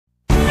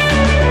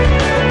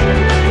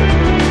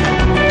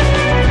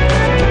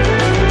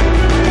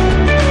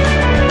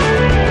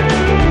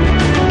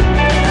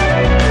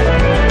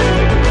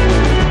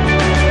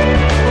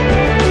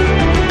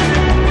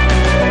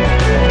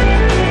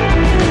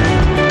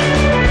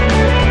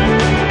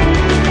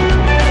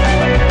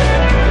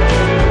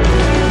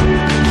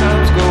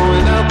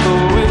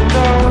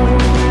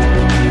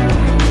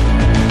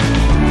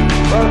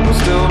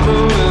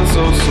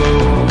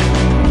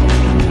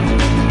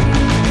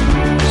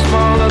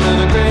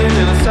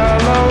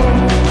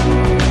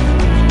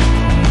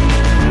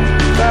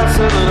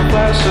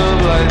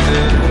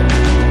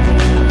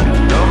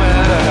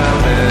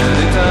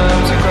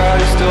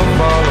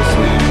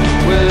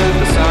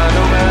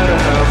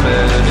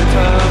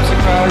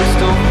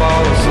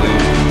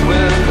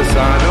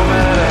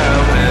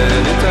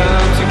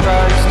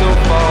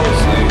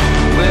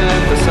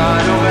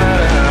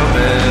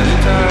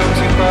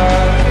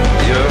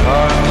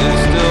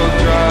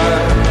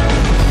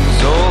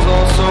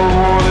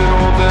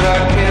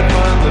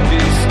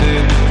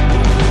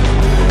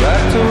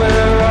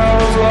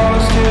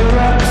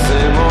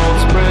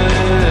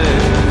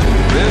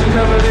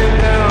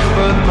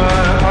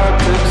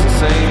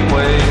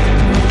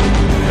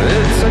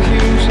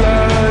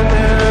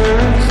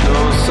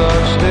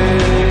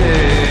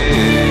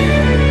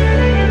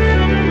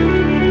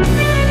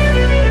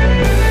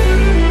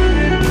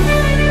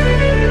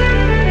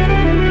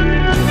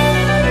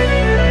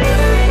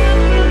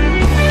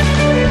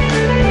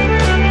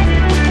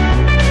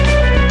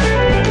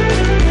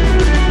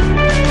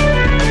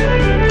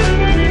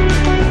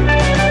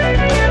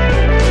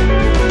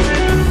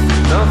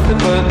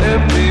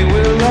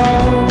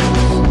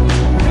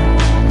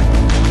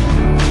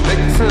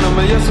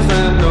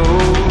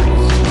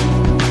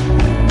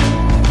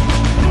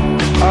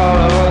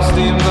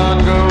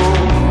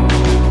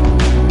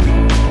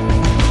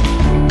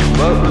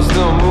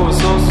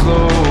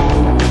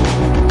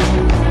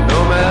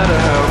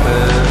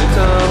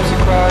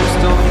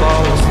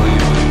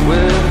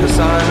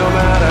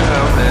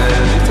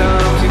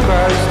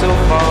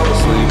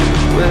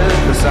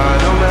the sign,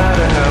 no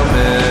matter how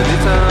many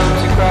times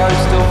you cry, you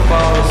still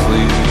fall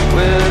asleep.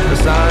 With the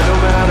sign, no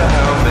matter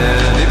how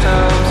many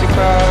times you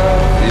cry,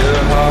 your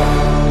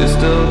heart is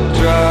still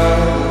dry.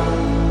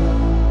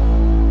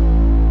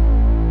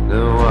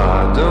 No, I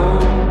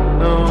don't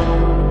know,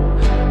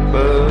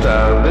 but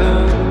I've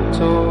been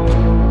told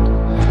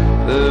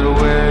that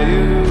where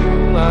you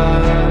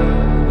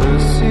lie, the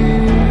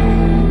sea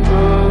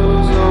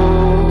grows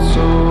old.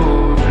 So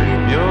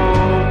dream your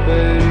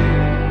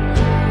babe,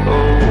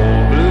 oh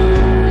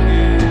blue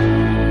key.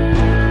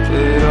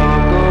 It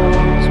all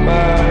goes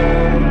by,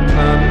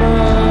 not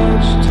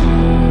much to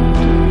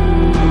do.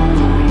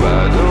 I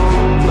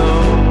don't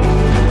know,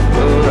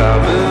 but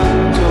I've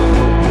been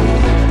told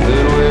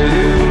that where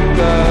you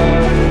lie,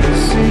 the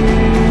sea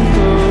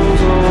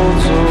grows old.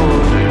 So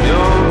dream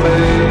your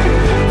babe,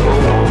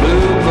 oh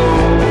blue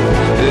gold.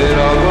 It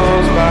all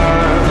goes by,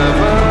 not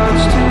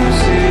much to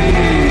see.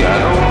 I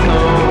don't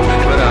know,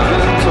 but I've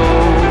been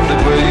told that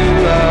where you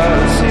lie,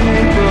 the sea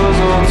grows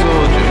old. So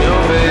dream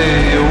your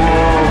babe, your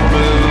warm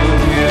blue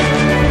hue.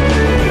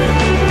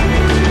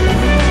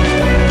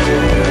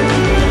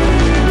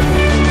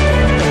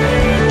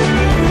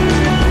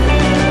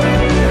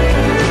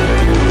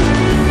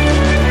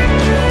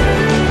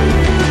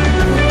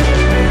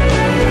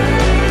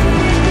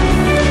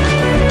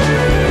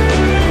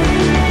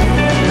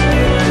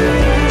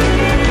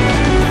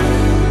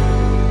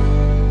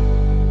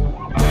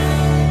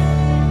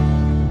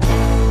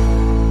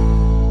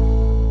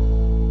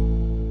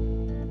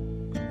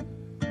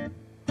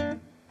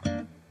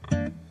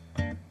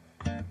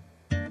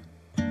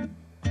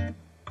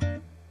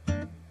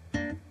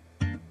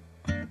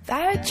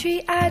 Factory,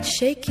 I'd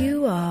shake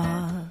you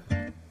off.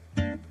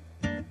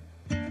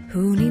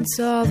 Who needs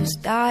all this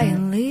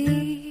dying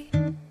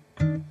lead?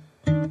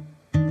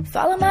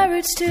 Follow my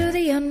roots to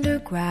the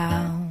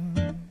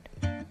underground.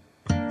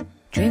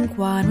 Drink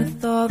wine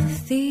with all the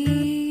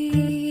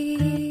thieves.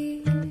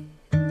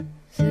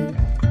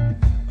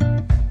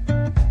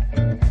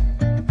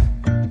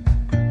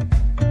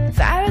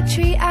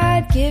 Factory,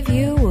 I'd give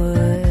you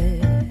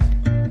wood.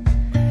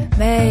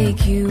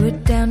 Make you a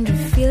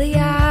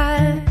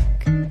dendrophiliac.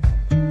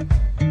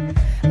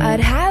 I'd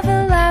have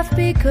a laugh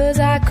because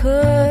I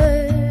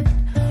could.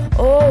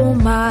 Oh,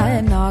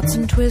 my knots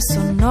and twists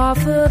on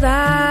offer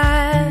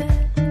that.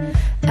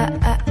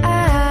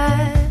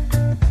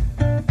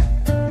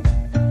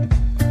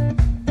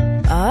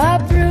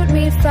 Uproot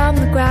me from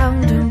the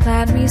ground and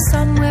plant me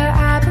somewhere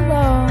I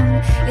belong.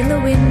 In the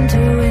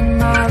winter when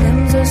my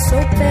limbs are so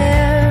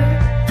bare.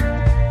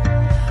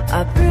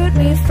 Uproot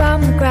me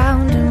from the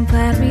ground and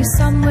plant me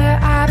somewhere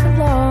I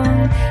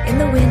belong. In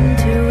the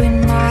winter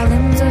when my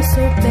limbs are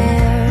so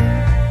bare.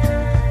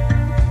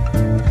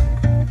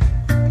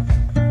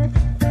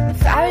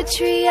 If I were a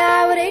tree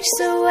I would age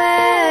so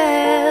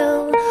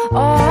well. Oh,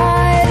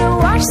 I'd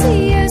watch the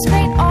years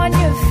paint on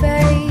your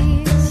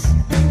face.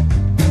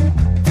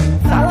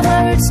 Follow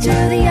my roots to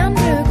the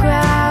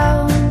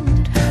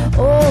underground.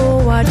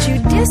 Oh, watch you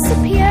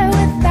disappear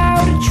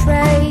without a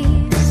trace.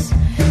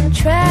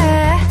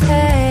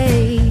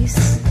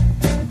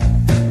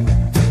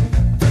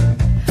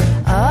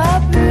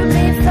 Uproot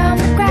me from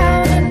the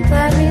ground and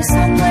plant me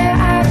somewhere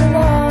I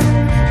belong.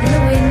 In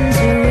the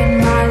winter when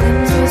my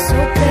limbs are so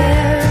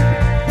bare.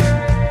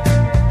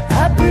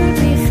 Uproot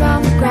me from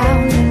the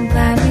ground and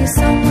plant me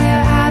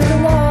somewhere I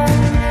belong.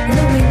 In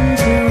the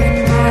winter when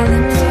my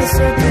limbs are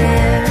so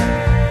bare.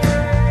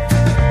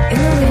 In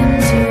the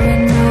winter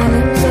when my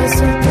limbs are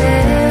so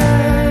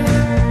bare.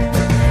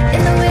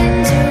 In the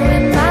winter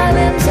when my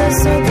limbs are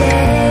so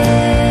bare.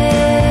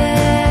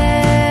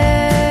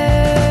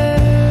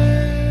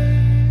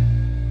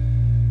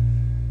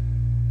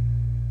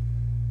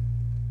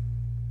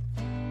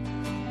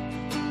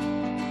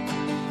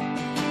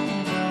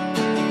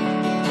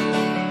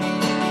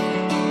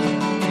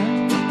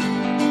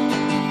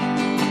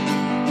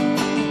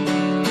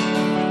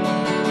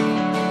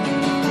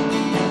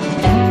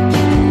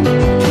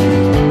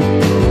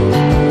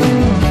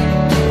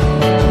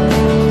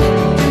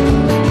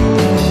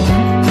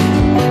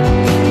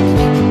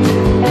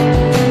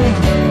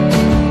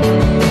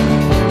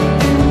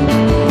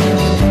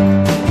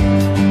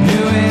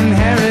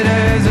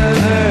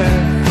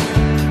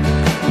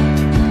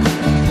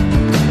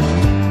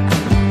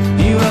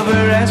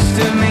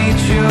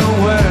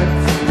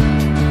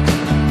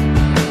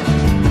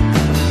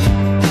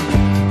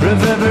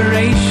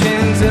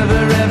 Reverberations of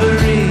a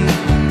reverie.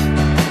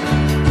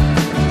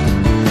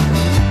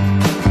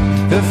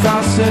 The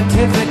false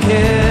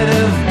certificate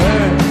of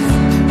birth.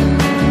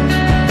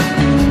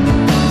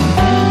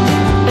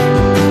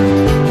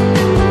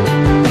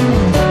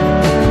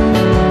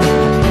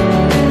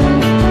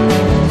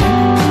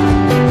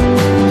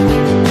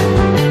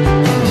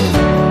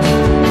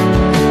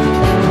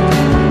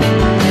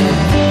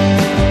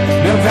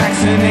 No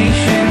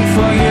vaccination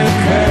for your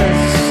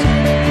curse.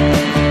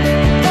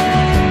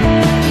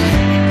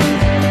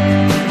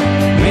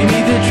 Maybe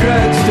the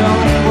drugs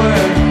don't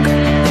work,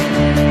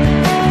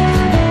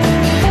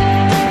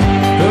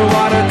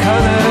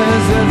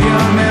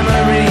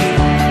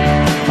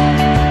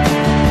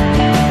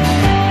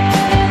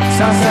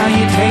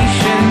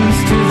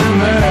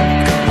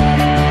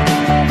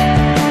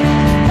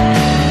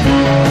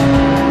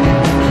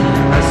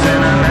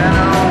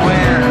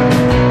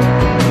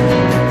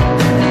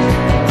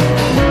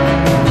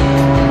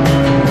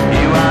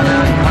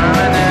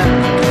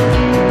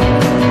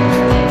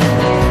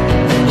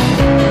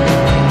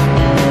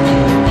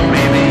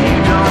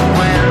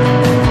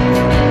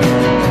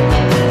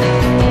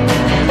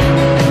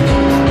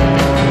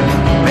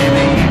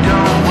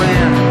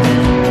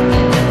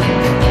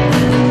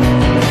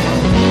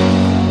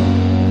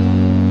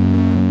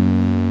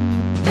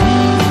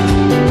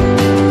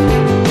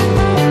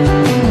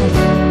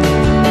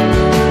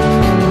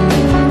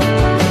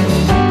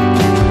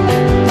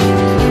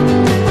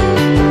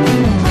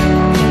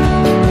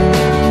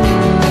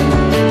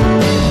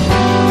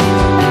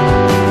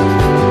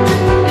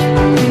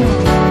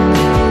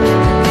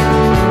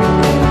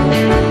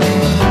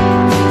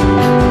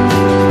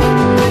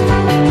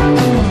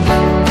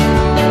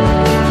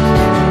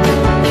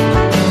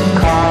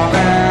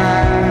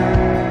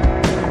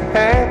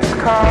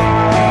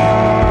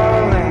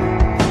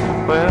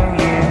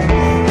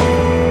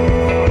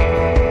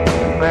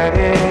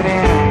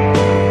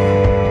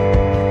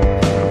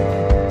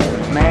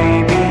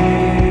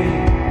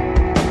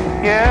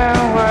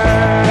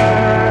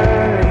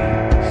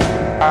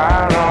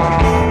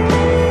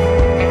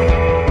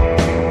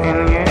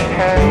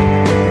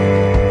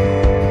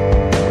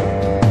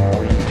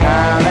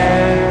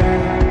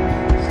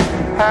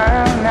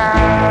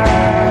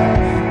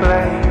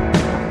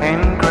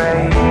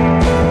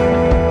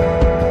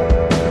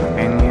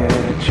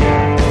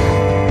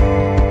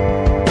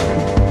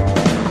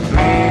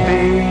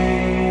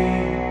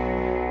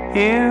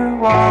 You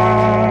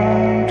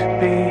won't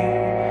be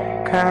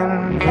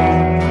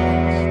convinced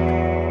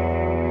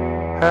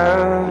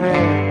of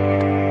it.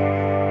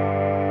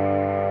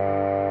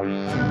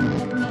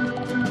 New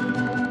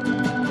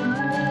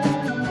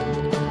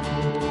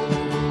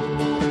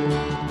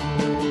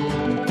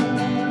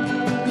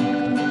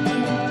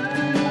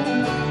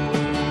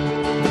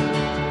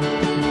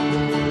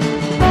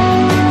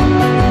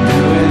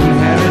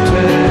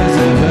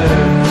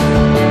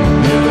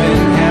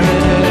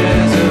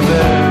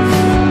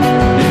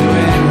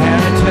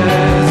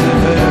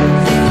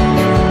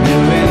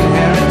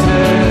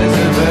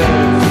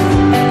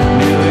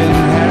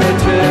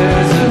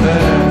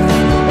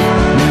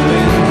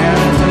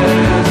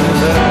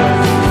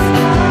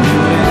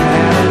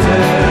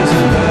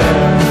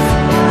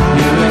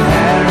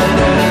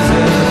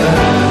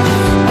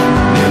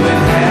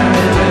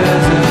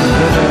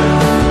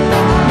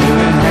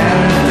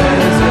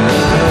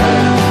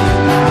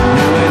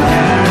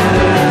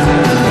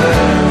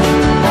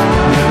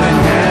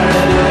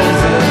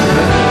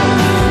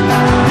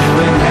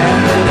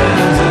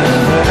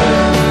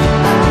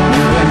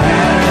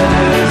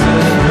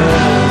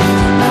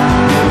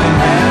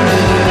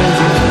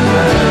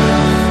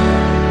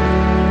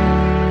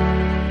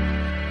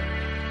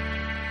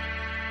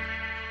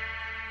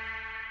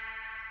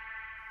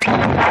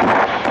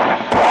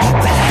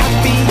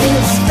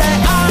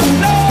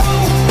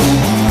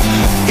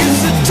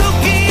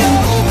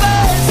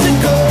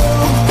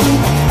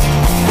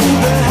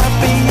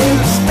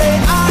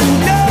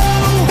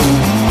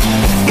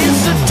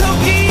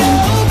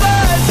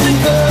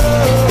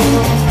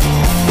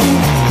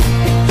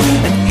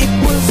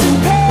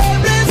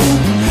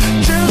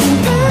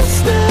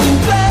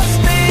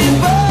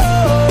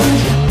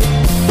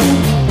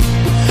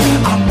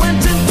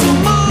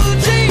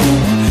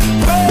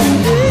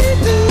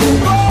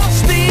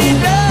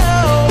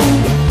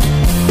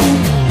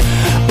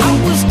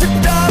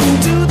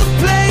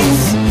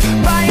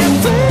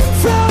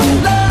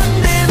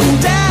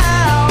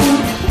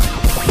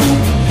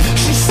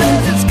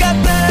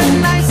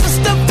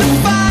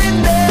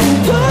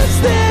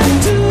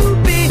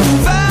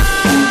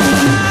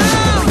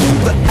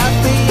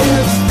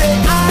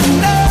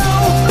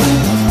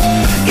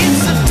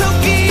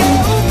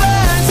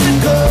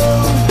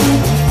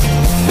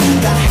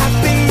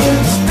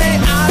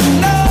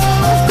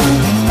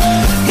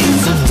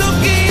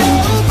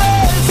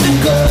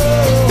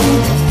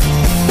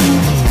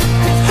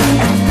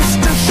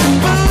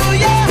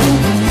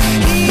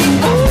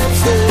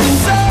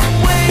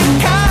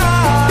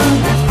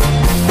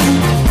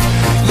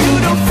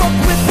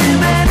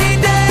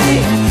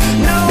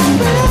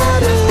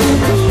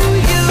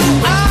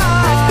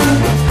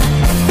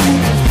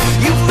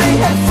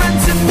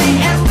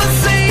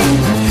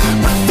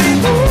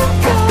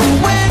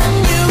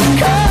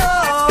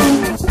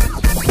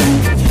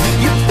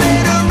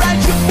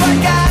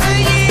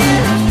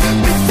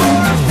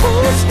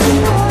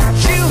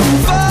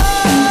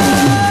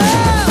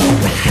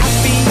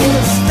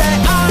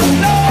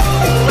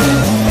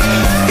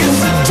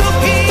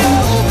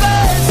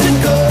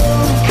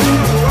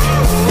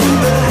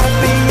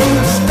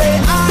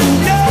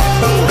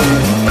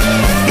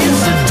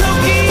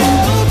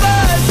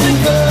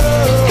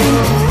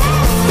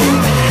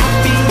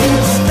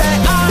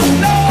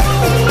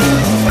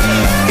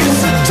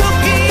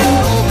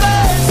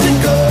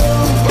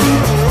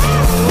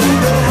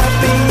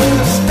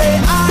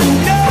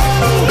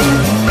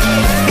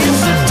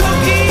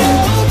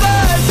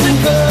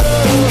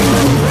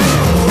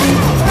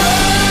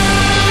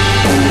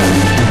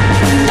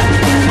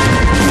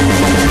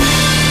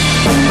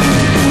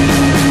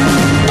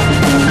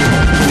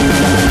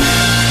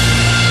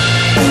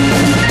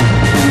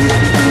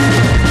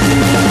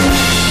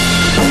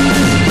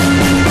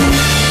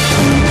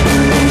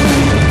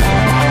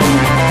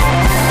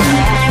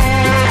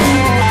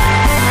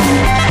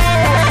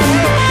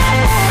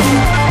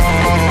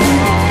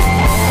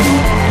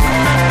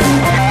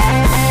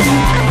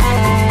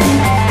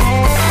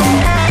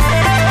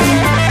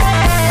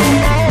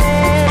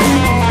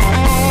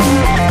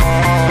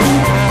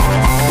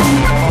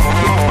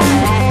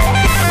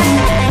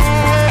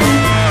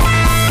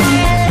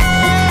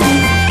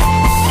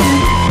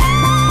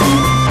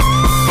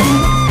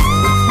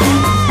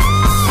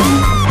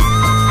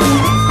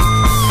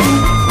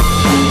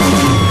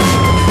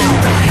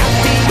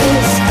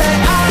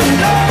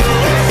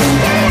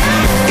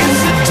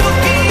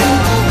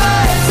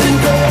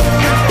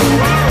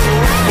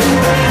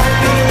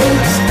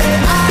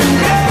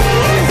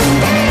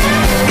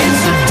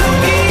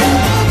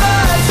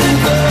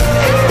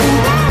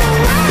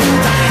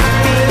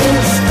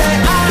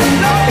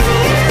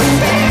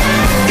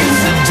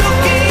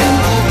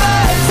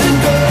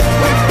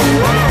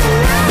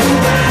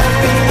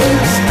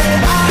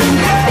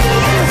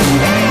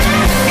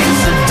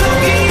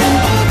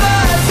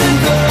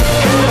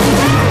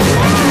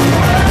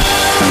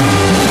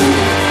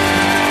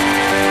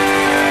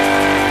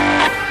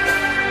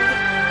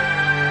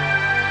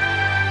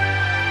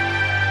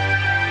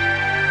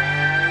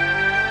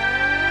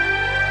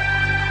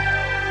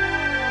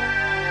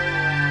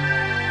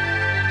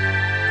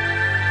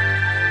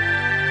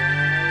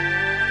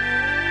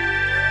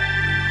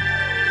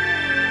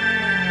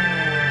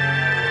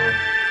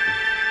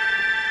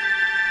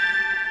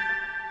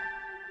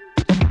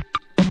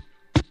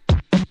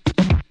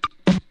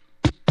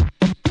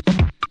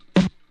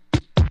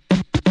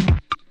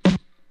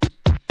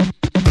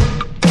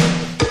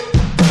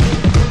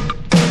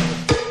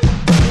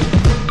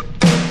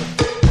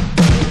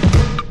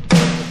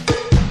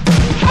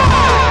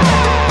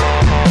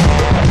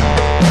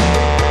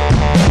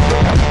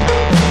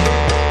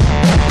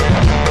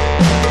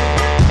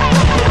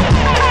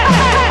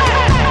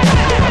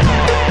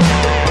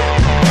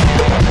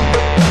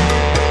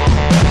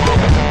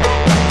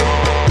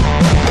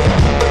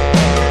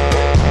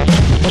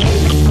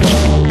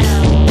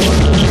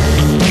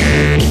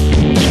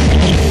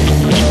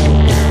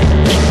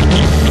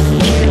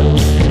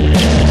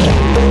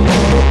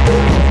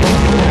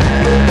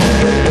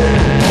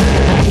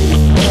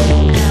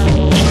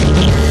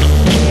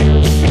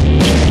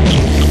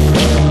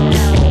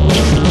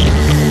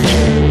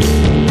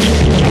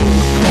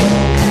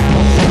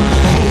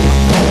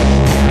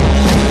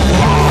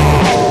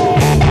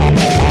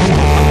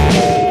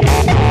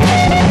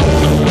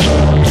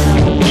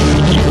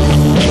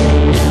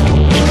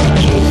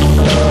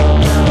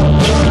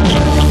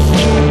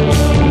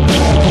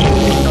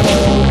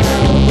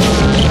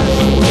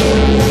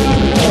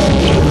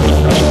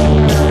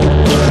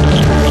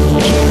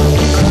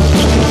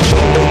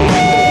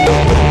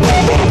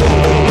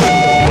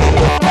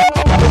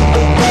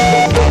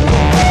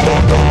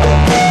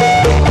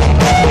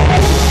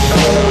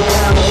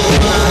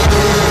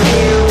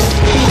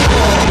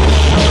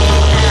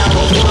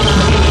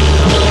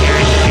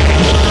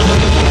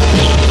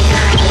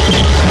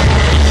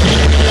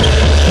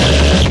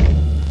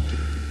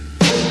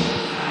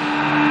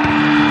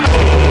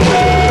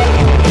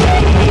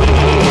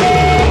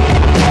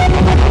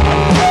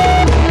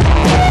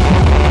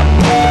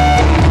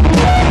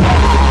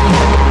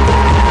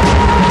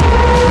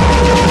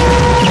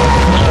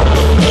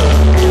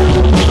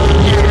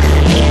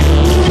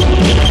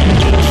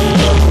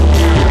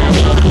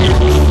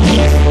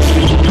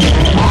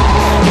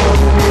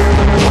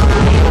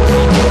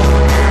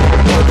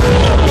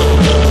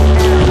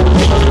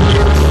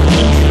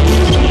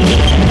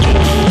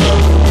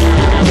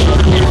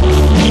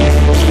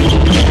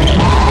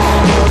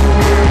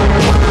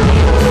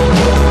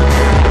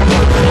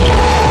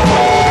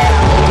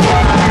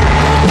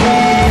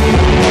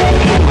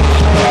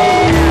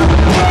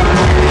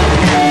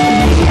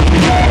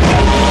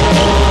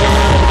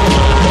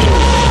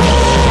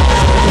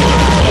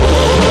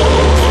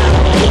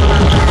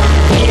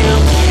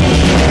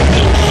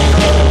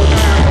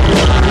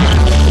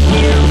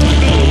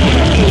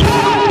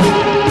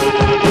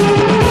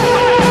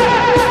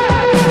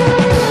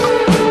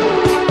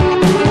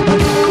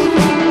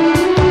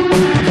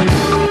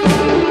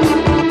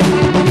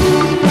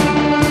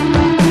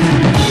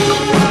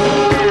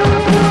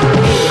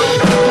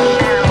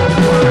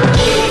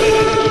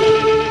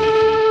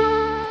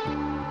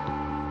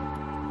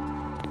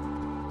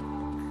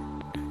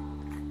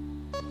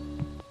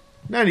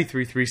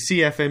 93.3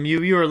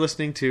 CFMU. You are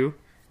listening to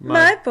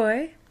My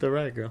boy, The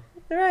Riot Girl.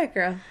 the Riot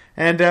Girl.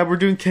 And we're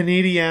doing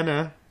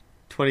Canadiana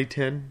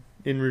 2010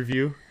 in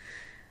review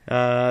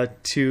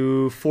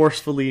to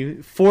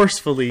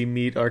forcefully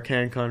meet our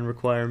CanCon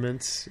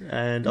requirements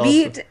and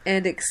Meet also,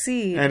 and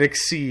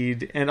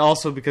exceed. and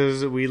also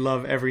because we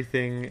love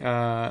everything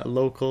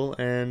local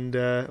and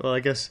well,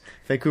 I guess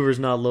Vancouver's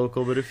not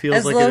local, but it feels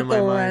as like it in my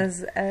local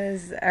mind.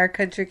 as our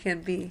country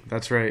can be.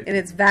 That's right. In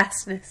its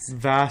vastness.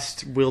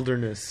 Vast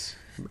wilderness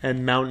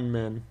and mountain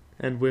men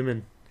and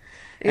women.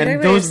 You're talking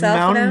And about those yourself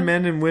mountain now?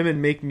 men and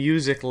women make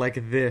music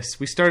like this.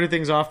 We started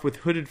things off with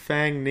Hooded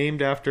Fang,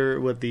 named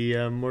after what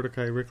the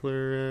Mordecai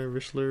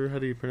Richler, how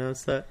do you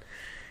pronounce that?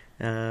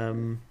 You're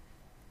on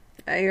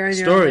your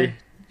Story. own.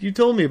 You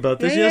told me about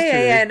this Yeah,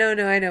 yesterday. yeah.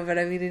 No, I know, but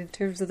I mean in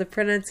terms of the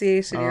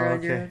pronunciation, Oh, you're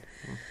on your okay.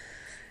 own.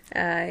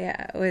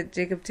 Yeah, with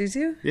Jacob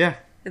Tutu Yeah.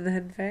 in the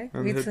Hidden Fang.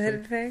 On the Meets the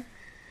Hidden Hidden Fang.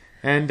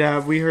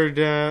 And we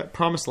heard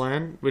Promised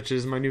Land, which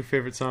is my new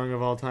favorite song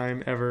of all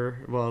time ever,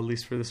 well, at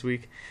least for this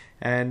week.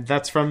 And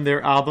that's from their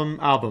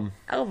album,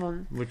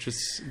 which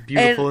is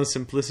beautiful in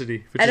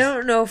simplicity. I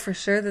don't know for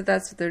sure that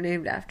that's what they're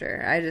named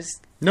after. I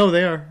just... No,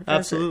 they are.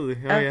 That's Absolutely.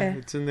 it. Oh, Okay. yeah.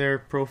 It's in their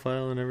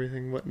profile and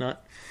everything,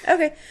 whatnot.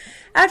 Okay.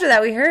 After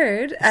that, we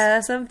heard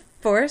some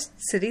Forest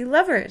City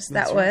Lovers.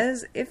 That's That right.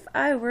 was If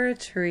I Were a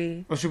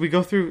Tree. Well, should we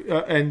go through?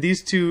 And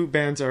these two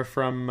bands are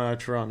from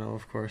Toronto,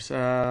 of course.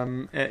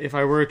 If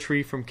I Were a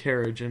Tree from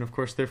Carriage, and of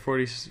course they're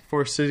Forest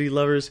City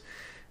Lovers.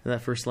 And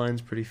that first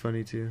line's pretty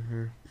funny too,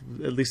 or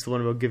at least the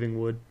one about giving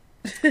wood.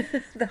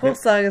 The whole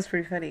song is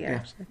pretty funny,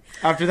 actually.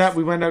 After that,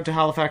 we went out to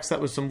Halifax. That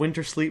was some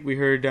Winter Sleep. We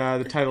heard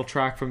the title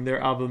track from their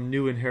album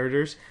New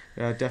Inheritors.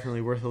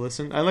 Definitely worth a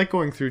listen. I like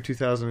going through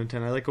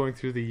 2010. I like going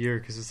through the year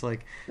because it's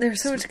like...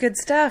 There's so much good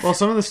stuff. Well,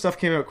 some of the stuff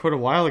came out quite a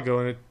while ago,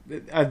 and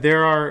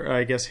there are,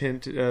 I guess,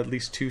 at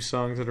least 2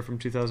 songs that are from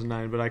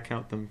 2009, but I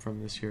count them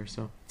from this year,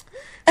 so...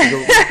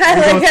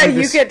 I like how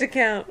you get to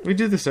count. We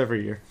do this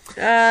every year.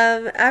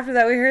 After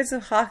that, we heard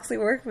some Hawksley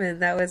Workman.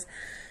 That was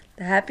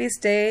The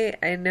Happiest Day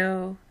I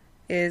Know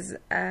is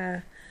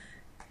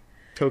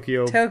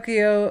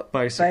Tokyo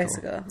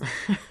Bicycle.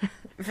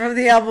 From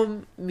the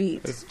album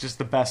Meet. It's just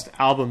the best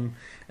album,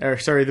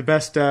 the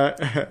best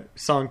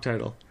song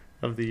title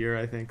of the year,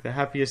 I think. The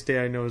Happiest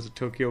Day I Know is a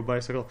Tokyo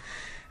Bicycle.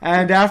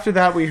 And after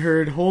that, we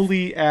heard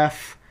Holy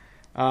F.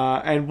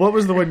 And what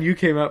was the one you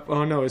came up?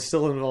 Oh no, it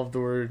still involved the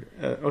word.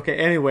 Okay,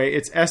 anyway,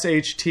 it's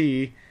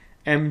SHTMTN.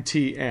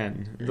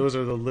 Those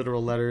are the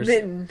literal letters.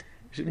 Mitten.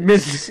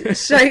 Mitten.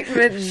 Shite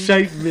Mitten.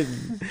 Shite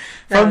Mitten.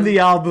 From the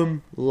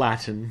album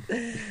Latin.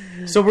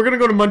 So we're going to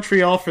go to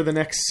Montreal for the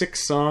next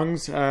 6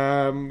 songs.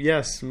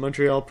 Yes,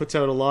 Montreal puts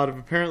out a lot of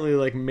apparently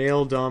like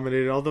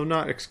male-dominated, although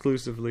not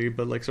exclusively,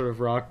 but like sort of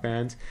rock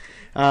bands.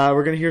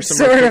 We're going to hear some...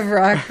 Sort of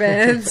rock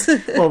bands.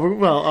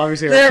 well,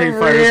 obviously They're Arcade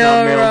Fire's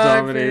not real rock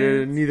male-dominated,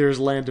 bands. and neither is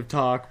Land of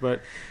Talk,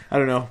 but I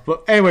don't know.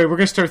 But anyway, we're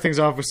going to start things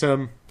off with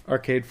some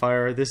Arcade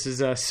Fire. This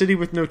is City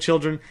with No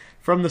Children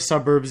from the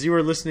Suburbs. You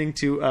are listening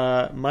to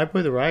My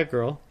Boy the Riot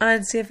Girl. On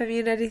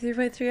CFMU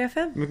 93.3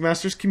 FM.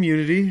 McMaster's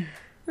Community.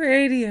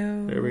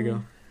 Radio. There we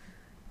go.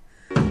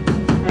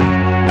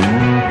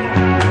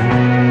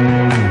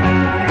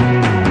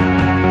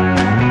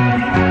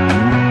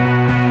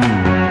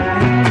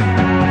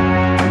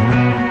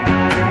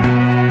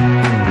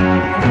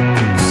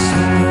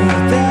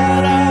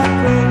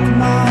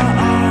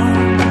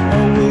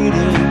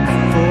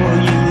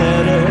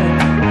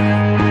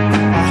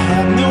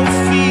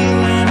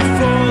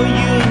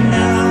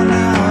 Now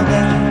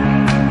that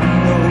I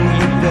know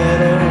you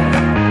better.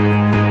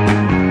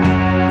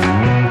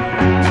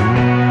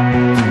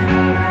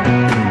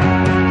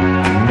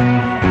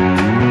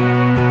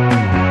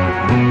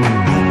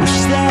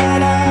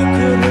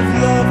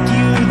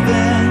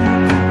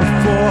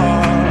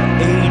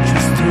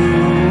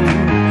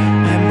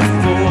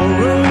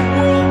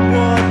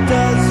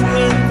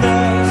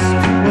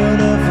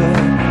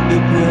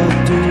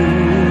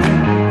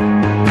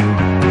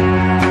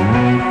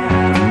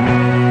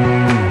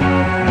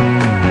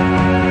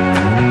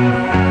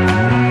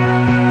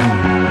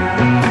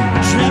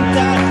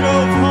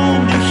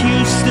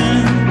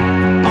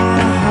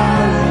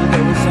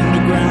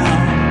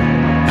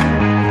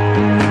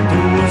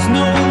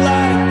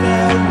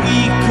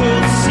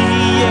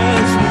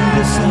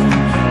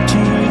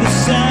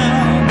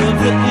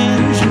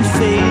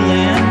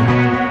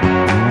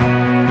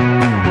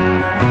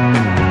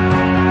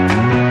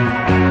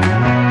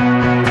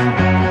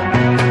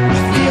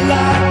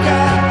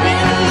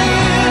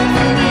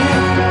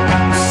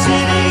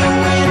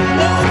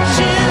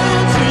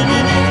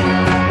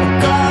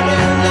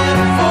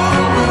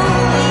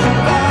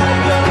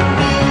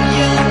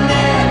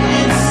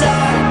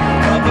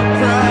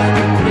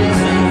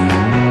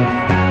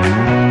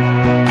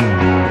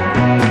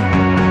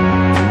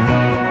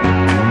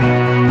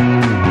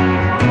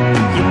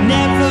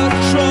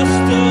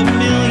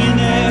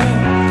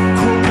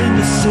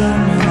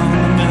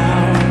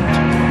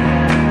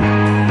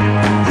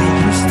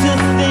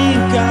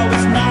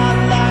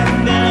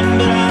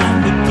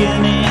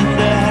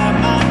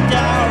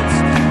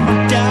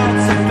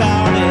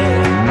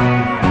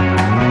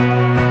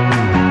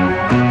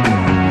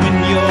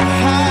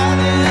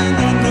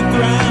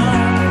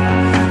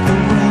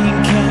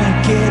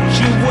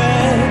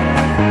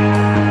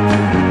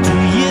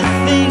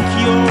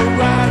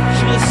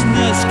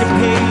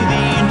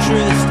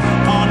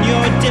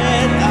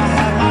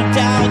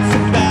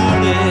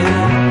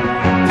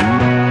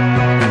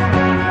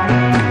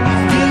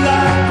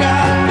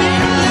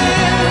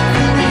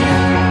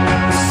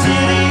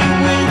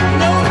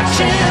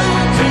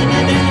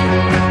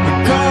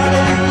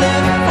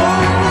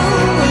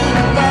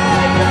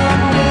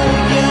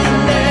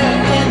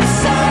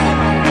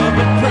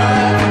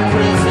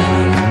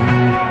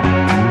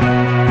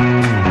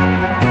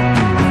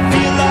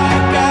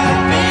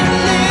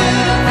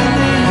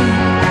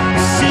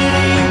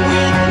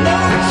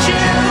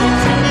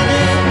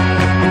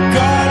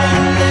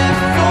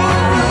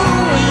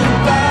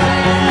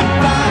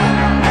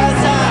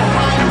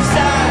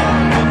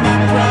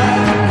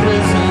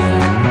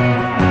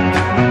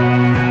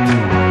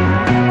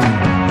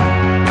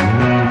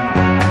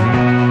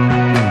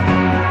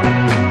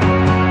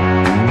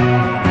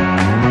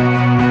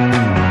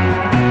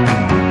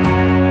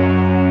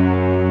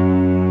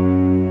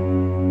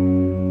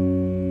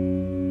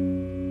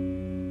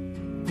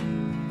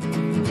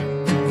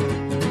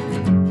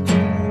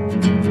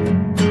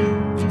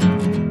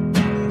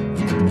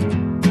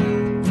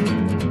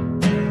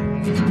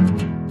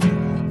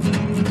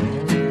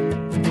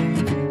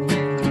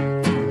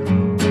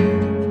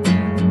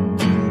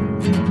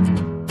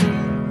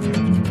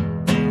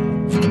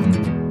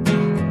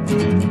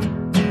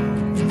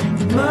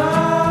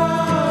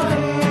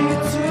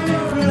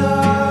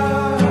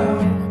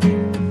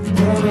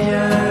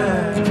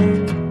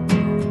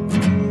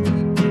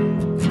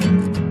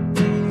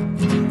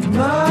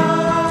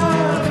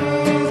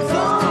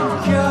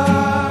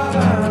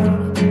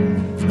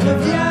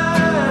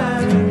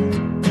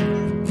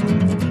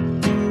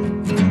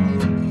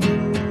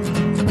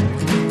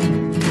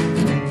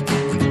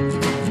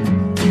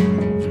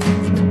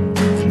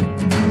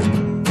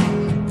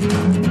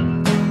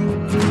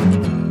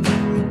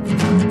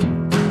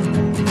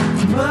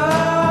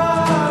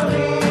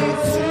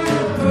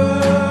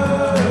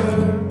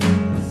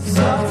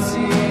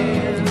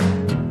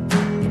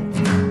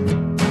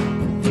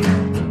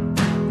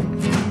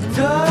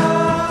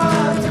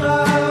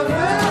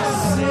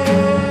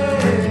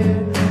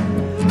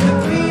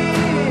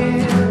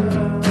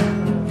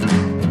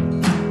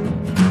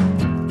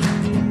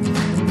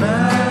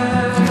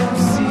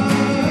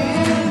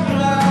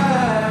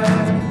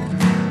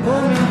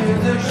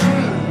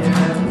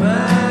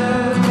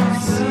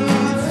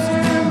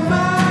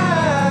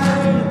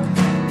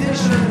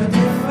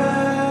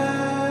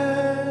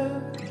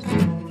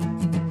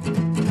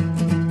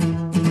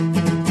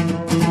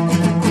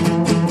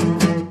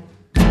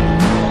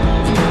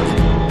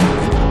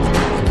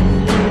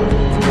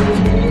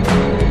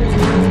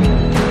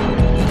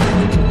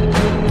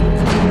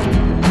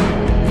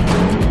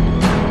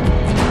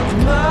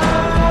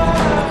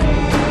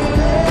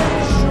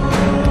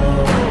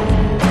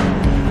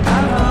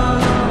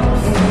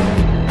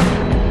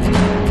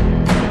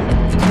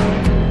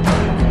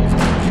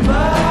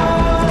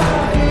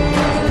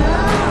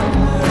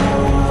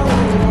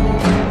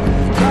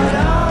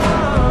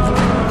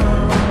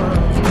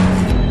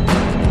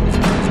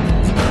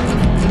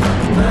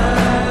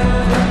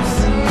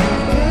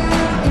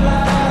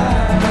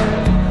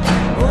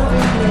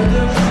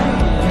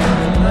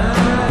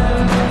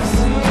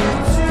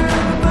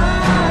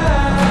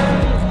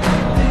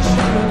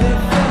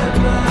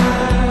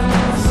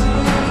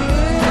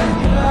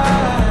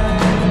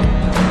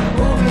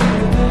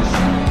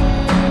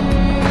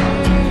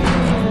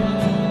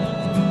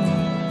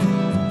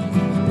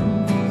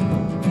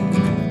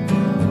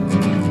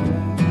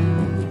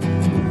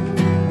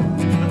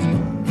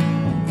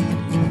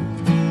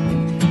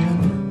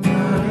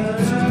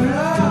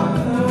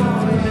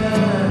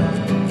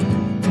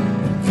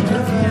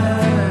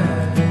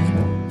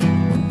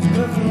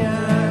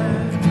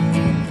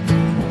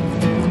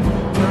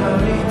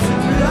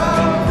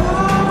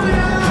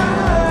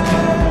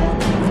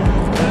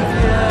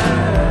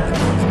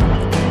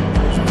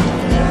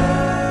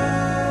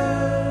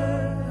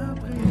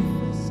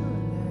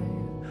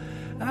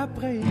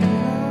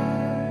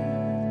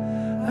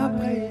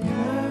 après une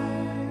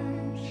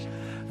neige,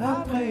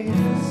 après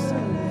le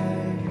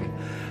soleil,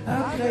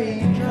 après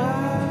une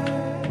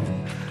grève,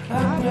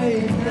 après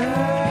une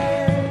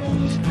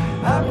neige,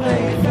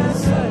 après le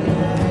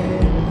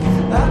soleil,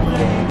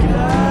 après une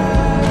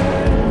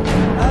grève,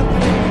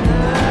 après une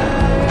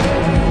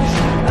neige,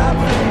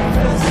 après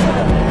le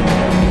soleil,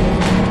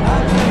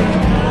 après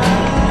une grève.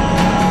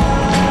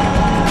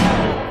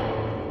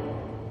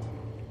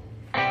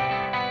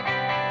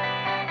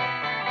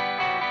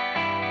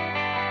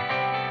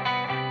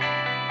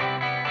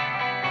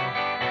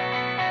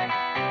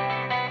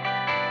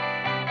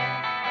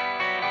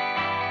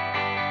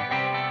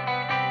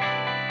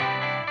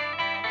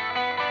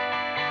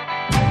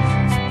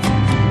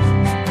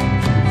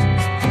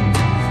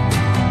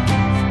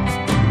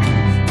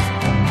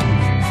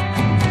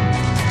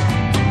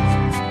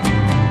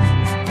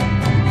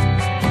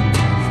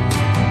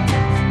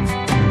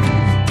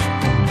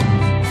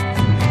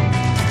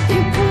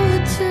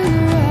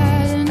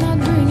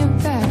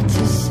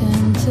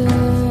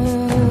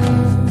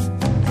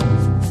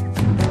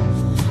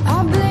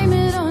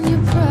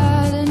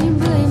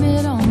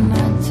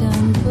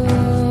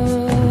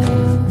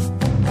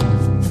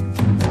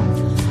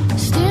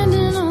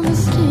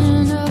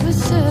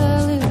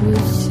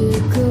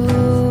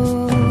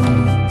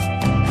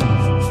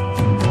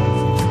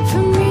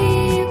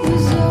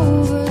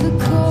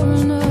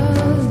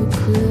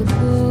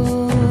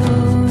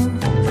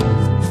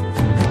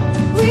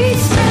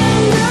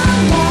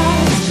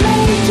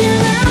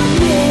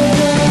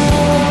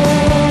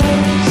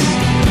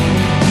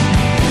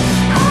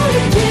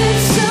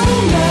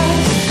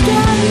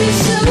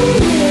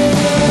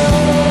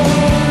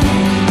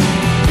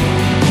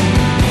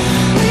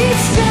 We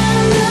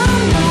stand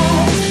on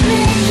us,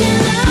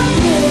 making our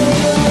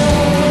will.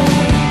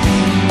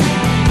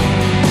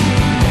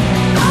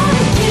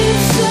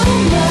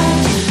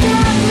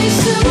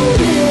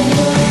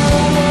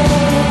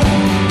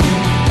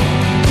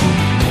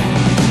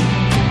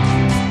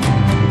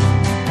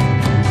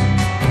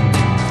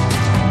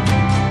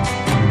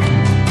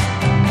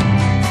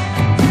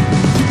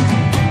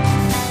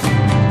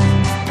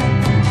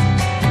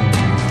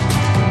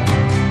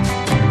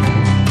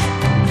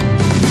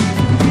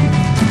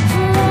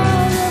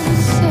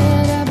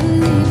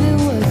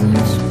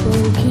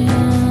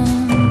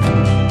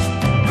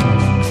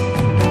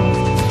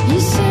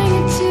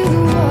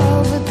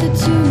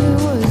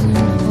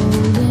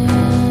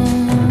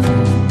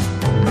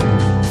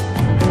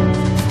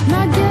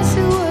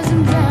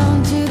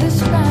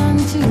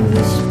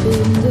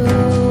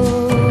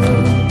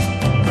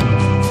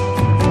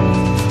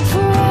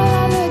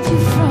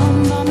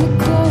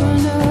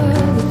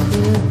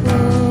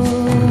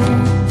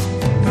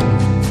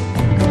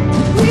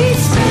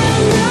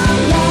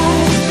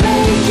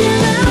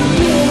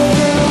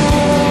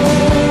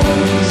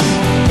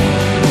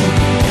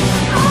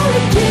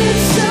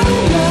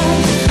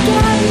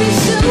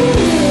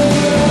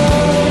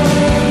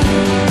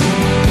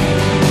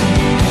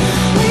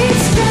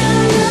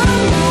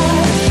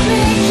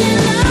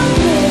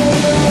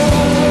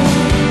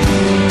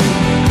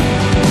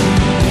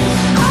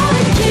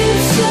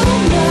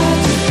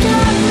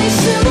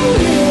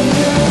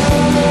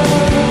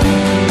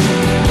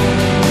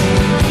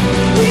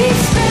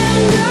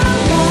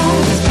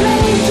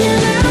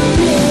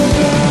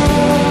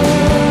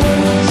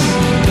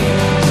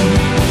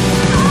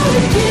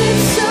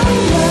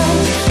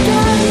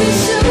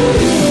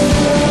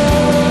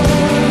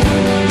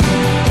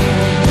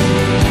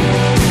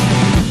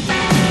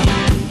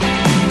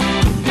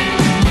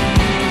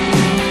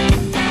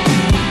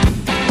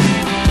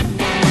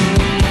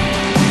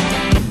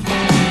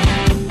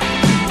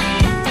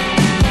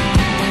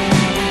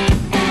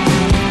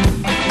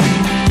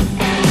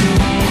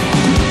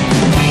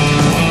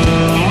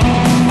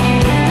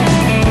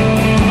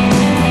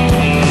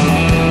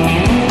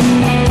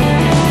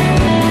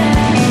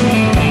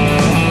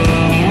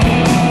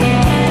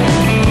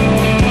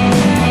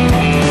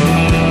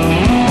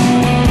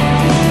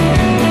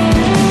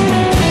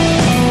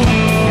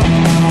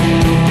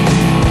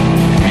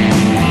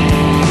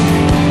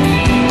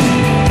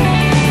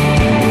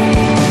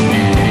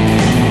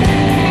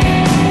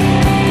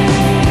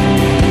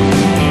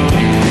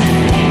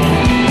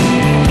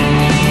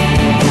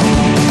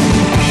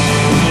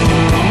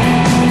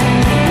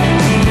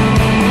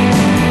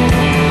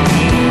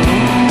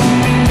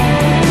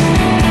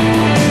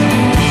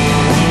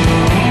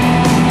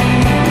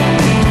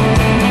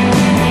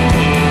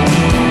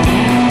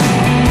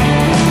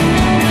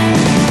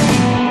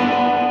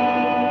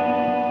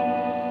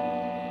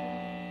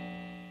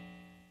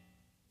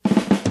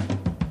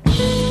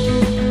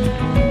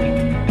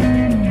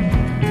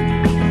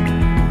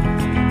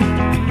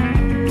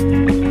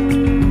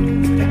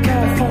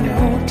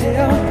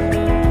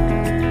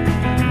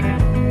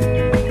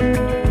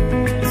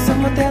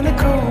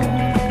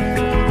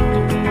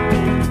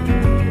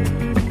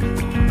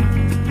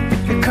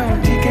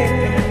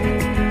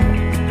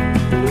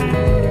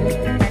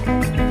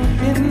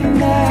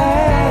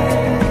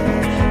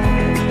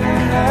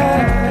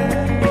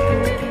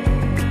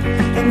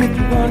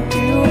 want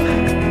to.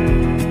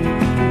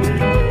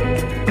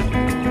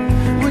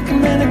 We can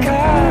rent a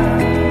car.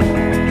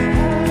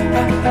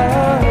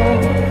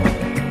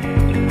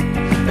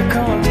 A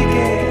car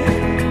ticket.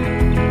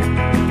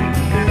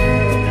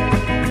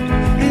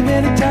 Leave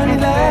anytime you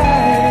like.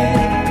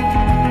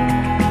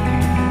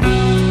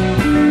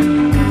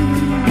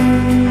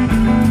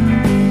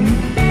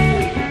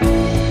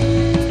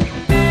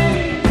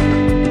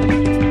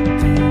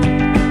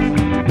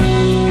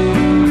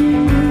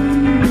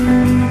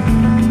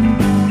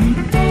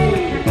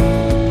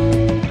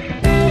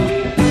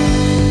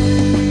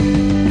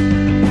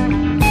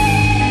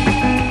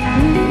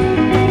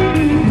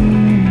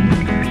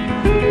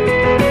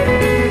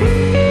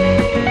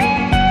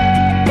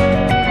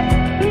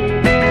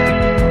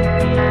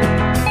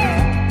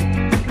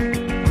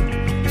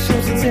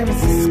 Shows in San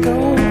Francisco.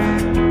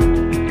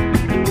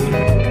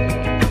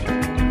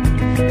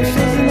 It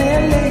shows in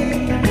LA.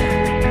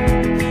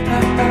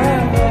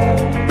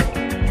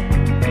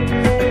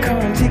 A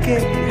car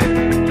ticket.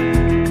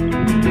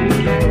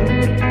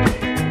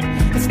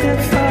 It's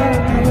never far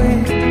away.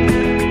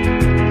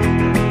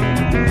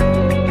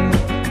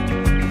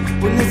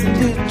 We listen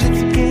to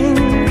Gypsy King.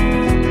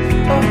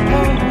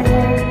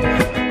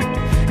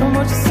 And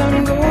watch the sun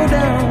go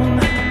down.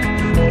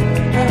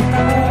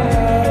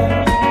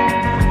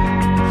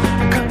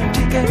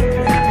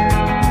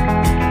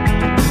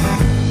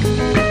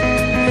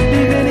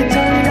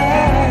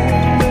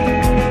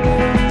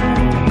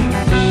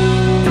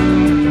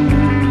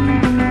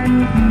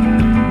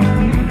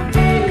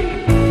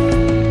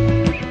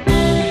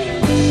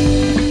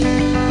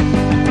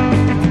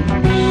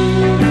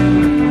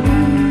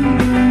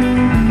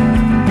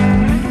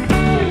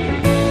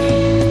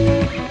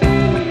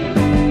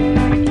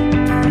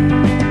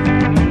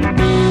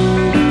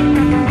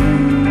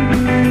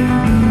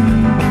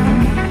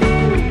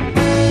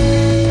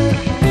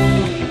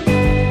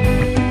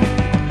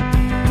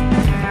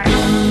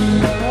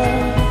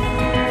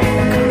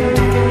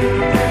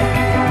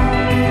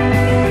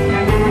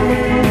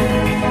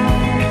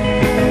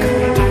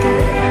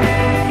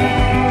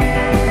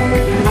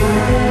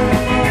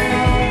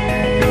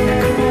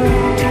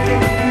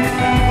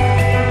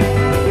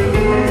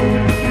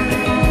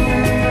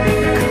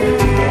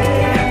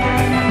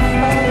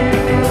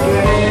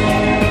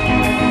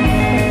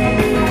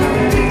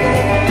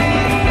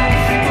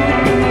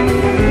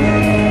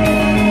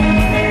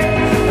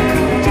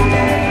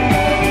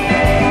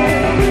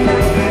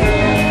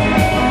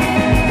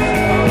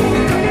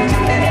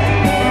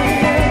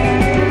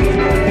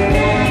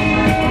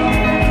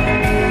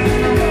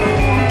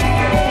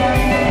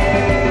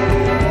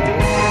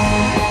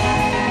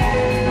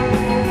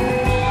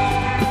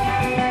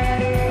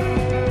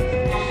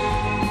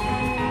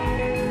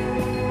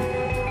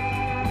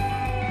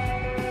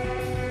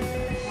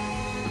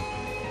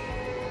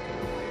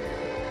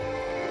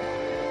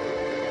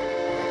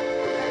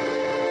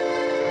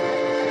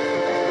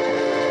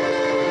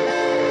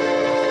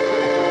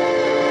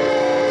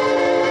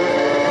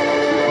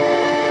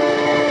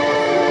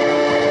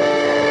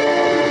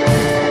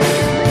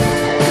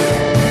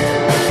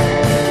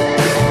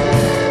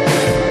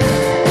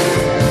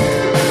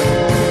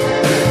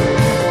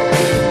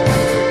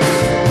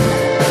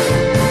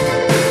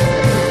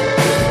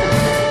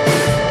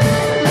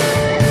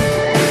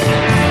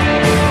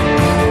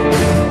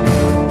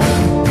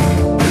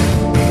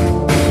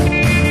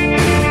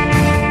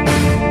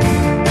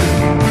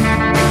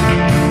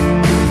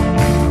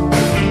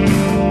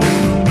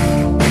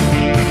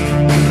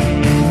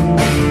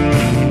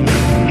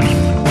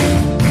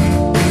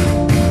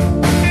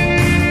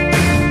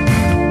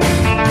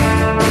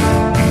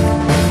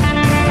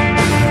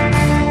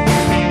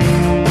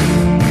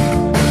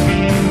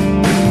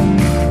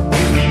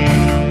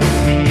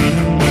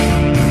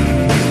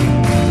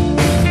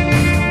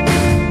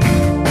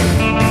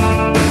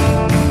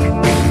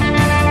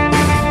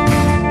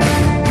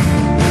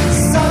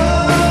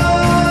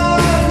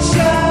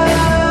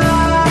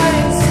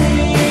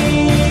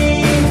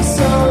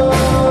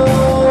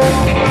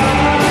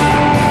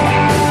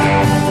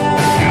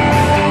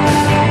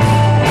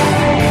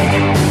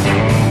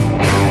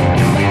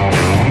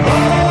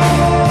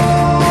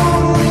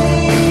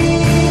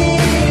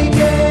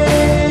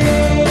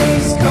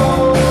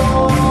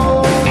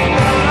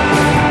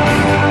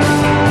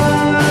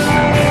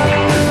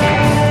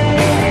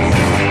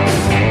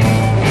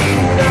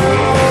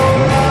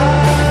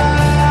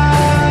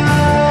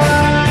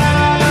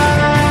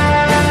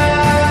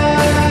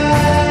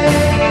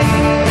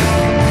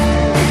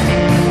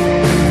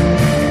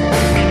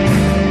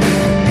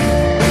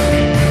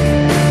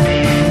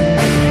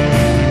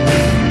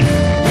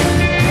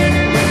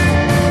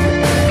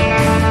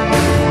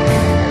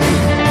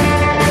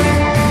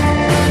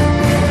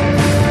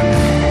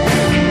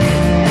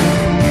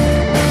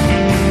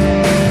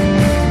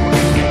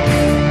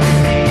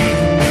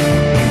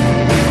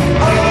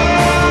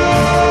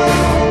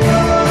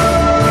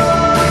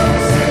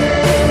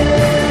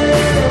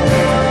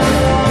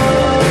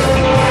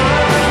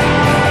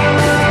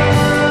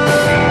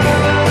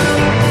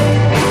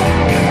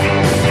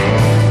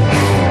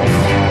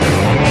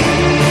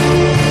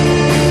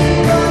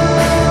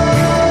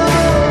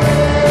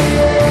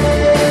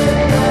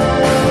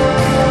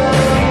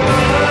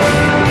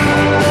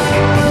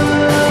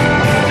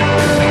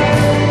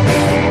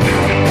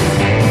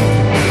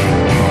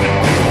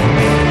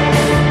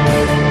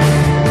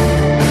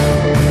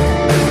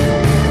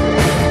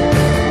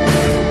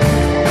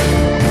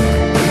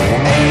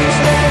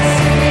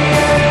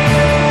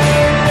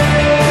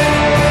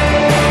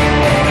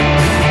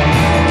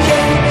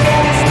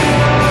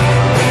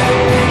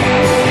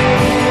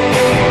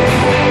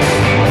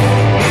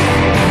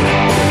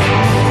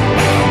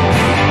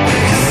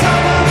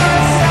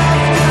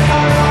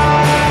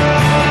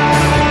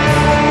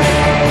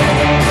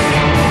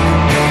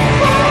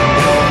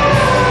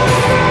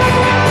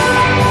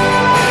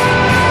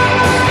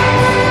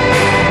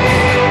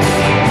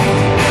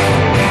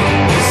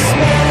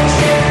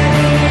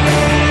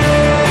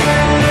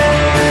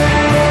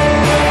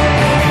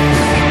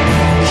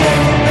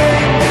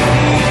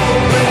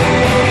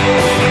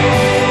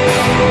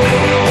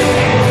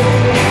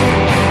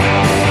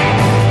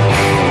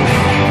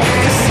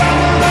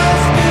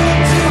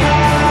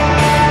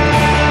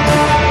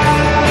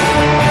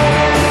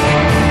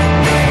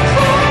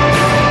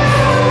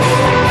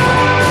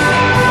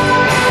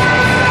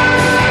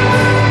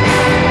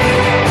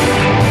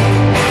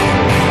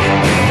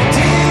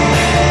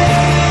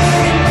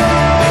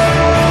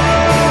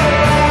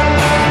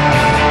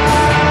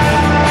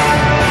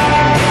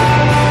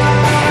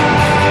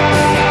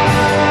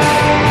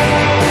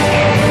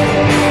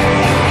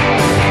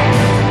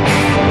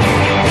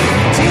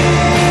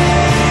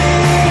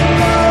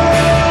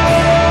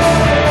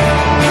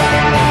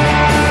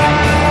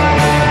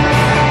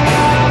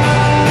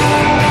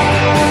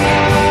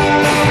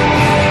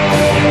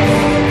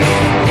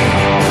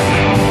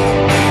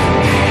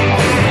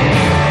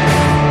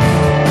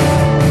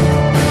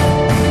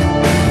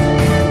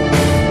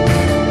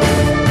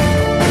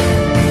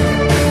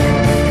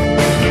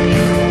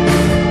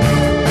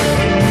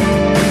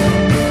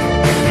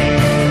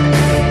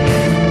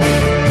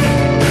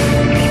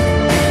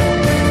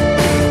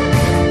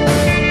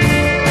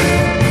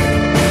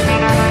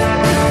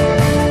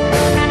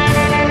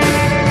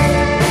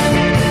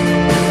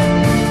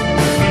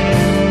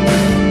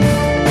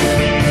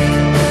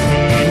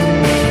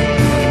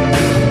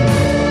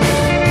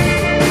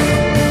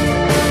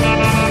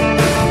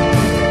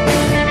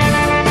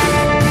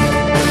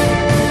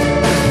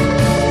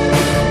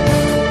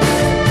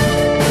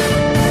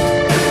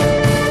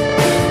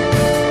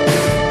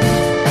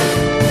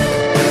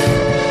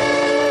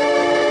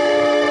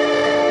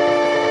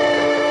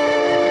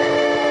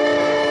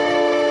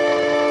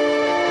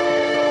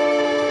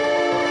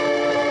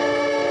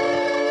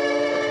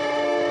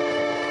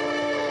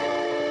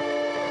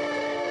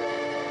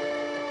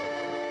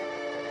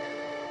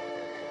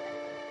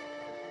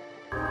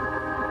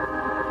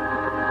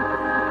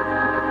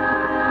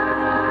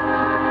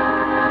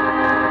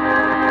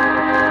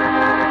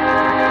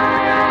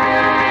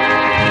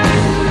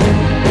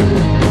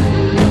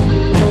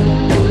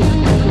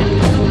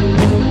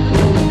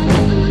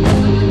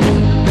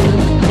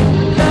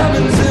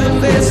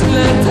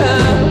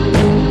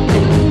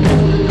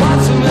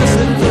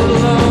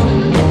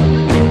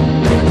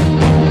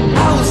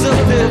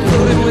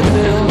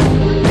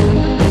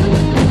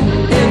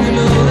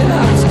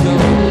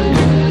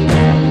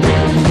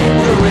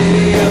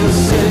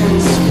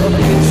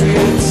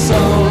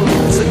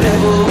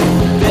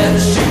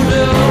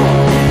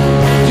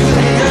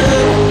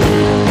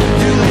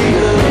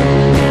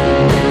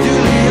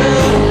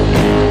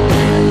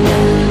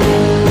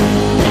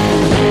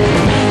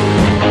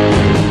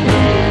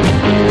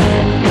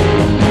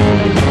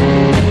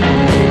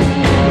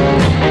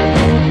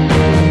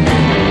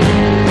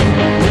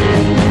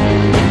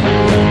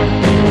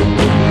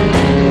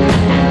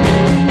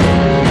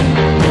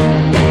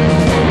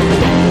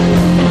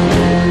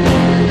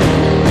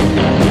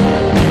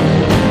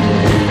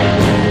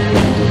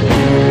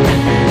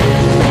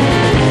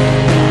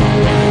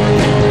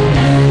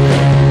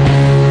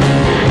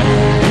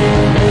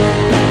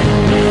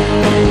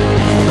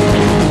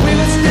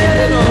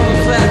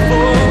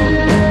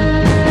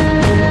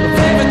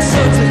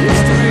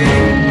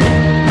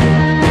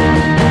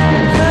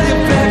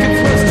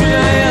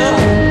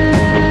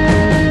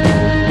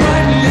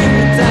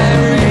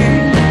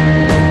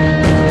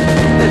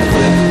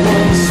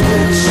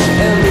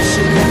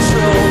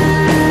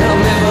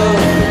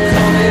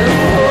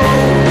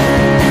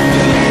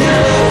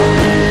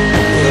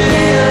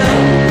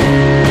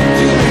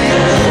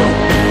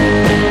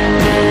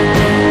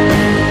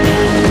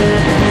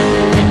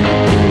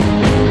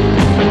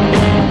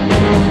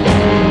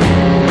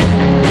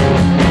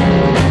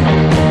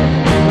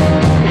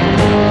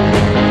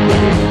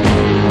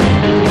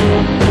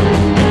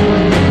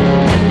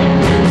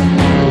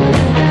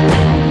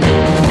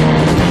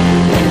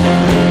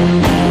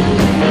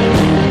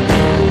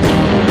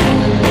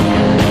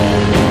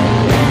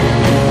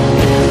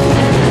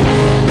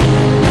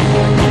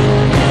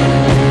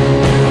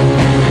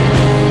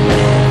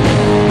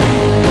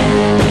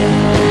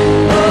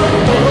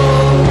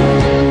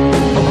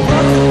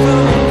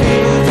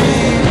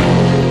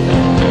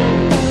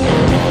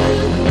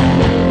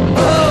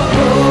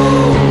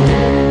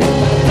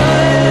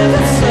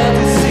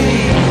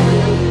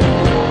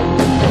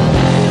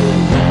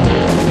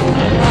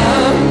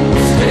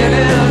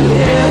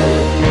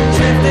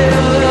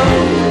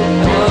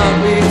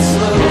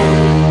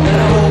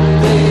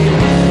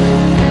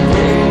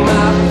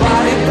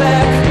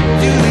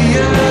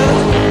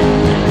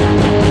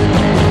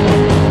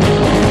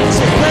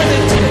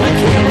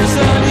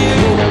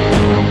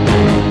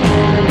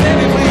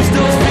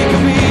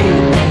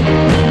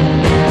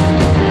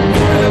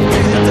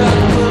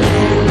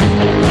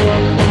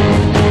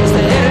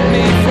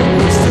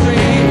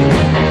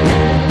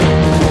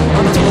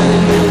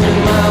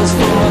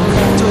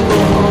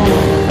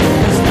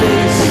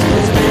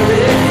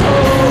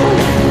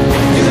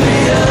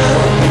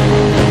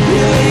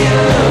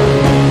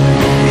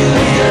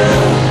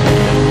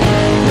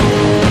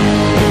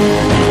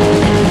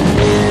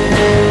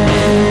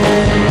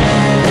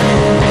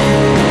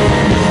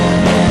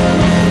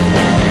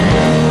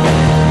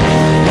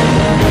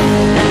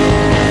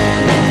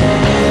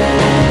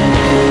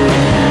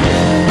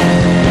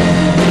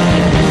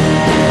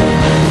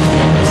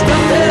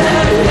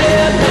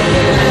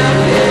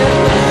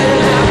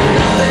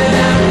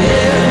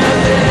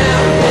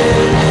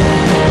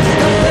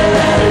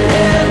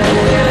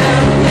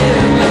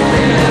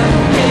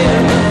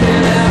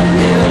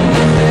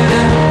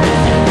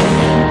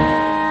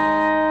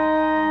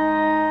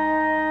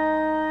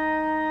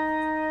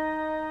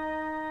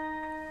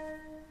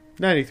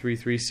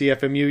 93.3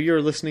 CFMU.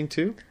 You're listening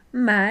to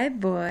My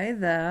Boy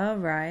the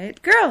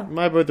Right Girl.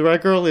 My Boy the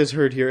Right Girl is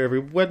heard here every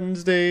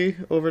Wednesday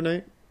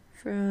overnight.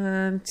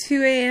 From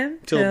 2 a.m.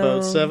 Till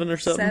about 7 or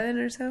something. 7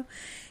 or so.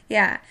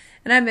 Yeah.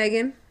 And I'm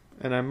Megan.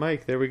 And I'm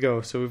Mike. There we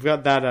go. So we've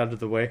got that out of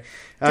the way.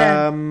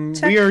 Done.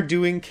 Check. We are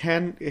doing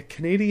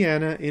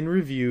Canadiana in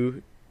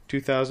Review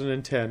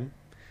 2010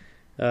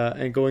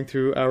 and going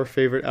through our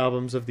favorite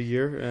albums of the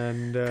year.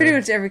 And pretty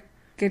much every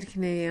good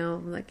Canadian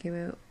album that came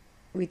out,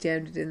 we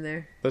jammed it in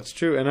there. That's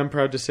true. And I'm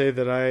proud to say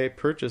that I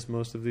purchased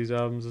most of these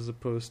albums as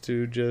opposed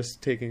to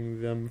just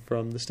taking them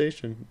from the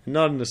station.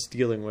 Not in a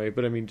stealing way,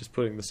 but I mean just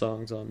putting the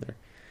songs on there.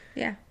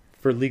 Yeah.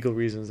 For legal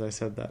reasons, I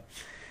said that.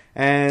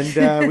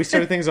 And we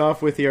started things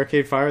off with the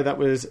Arcade Fire. That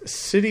was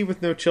City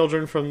with No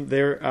Children from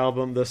their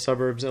album, The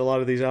Suburbs. A lot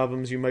of these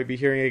albums you might be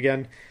hearing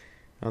again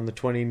on the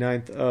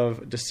 29th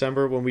of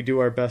December when we do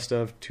our best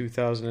of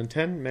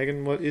 2010.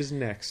 Megan, what is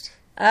next?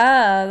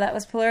 That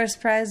was Polaris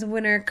Prize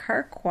winner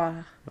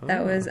Carquois.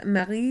 That was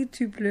Marie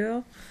Tu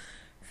pleures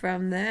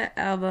from the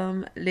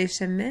album Les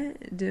Chemins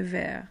de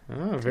Verre.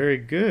 Oh, very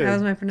good. That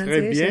was my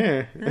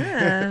pronunciation.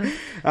 Très bien.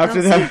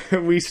 After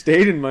that, we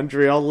stayed in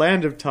Montreal,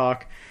 Land of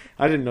Talk.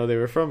 I didn't know they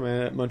were from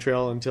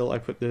Montreal until I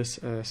put this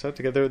set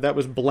together. That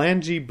was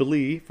Blangy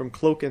Blee from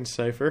Cloak and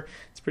Cipher.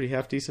 It's a pretty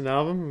half-decent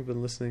album. We've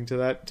been listening to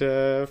that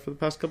for the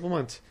past couple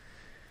months.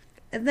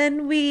 And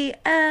then we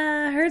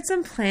heard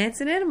some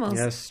Plants and Animals.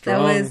 Yes,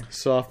 strong that was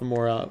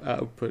sophomore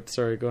output.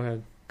 Sorry, go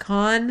ahead.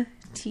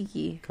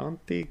 Kon-Tiki.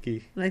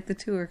 Kon-Tiki. Like the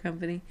tour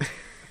company.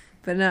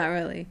 But not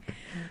really.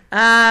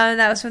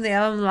 That was from the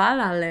album La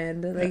La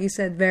Land. Like you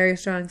said, very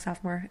strong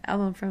sophomore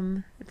album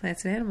from the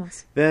Plants and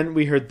Animals. Then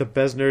we heard the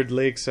Besnard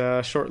Lakes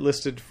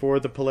shortlisted for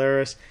the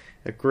Polaris.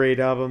 A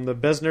great album. The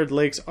Besnard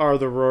Lakes are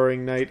the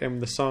Roaring Night,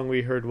 and the song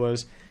we heard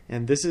was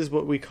And This Is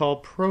What We Call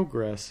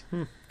Progress.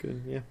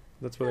 Good, yeah.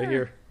 That's what I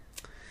hear.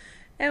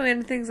 And we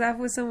ended things off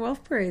with some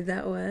Wolf Parade.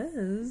 That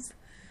was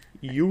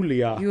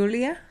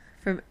Julia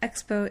from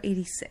Expo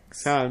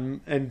 86.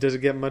 And does it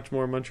get much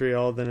more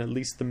Montreal than at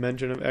least the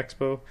mention of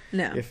Expo?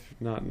 No. If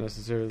not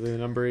necessarily the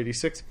number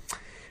 86.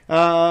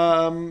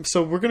 So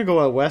we're going to go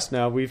out west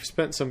now. We've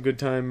spent some good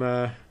time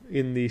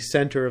in the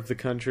center of the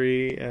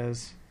country,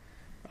 as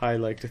I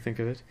like to think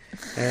of it.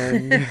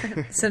 And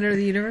Center of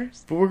the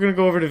universe. But we're going to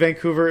go over to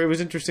Vancouver. It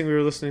was interesting. We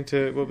were listening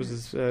to, what was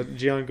this,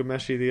 Gian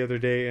Gomeshi the other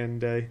day,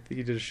 and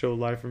he did a show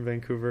live from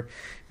Vancouver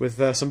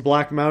with some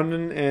Black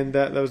Mountain, and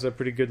that was a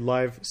pretty good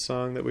live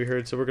song that we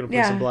heard. So we're going to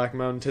play some Black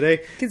Mountain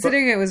today.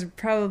 Considering it was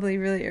probably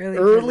really early.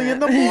 Early in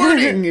the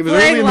morning. It was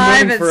playing early in the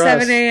live morning at for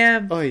 7 us.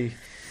 a.m. Oy.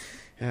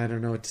 I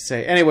don't know what to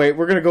say. Anyway,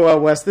 we're going to go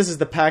out west. This is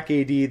the Pack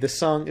AD. The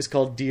song is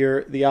called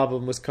Deer. The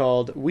album was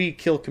called We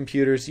Kill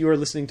Computers. You are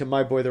listening to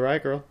My Boy the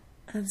Riot Girl.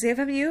 On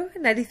CFMU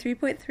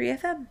 93.3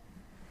 FM.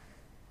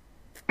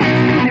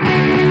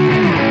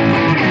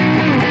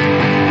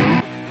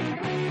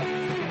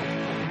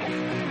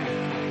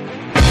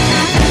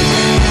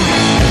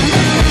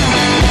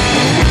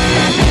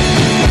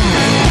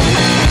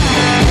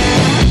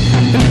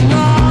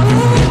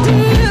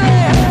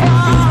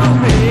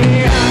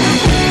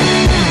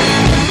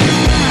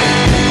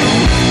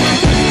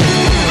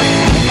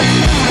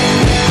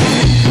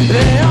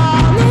 They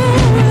are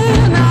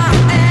moving our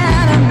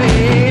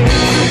enemies.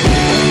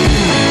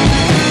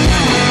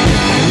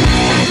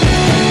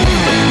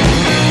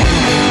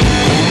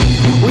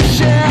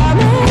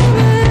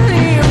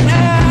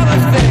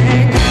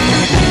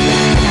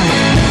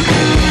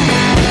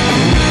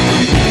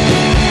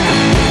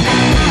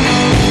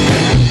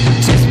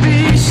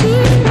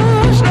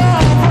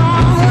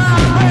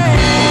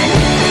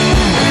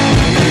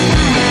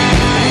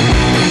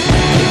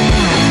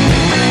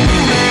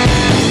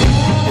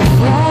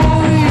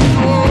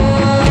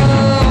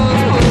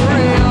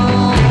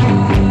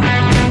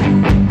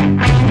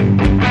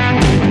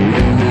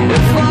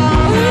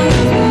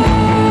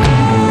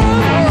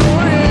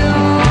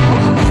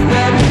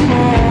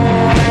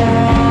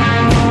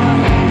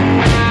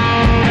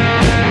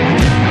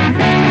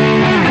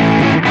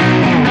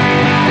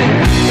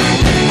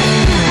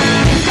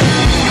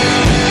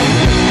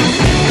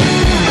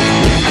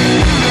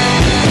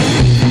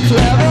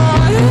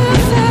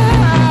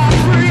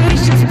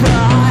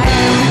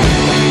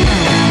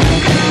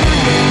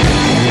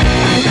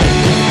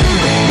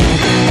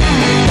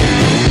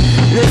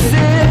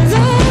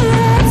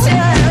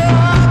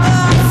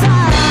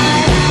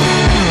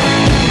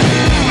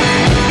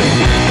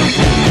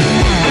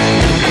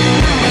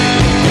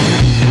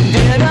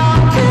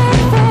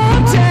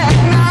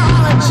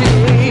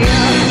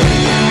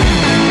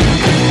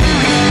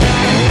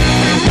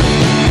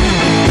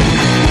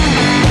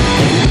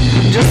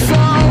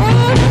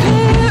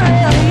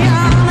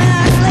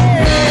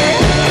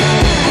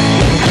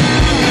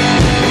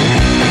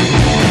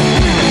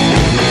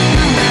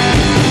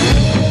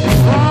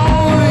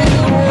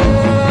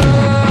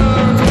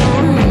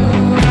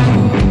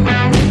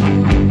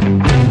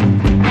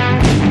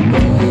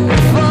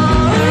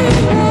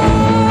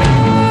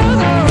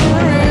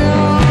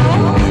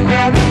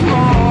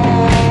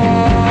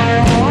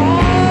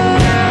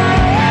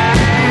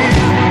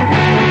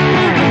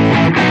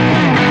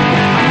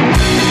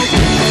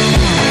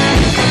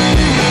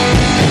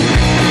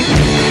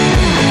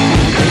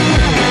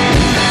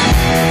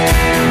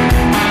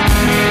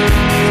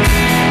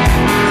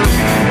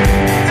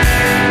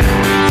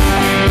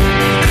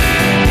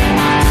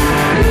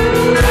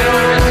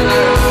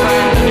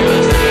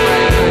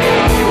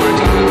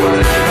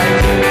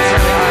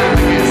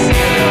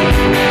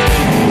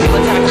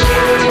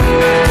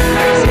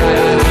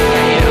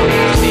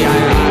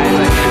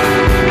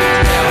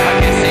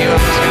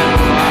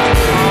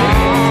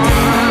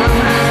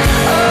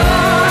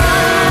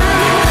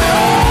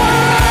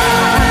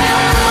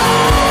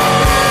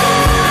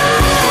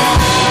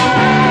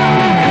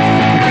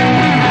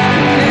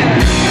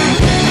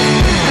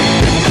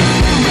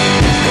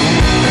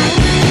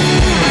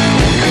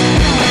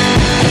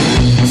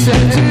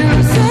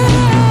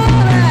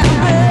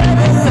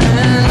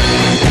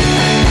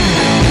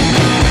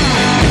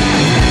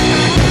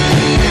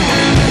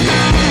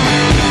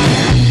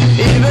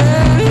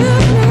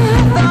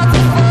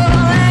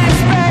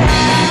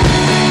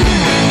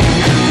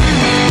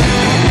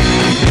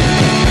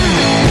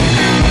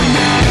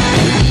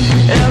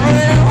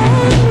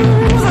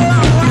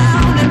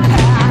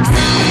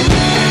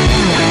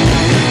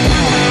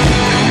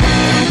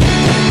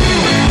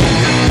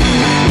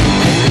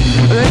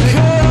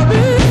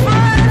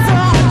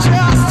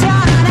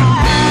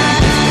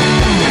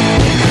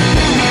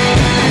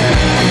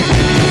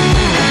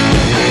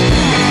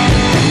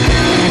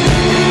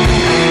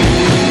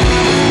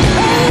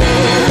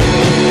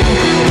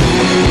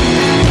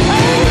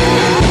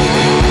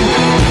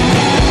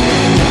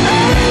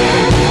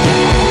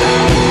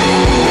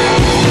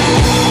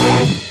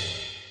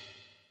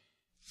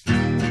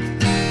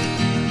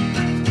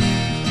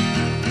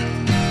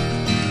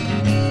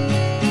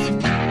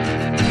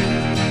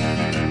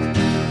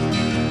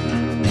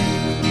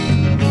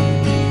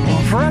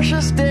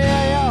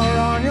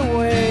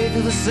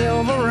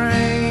 silver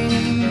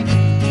rain.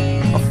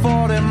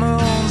 40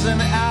 moons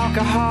and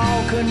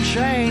alcohol couldn't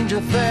change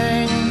a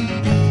thing.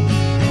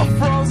 A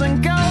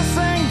frozen ghost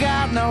ain't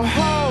got no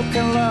hope,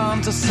 can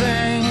learn to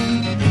sing.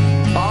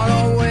 Oh,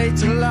 don't wait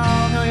too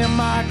long or you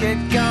might get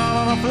gone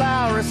on a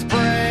flowery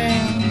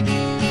spring.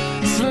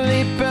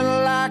 Sleeping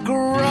like a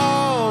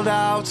rolled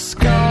out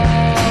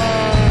scar.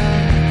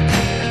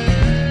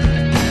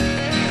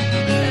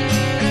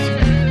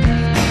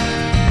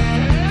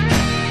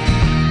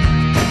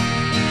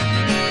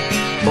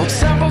 Oh,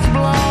 temple's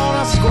blown,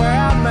 a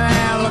square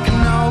man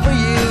looking over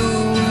you.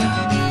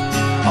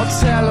 Oh,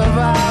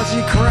 televised,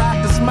 you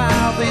cracked his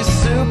mouth, he's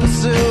super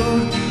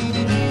suit.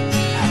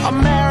 Oh,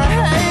 Mary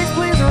Hayes,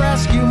 please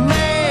rescue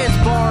me, it's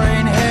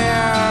boring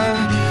here.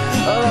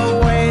 Oh,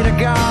 the way to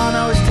God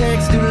always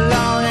takes too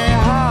long,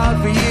 ain't hard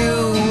for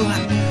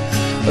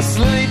you.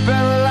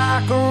 Sleeping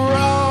like a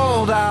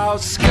rolled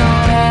out scar.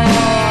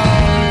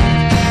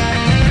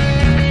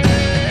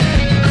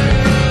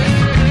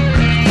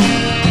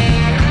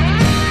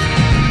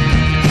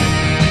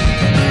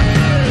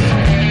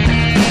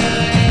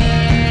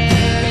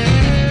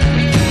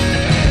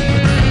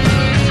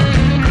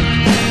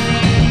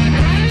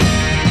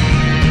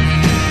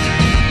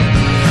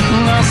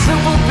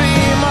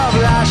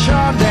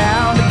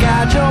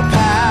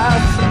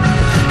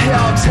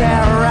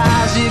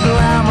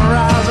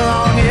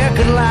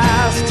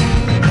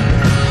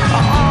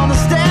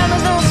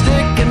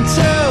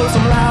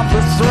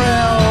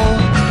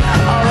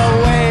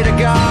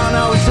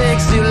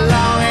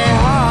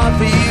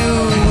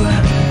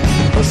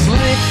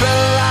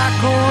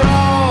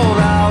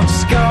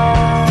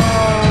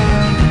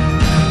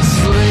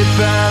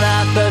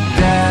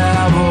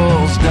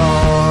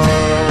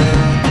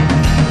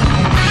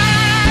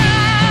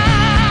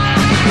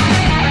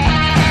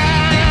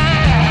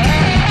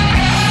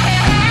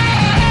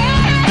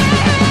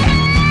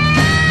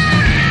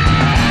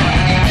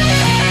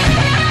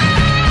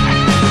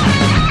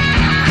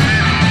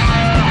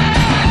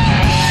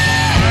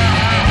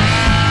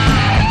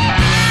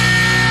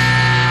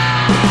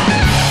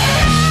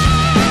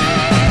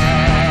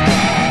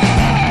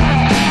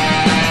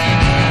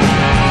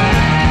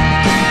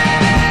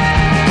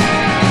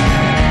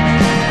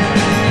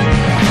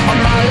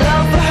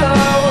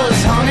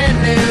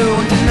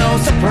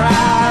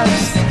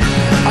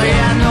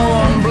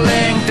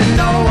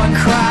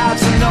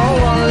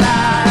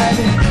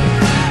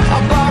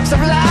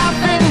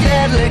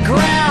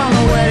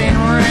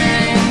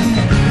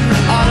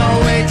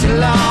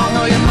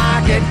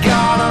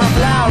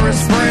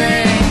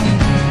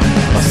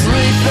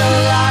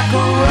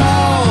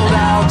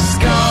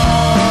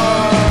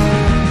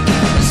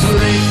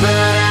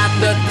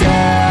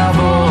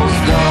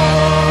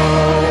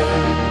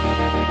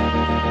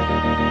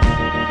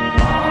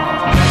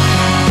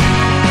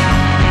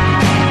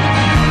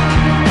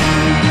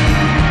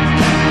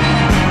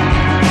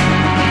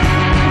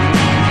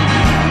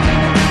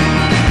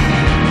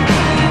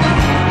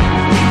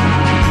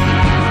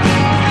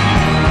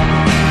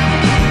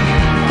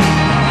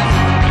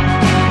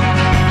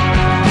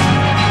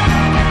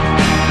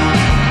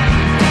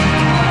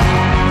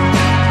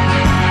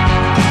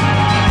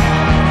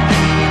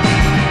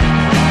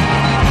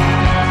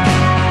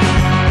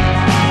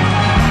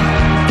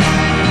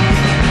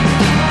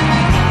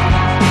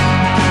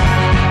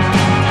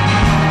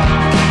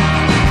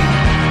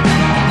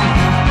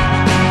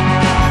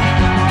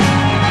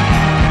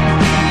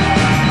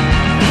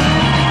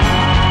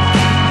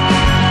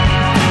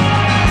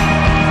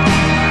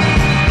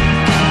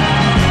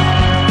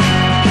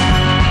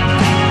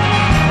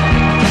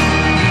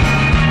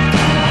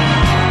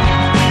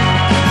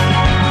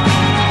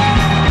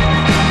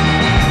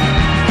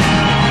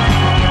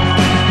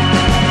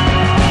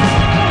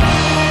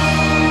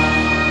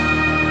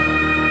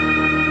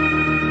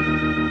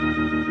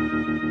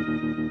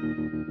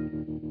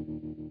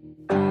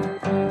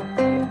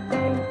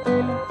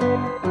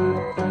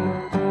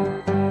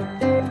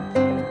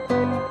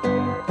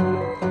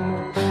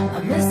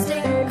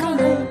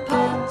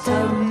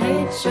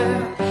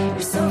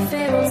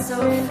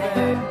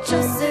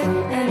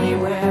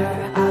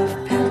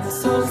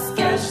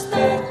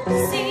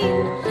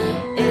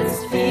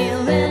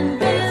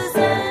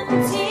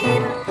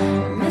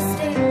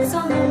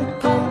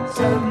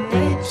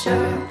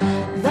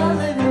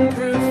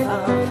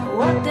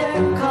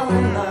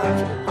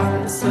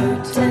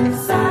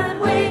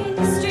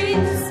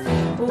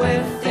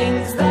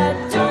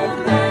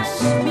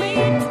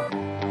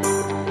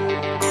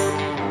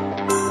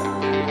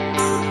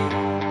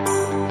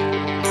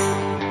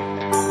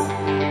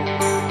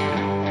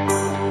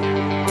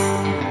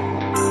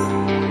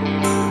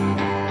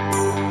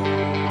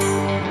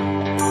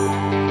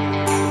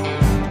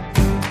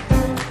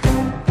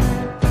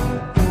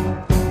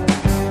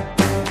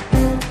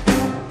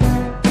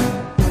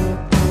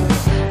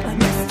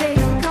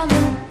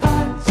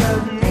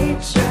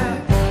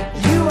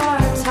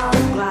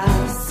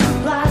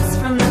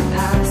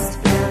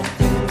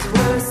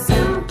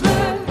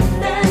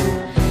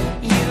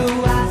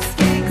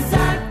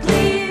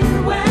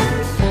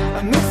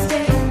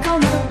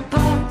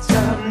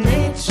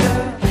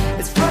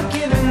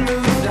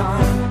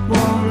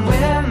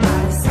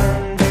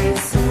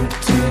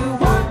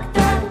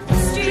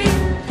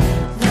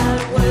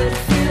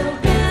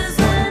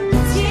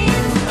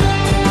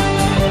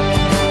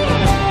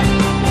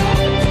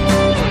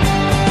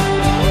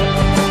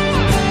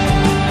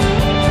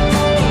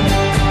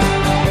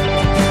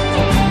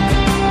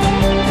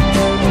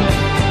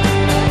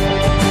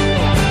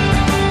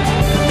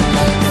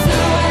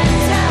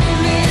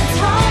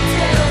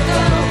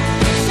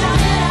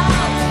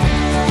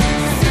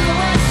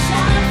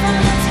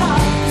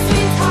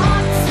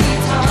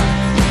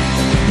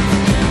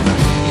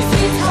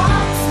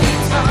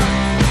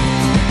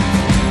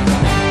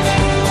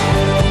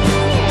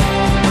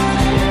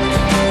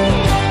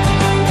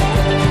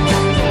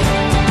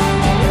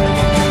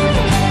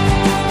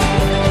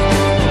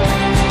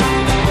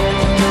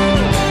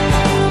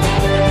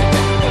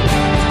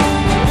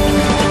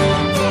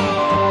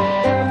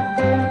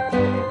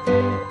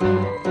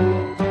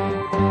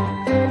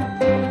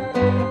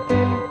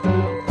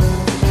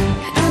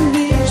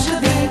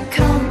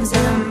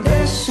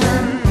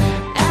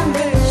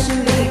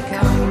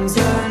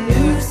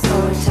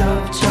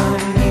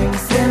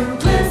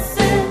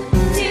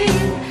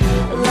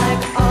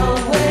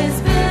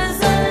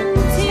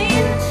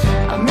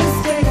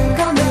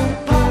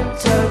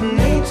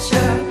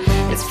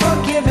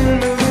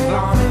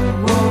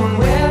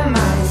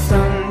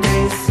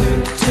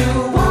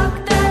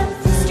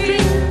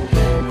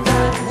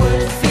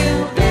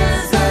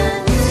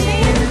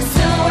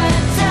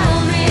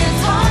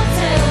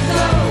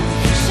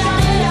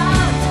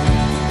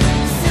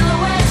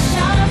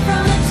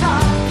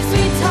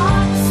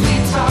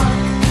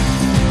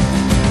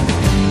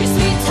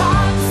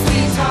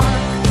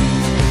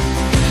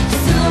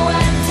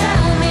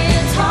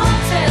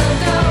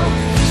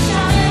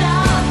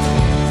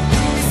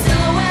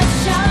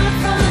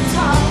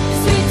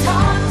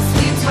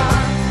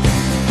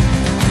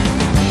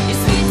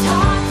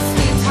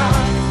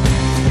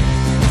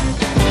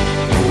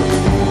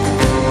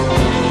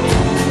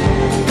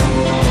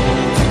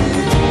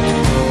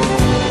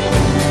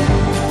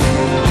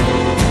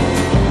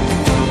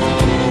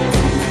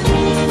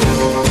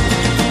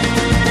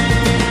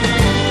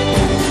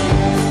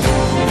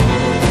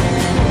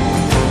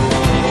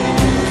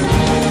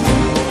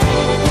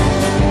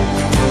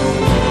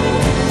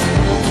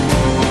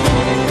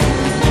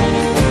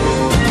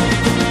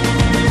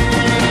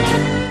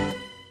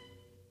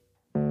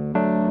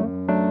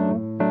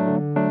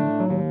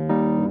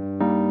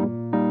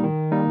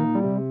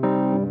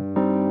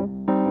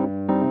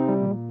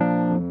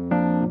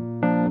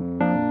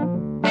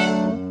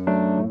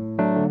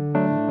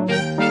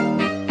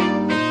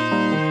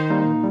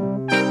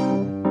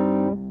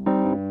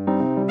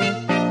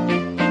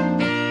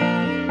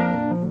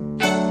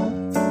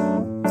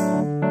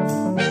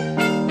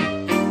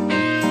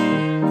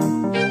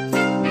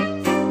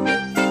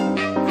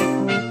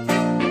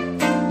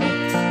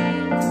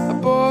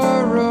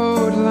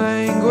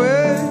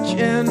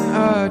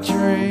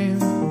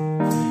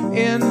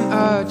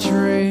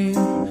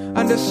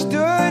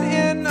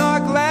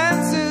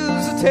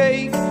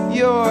 take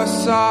your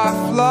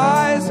soft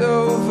lies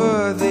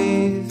over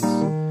these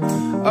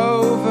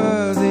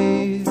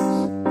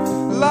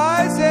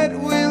lies that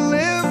we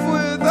live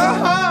with.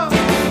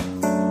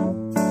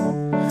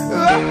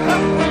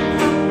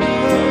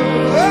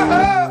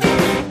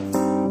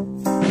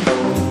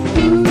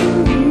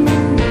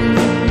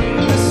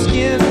 The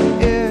skin,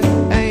 it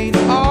ain't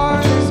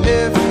ours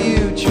if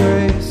you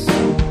trace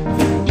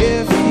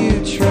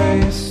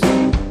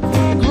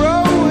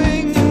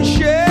growing and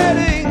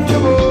shedding the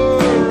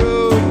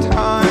borrowed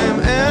time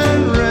and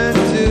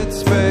rented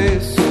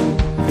space.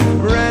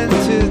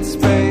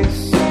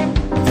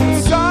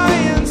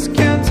 Science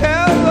can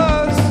tell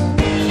us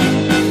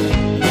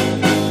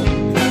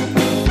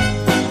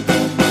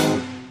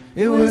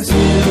it was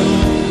you,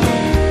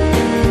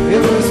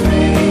 it was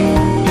me.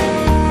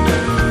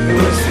 It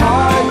was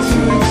hard to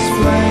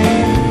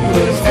explain.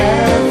 It was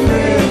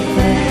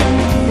everything.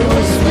 It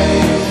was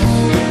space.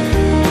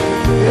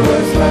 It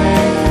was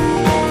length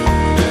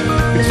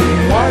between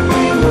what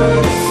we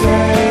would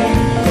say,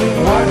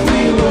 what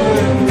we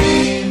would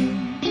mean.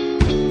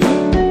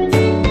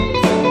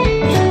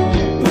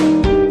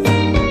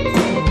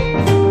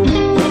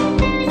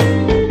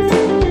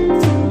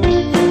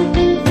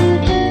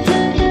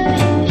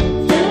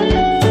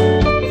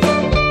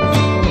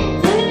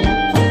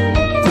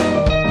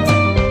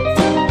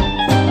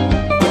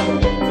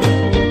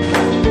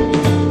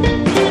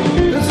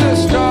 As the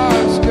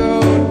stars go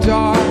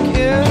dark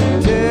in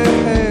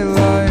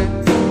daylight,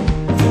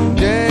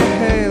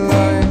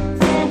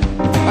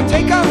 I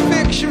take out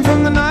fiction from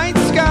the night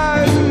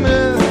skies and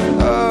myth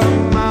a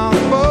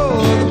mouthful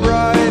of the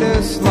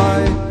brightest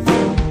light.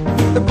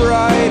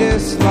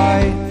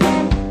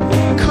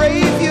 I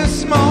crave your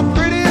small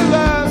pretty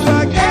loves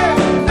like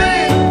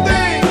everything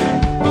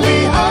will be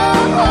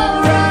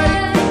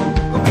alright,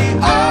 will be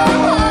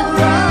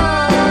alright.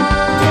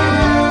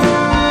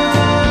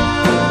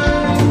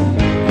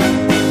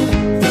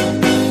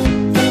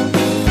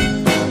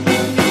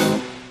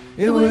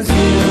 It was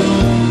you,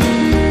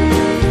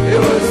 it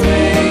was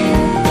me.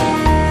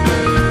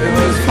 It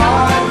was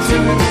hard to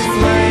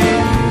explain.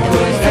 It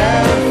was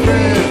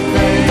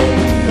everything.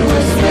 It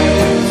was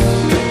space.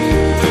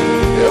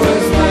 It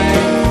was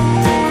length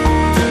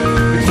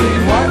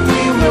between what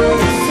we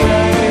would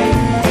say,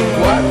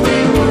 what we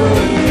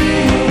would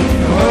mean.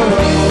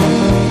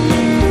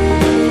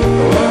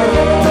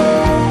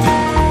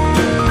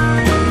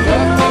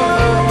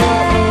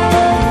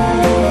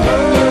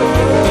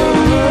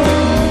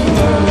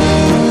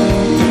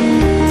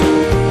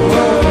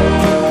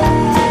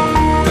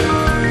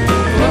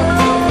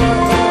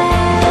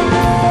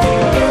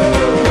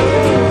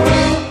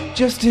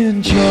 Just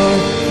enjoy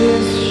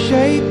this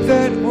shape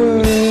that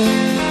we're in,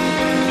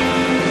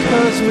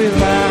 'cause we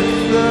lack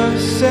the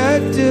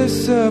set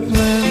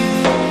discipline.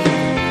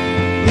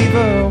 Leave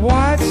a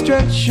wide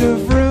stretch of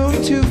room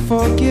to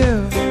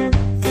forgive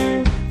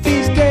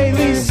these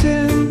daily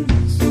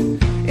sins,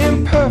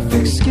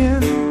 imperfect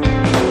skin.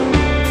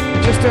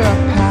 Just a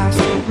past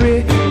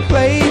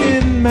replayed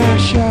in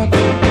mashup.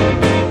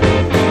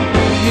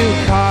 New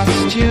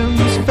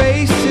costumes,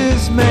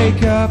 faces,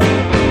 makeup.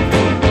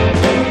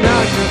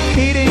 Not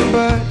repeating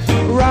but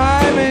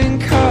rhyming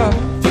cup.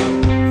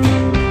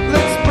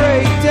 Let's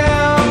break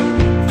down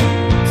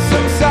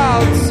some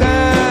solid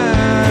sound.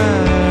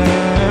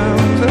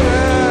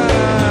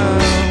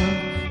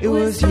 It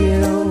was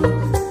you,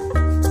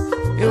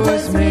 it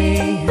was me.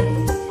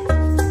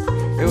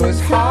 It was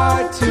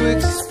hard to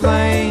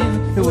explain.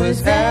 It was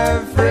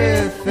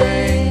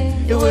everything.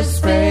 It was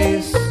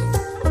space.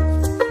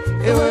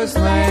 It was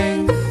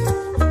length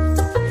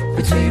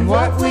between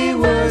what we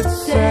would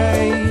say,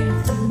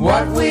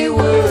 what we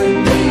would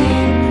mean.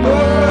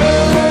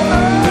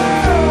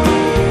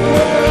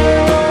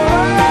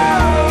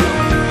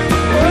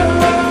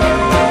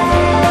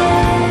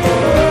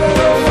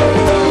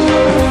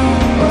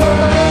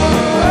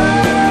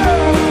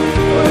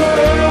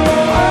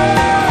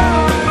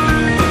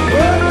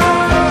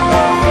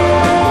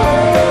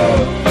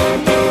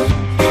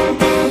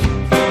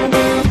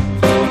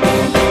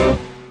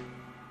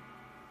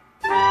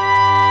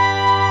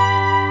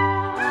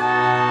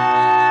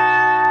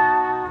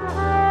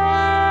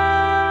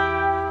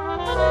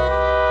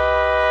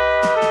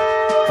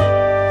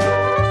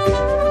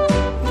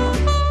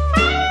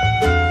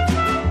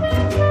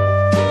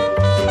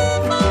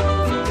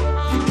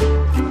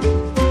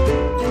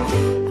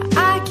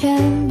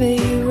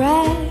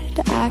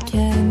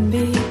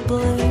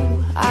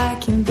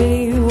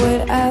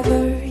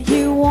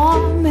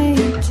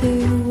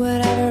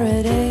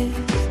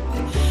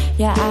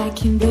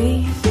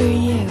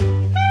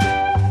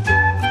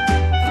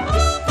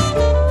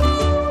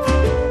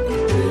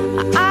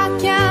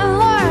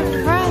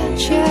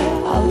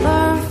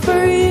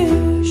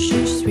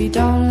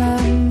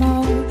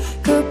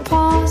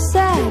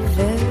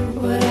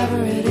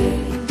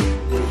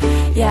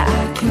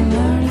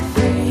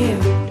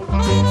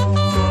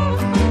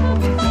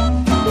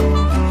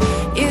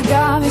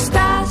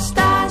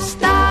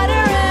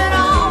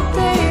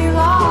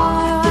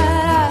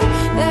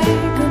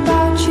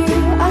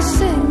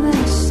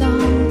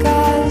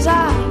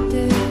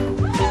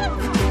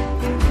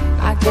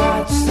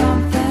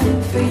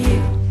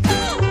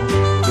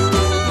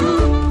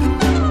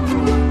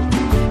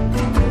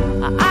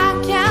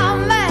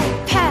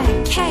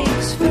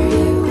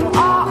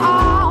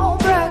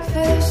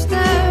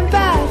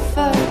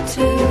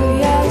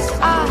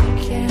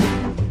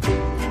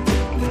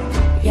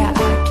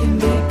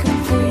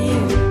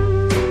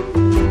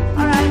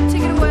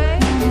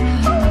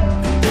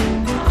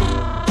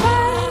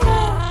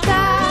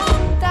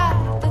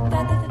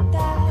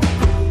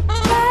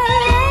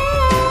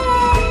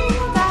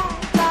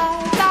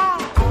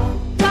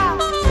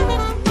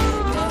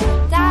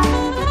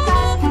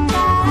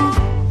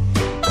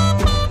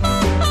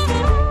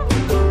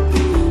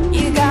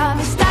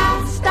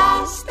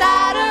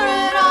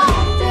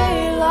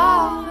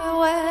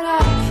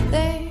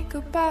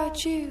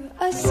 about you,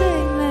 I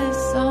sing this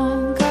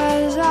song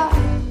 'cause I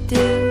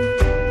do.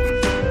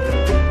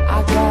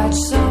 I got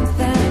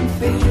something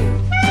for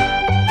you.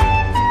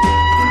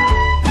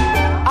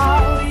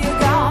 Oh, you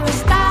got me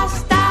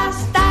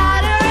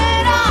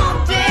stuttering all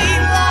day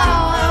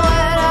long. And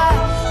when I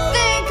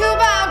think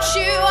about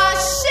you, I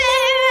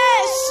sing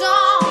this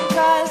song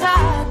 'cause I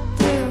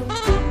do.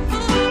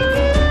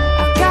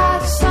 I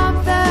got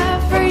something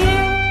for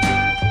you.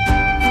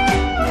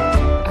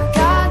 I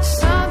got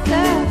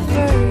something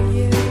for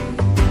you.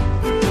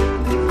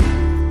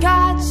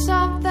 Got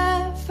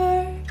something for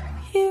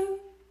you.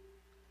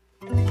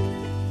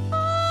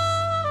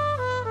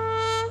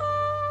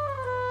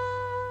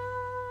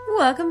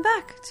 Welcome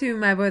back to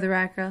My Boy the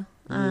Rat Girl.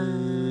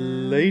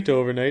 Late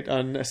overnight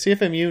on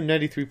CFMU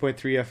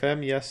 93.3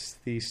 FM. Yes,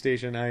 the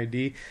station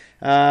ID.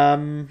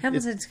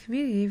 Hamilton's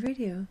Community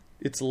Radio.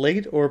 It's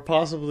late or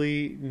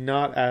possibly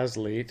not as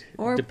late,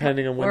 Or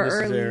depending on when or this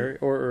is early. aired,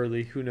 or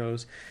early. Who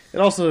knows? It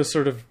also is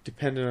sort of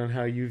dependent on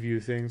how you view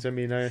things. I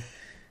mean, I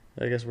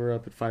guess we're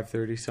up at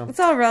 5:30. So It's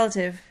all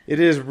relative. it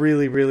is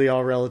really, really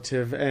all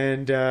relative.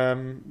 And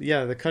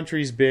yeah, the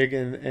country's big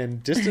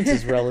and distance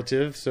is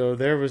relative. So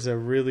there was a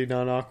really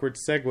non-awkward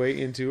segue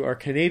into our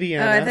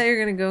Canadiana. Oh, I thought you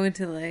were going to go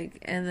into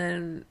and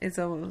then it's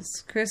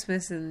almost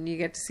Christmas and you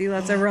get to see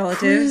lots of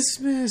relatives.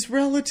 Christmas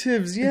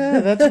relatives, yeah,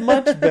 that's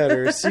much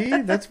better.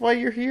 See, that's why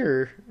you're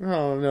here.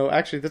 Oh no,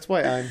 actually, that's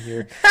why I'm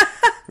here.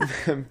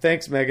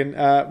 Thanks, Megan.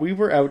 We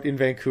were out in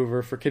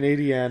Vancouver for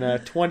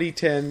Canadiana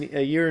 2010,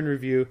 a year in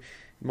review.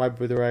 My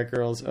Boy the Rat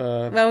Girls.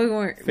 Well, we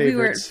weren't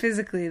favorites.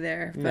 physically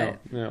there, but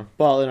No.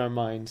 Well, in our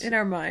minds. in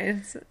our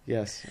minds.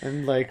 Yes,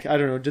 and I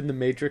don't know. Didn't the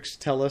Matrix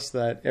tell us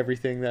that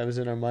everything that was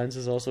in our minds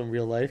is also in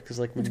real life? Because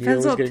when Neo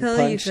Depends was what getting pill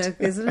punched. you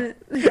took, isn't it?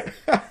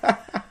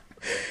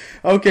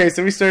 Okay,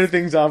 so we started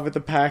things off with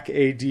the Pack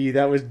AD.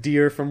 That was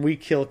Deer from We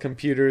Kill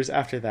Computers.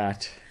 After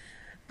that,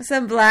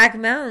 Some Black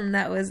Mountain.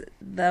 That was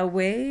The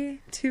Way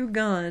to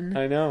Gone.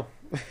 I know.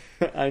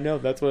 I know,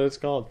 that's what it's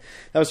called.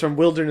 That was from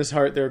Wilderness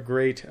Heart, their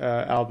great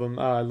album.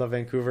 I love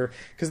Vancouver.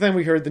 Because then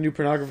we heard the New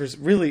Pornographers.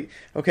 Really,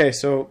 okay,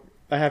 so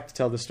I have to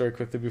tell this story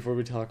quickly before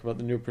we talk about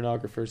the New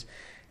Pornographers.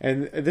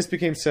 And this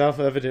became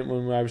self-evident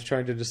when I was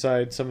trying to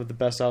decide some of the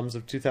best albums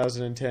of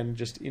 2010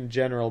 just in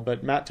general.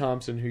 But Matt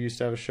Thompson, who used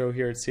to have a show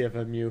here at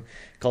CFMU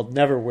called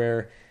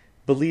Neverwhere,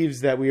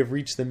 believes that we have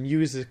reached the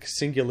music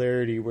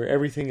singularity where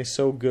everything is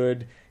so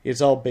good,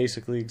 it's all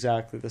basically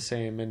exactly the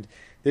same. And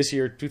this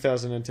year,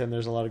 2010,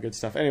 there's a lot of good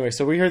stuff. Anyway,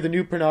 so we heard the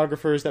New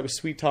Pornographers. That was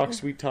Sweet Talk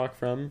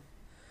from...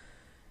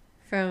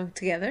 From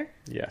Together?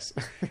 Yes.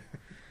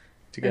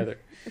 Together.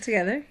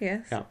 Together,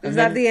 yes. Yeah. Was And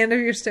that then- the end of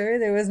your story?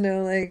 There was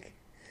no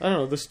I don't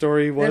know. The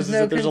story was There's no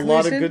that there's a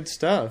lot of conclusion? good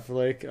stuff. Oh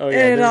yeah, and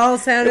it there- all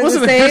sounded it the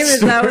wasn't a same? good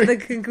Is that what story.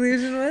 the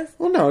conclusion was?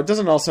 Well, no, it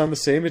doesn't all sound the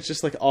same. It's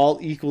just all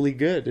equally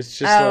good. It's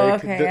just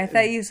Okay. I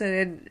thought you said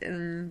it,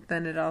 and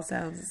then it all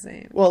sounds the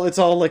same. Well, it's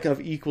all of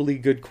equally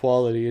good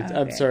quality. I'm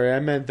Okay. sorry, I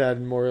meant that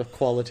more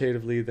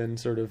qualitatively than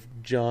sort of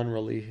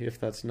generally. If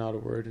that's not a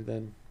word,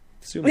 then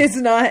sue me. It's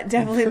not,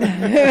 definitely not.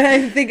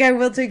 I think I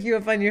will take you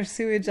up on your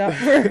sewage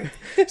offer.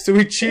 So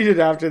we cheated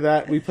after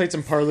that. We played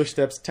some Parlor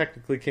Steps.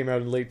 Technically came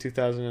out in late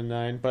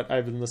 2009, but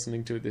I've been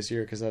listening to it this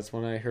year because that's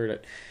when I heard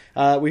it.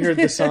 We heard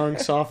the song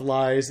Soft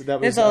Lies. That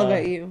was It's all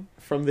about you.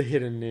 From the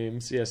Hidden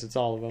Names. Yes, it's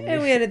all of them. And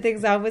we ended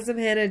things off with some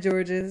Hannah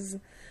George's.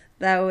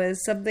 That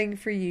was Something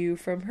for You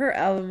from her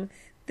album,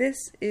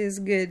 This Is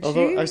Good.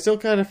 Although I still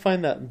kind of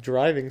find that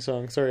driving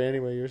song. Sorry,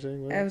 anyway, you were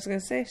saying what? I was going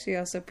to say, she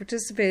also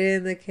participated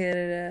in the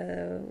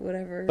Canada,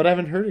 whatever. But I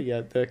haven't heard it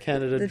yet. The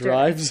Canada The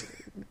Drives.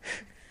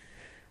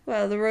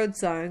 Well, the road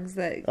songs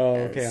that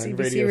okay, on CBC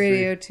Radio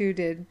Radio 2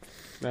 did.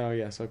 Oh,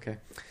 yes, okay.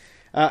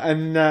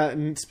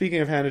 And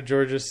speaking of Hannah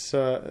George's,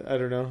 I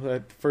don't know,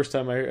 the first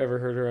time I ever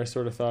heard her, I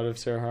sort of thought of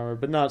Sarah Harmer,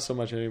 but not so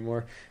much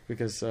anymore,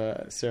 because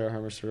Sarah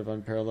Harmer's sort of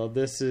unparalleled.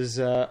 This is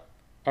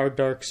Our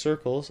Dark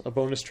Circles, a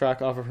bonus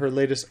track off of her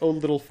latest Oh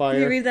Little Fire.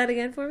 Can you read that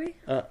again for me?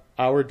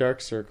 Our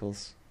Dark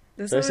Circles.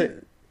 That's Did I not, say-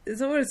 is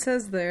that what it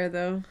says there,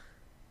 though?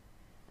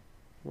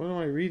 What am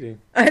I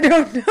reading? I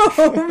don't know,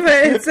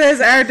 but it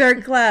says Our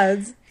Dark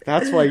Clouds.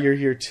 That's why you're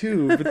here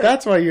too, but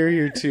that's why you're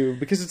here too,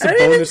 because it's a I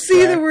didn't bonus even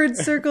see track. the word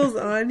circles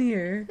on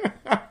here.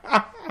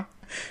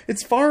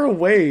 It's far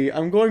away.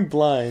 I'm going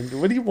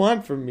blind. What do you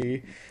want from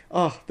me?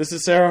 Oh, this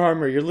is Sarah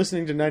Harmer. You're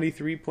listening to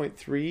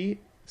 93.3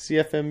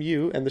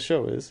 CFMU, and the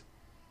show is...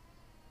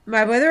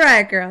 My Boy the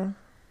Riot Girl.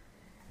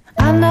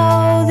 I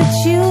know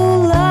that you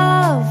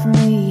love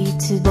me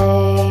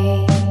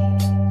today,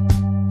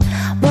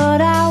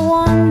 but I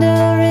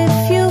wonder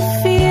if you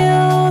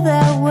feel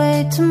that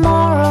way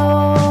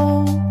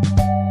tomorrow,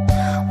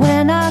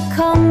 when I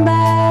come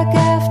back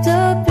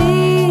after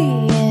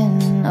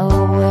being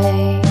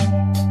away.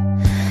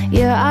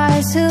 Your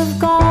eyes have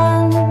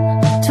gone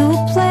to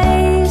a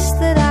place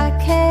that I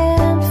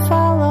can't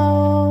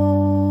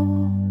follow.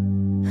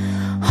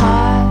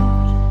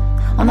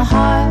 Heart on the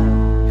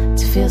heart,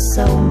 to feel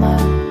so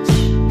much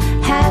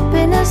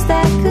happiness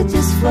that could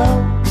just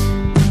float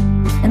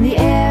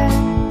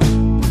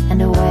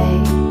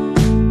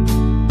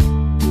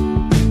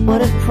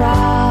What a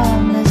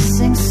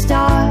promising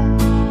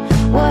start.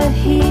 What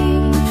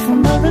heat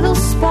from a little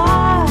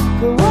spark.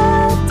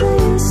 What do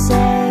you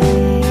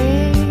say?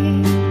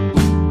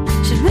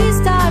 Should we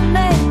start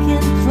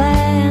making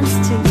plans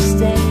to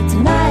stay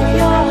tonight?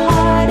 Your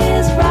heart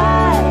is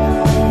right.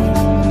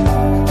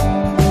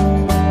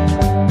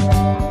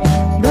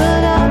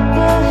 But up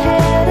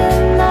ahead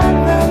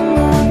another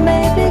mood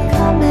may be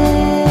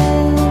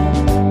coming.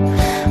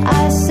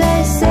 I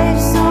say save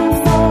some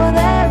for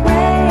that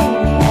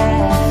rainy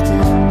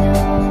afternoon.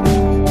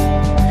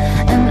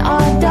 And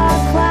our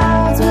dark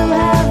clouds will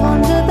have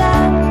under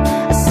them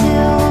a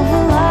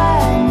silver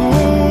lining.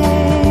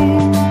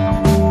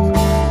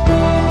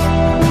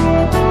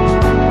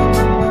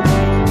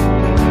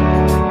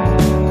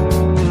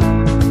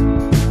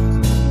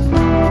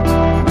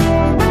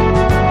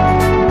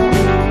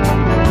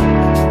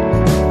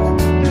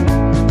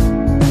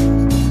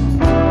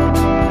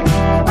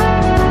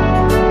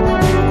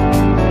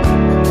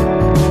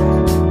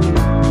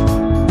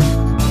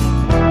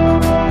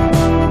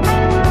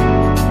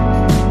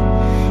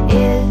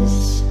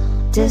 Is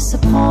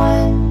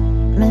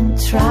disappointment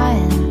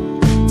trying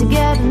to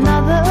get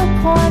another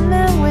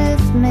appointment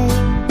with me?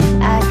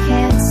 I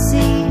can't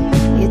see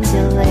you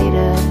till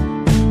later.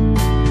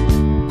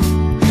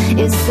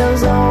 It's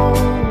those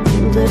old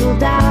little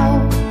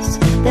doubts.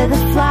 They're the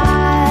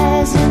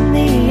flies in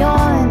the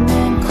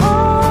ointment.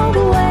 Call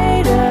the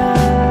waiter.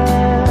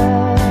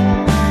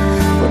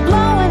 We're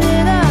blowing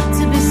it up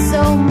to be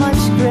so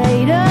much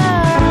greater.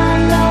 I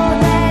know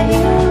that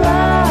you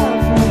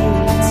love me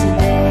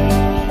today,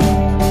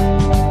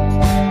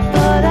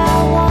 but I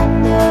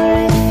wonder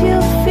if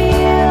you'll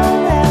feel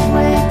that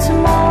way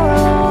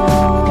tomorrow.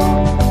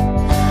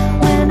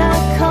 When I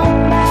come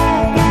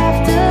back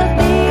after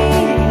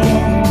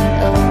being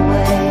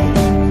away,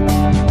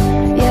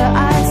 your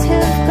eyes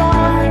have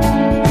gone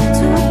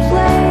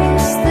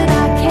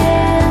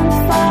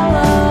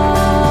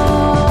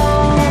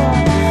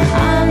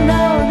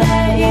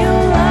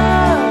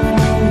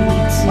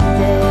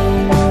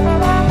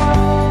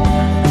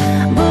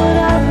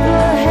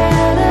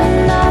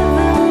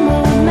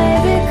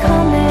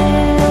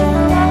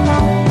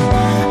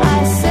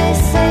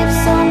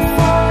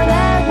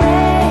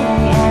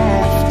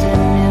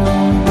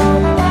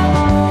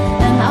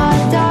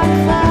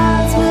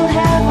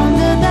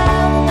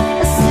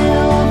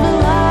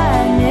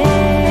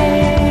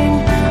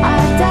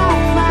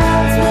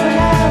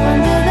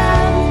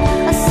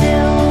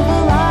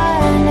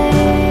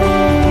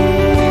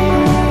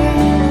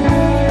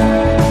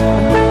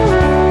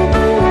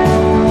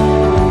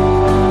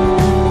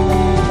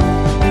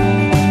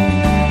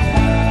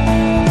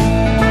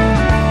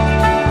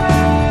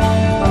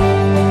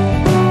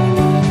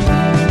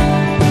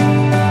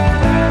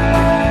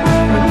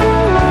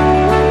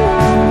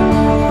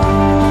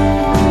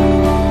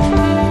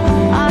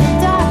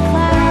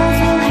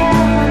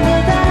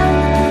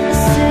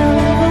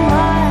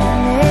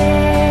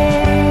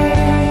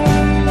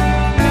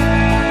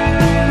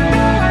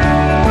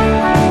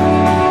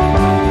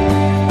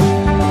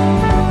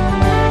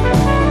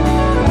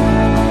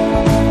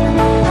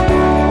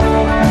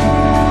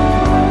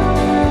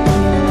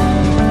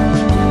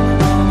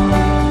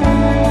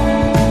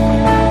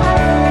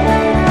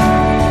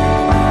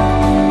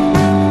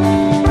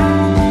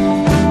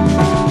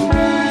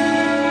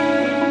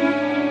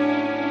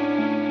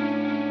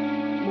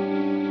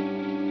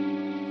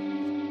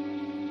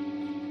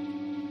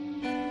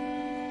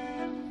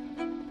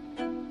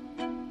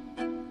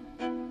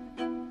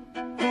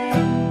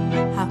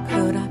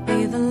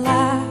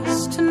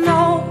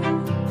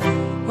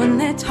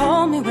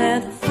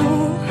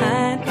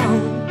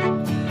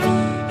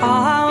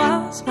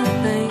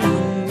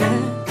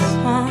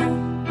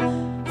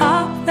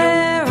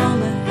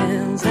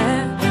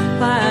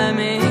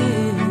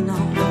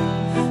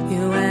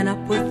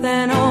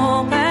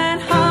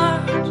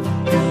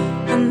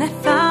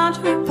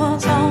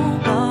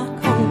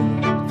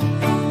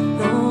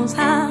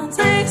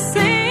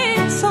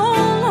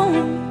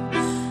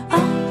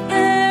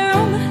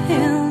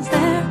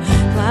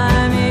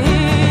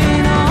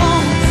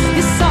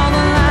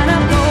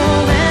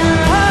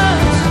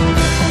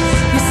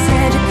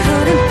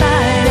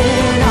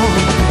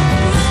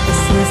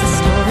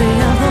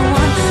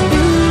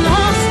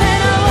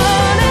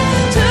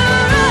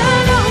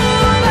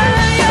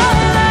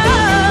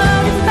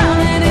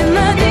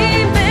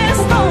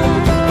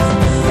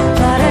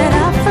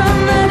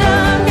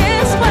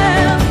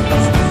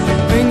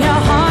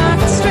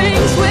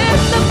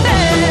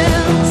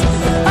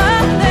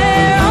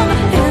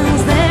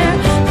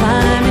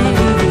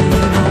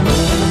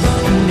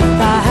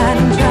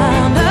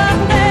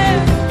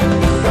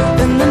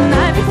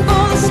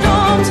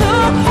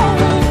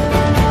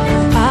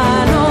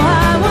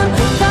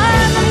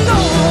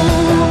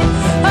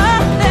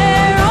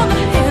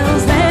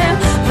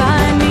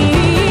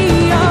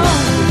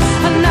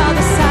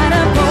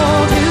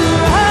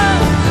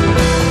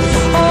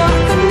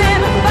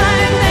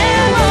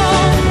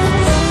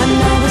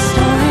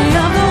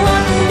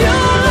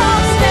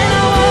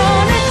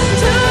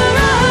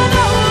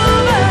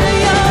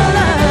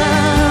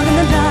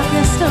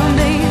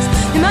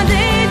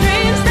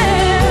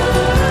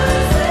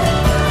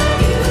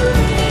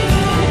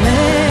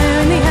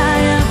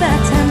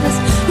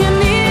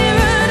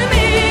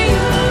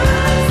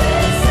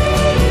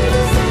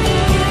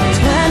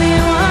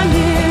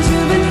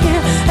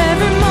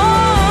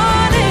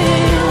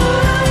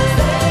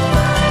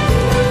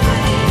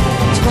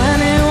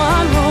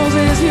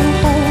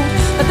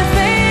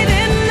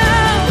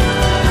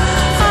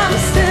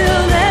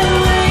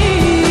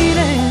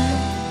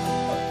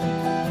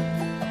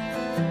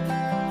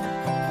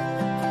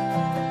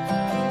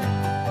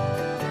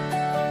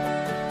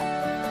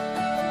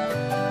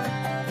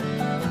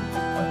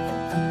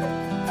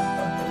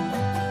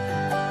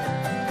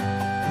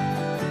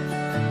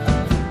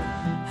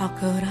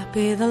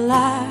be the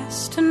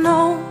last to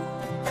know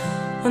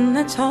when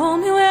they told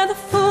me where the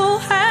fool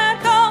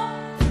had gone.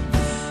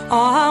 Oh,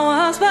 I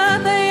was but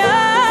the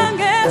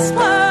youngest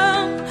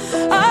one.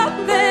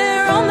 Up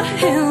there on the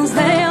hills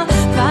they'll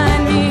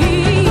find me.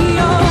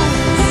 Oh,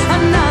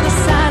 another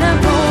sign of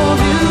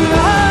golden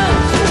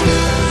rush.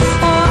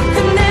 Oh, I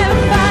could never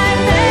find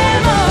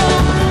them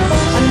all.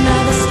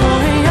 Another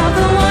story of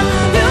the one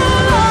you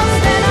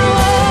lost, and I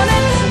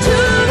wanted to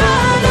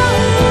run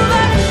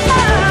over.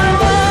 I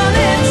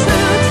wanted to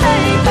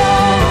take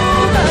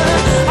over.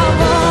 I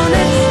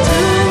wanted to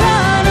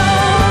run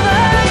over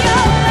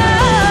your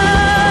love.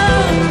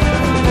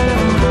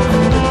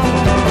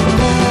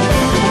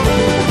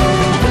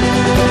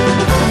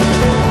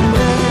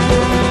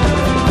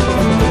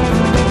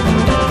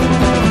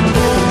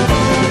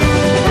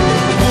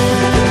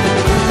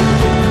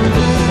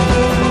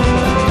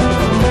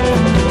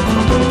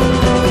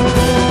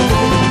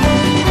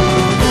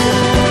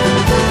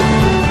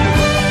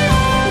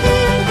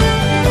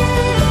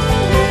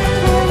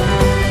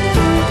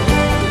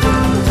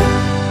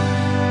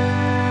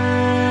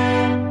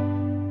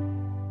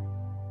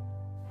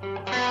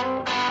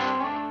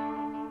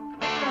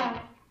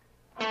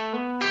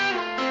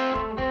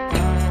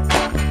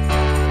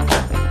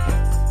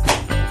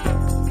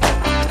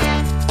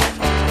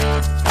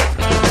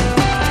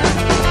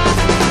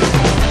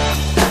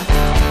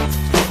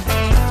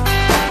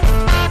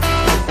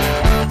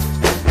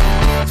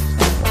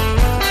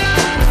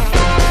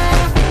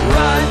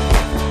 Run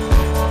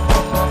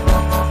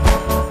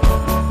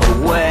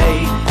away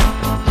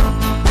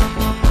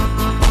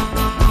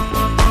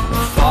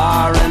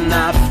far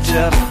enough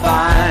to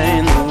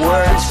find the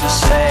words to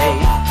say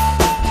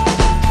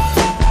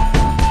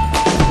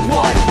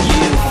what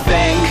you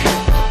think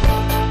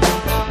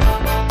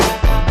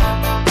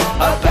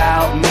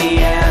about me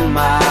and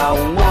my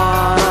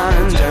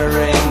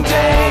wandering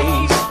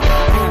days.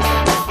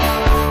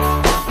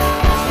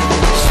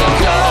 So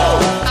go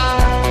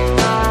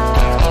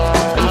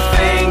and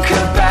think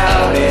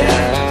about it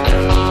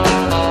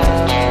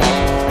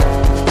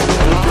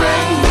and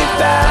bring me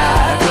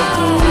back a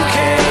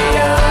bouquet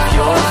of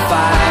your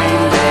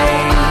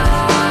finding.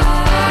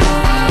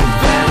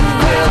 Then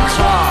we'll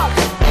talk,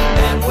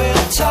 and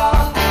we'll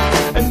talk,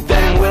 and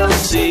then we'll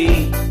see.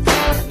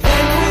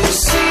 Then we'll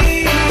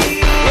see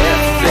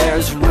if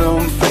there's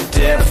room for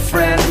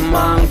different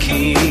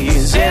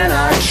monkeys in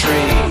our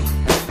tree.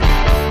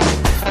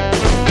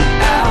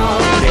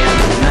 Out in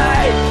the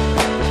night,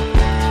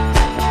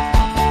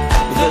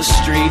 the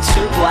streets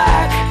are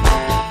black.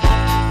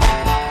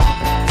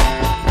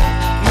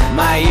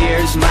 My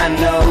ears, my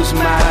nose,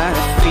 my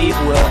feet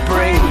will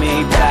bring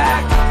me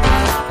back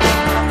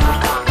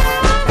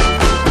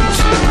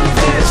to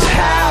this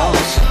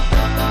house.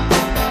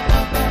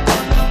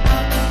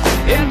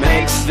 It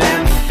makes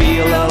them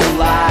feel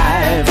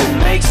alive, it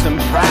makes them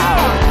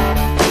proud.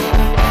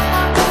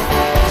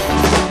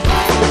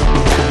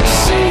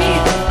 See,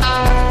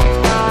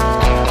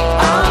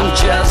 I'm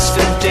just a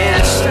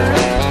dancer.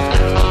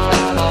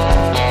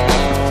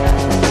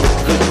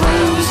 The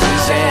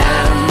bruises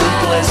and the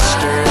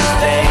blisters,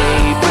 they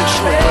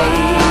betray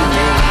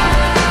me.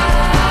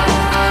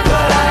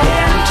 But I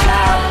am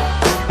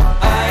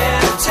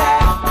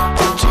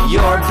tapped to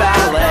your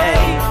ballet.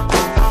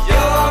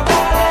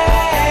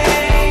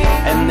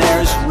 And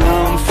there's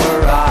room for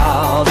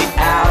all the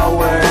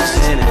hours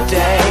in a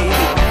day.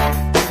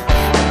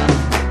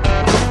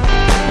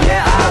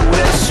 Yeah, I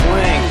will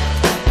swing,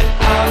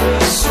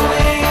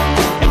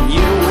 and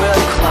you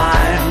will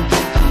climb.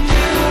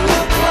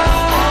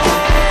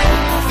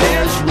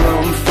 There's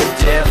room for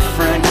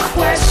different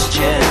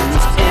questions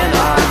in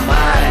our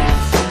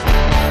minds.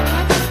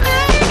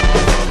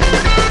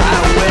 I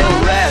will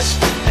rest,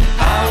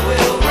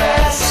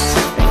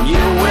 and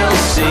you will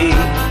see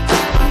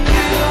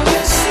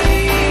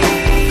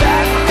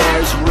that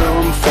there's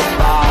room for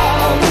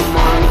all the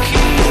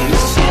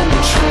monkeys in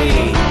the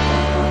tree.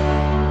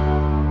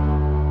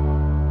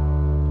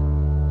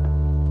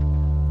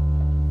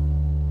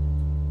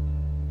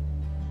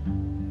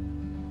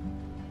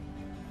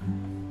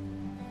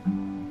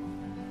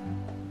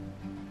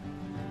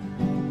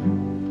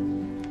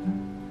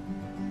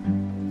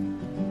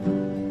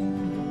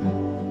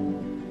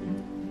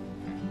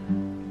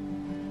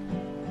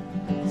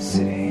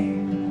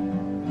 Sitting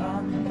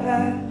on the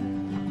bed,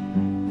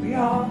 we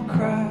all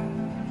cry.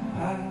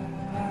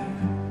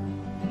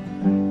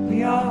 We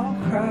all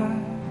cry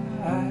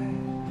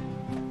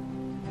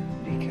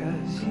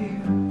because you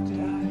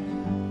died.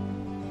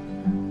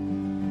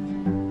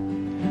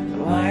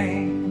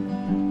 Lying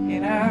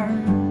in our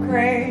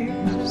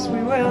graves,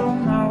 we will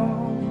know.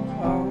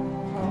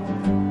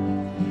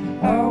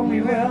 Oh, we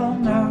will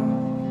know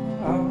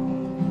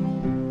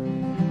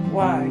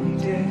why you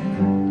did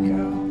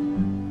go.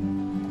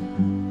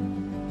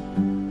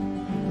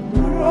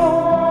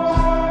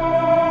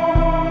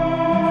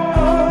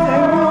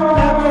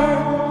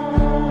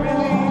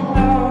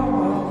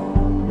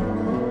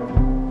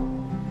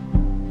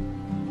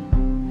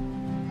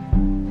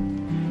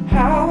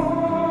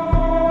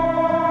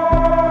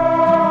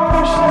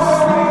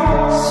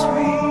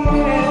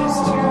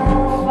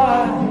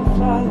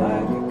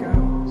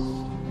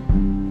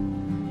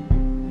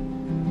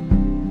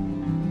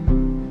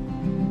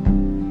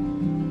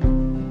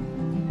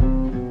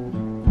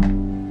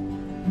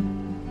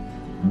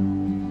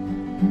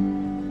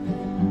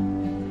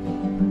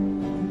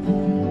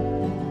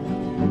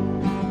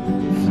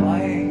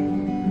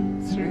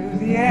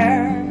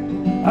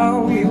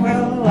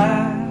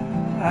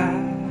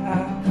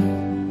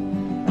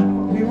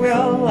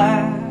 will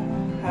laugh.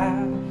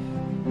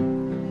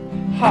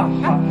 Ha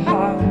ha ha.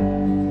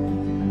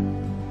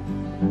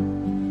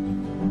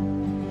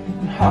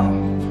 Ha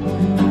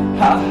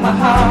ha ha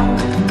ha.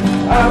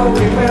 Oh,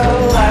 we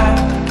will laugh.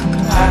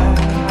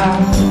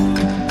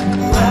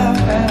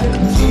 Laugh at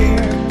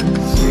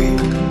tears we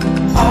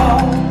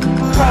all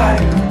cry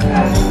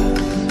at.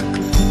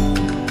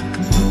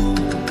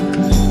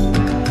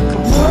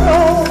 The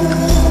world,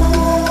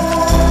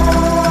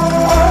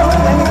 oh,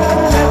 they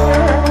will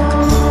never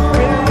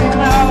really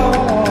know.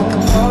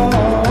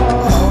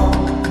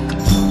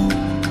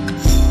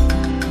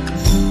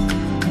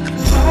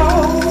 How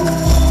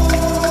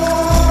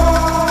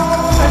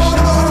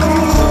preciously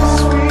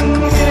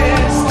sweet it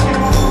is to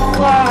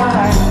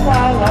fly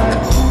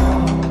like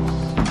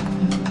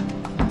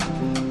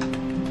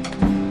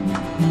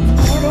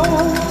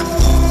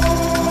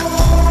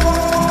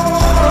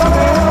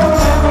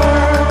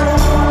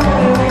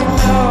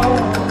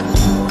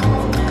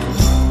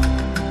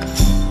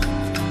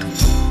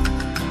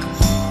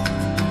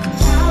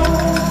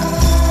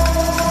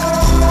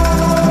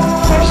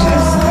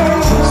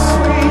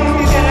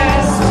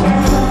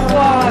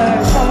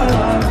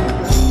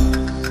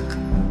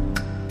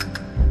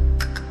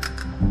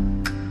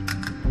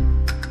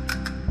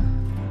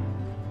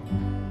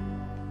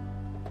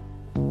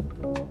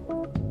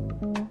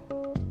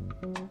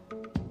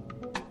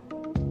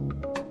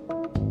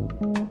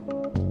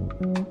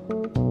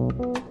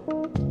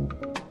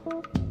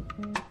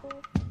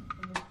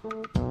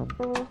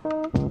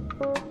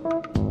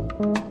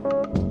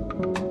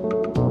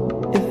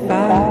if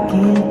I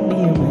can't be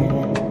a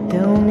man,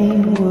 tell me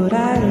what I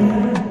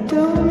am,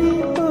 tell me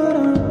what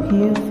I'm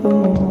here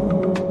for.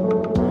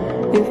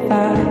 If I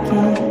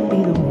can't be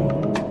the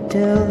one,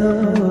 tell her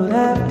what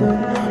I've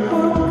done,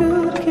 what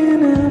good can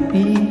I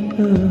be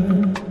her?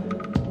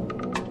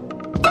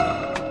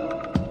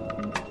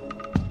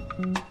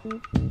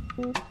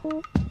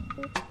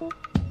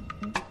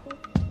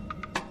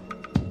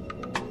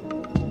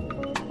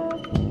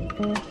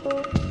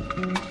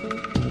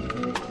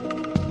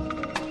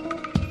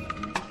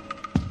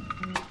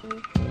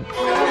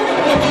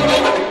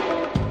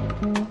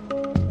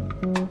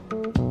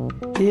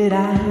 Did I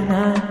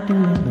not do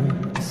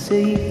enough to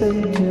save the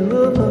two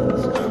of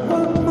us?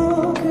 What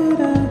more could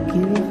I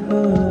give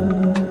her?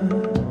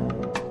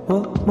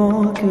 What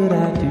more could I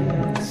do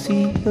to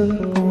see her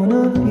point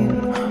of view?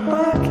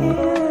 Why can't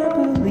I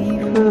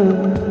believe her?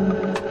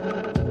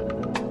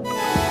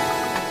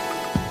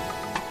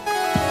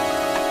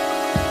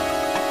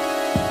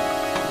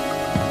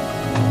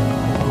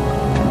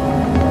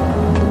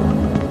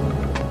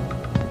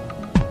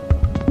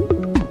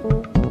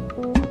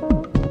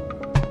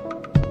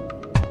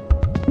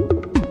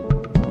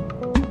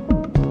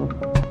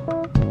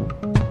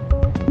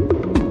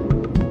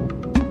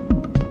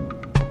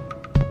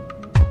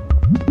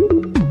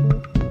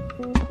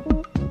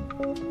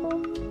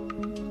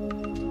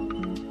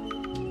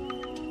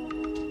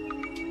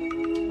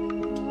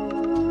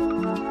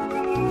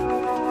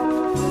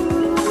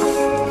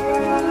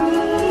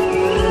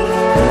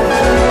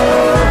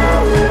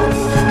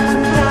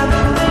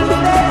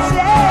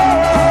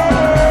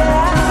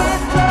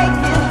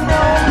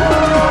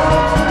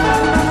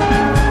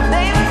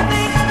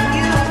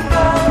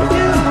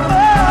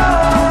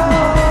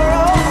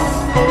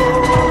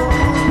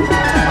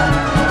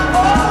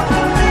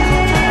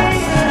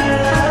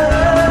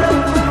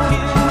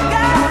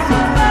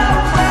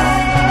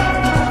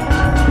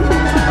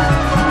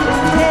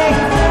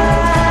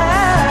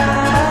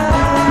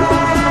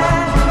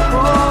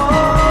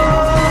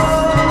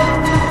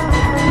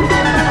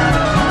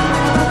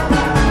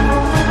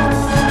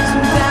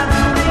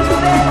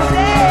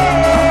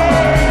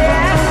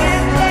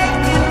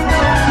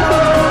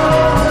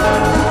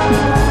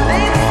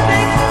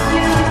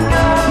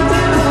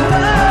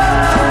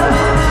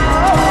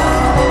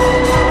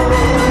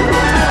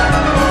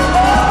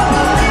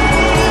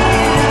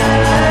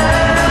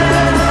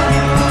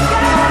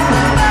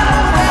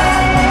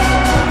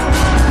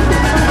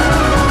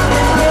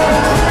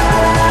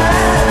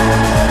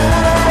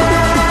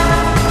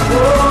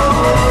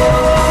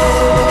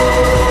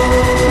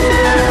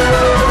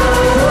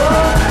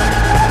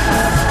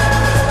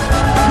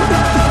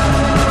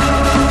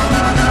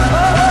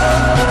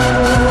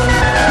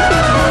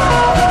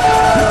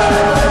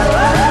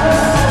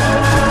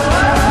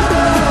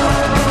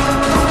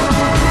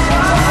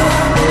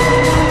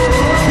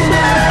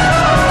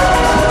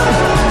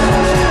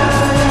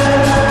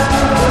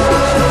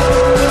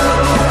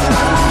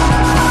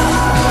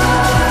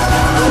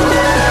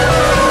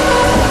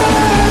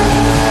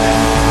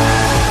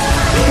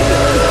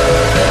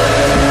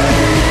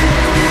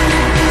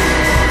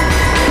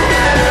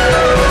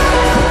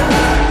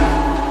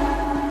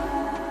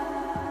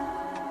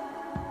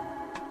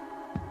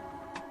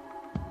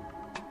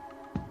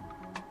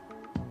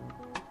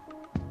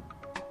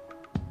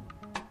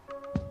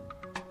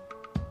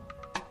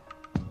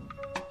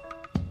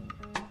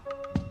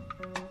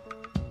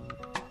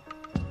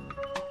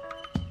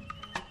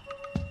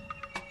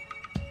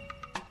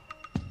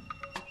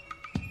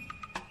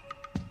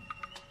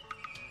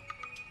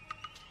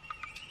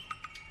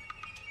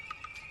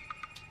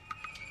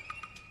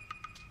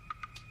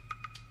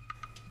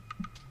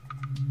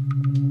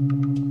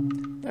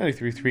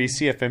 93.3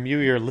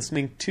 CFMU. You're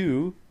listening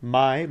to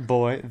My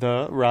Boy,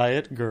 the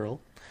Riot Girl.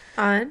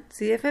 On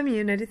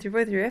CFMU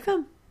 93.3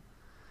 FM.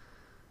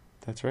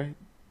 That's right.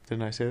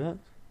 Didn't I say that?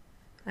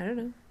 I don't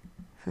know.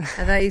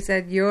 I thought you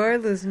said you're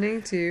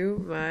listening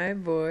to My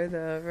Boy,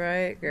 the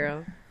Riot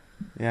Girl.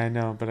 Yeah, I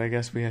know, but I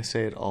guess we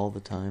say it all the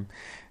time.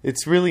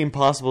 It's really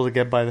impossible to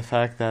get by the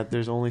fact that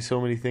there's only so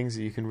many things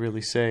that you can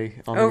really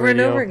say on the Over and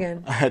radio over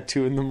again. at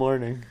 2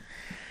 a.m.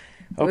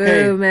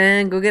 Okay. Whoa,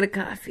 man, go get a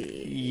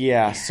coffee.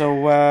 Yeah,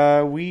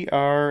 so we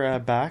are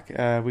back.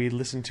 We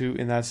listened to,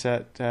 in that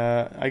set,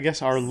 I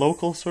guess our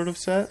local sort of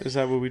set. Is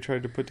that what we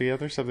tried to put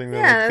together? Something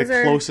that like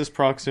the closest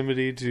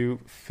proximity to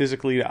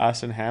physically to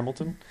us in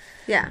Hamilton.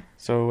 Yeah.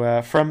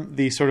 So from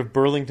the sort of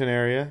Burlington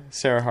area,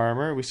 Sarah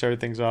Harmer, we started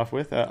things off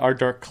with. Our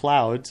Dark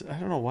Clouds. I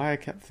don't know why I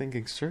kept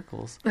thinking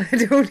circles. I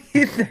don't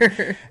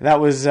either.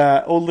 That was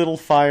Oh Little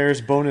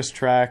Fire's bonus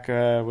track,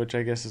 which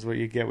I guess is what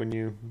you get when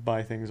you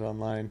buy things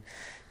online.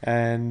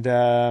 And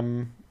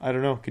I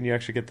don't know, can you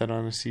actually get that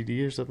on a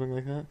CD or something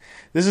like that?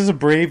 This is a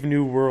brave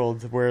new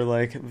world where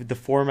like the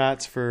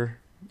formats for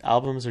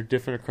albums are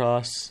different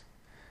across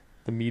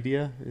the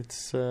media.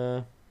 It's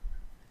I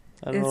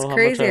don't know how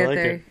crazy much I out like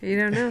there. it. You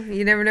don't know.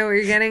 You never know what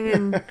you're getting,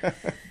 and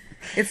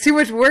it's too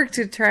much work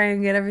to try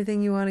and get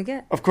everything you want to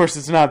get. Of course,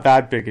 it's not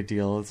that big a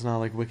deal. It's not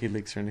like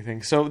WikiLeaks or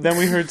anything. So then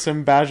we heard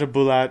some Baja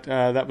Bulat.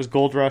 That was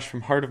Gold Rush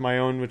from Heart of My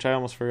Own, which I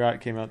almost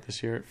forgot came out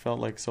this year. It felt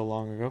like so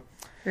long ago.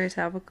 Very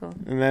topical.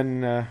 And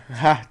then,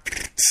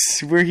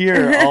 we're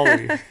here,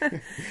 Ollie.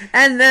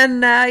 And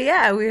then,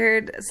 we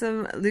heard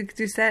some Luc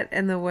Doucet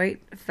and the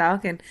White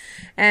Falcon.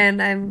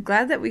 And I'm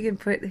glad that we can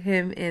put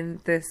him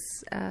in this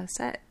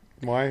set.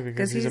 Why?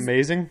 Because he's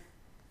amazing?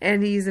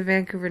 And he's a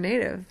Vancouver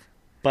native.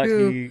 But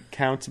he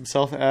counts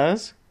himself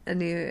as?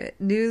 A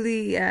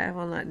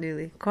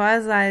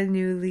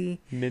quasi-newly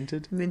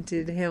minted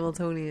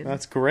Hamiltonian.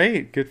 That's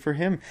great. Good for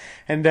him.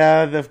 And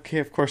of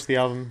course the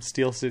album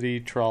Steel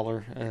City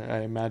Trawler, I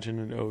imagine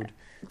an ode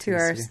to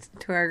our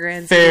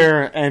grand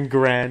fair city. And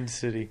grand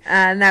city.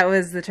 And that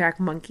was the track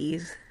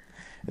Monkeys.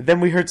 Then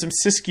we heard some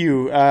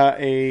Siskiyou,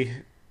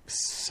 a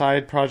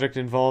side project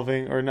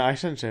involving, or no, I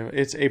shouldn't say,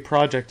 it's a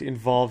project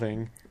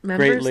involving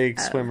members? Great Lake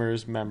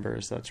Swimmers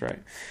members, that's right.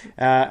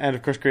 And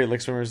of course Great Lake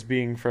Swimmers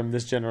being from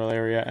this general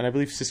area, and I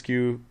believe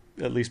Siskiyou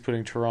at least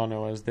putting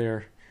Toronto as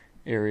their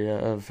area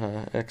of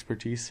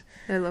expertise.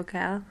 Their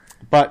locale.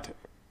 But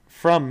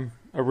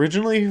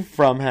originally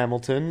from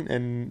Hamilton,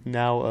 and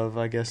now of,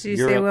 I guess, Europe.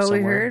 Did you Europe say what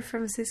somewhere. we heard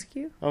from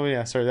Siskiyou? Oh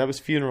yeah, sorry, that was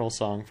Funeral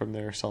Song from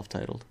their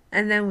self-titled.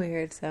 And then we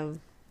heard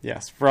some.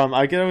 Yes,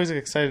 I get always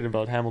excited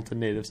about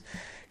Hamilton natives.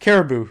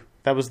 Caribou,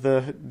 that was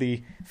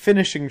the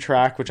finishing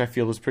track, which I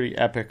feel was pretty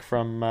epic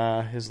from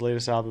his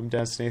latest album,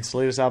 Dan Snaith's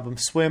latest album,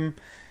 Swim.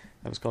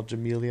 That was called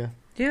Jamelia.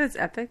 Do you know what's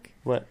epic?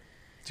 What?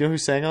 Do you know who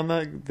sang on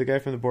that? The guy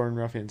from the Born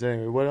Ruffians.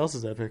 Anyway, what else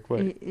is epic?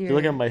 What? You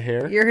look at my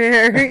hair? Your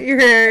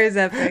hair is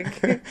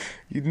epic.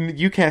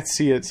 You can't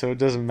see it, so it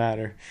doesn't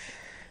matter.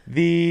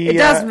 It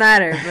does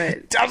matter,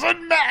 but...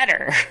 doesn't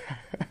matter!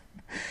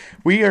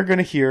 We are going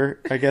to hear,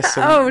 I guess,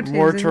 some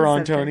more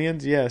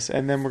Torontonians. Yes,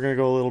 and then we're going to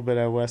go a little bit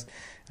out west.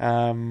 We're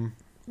going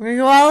to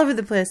go all over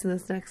the place in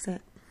this next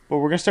set. Well,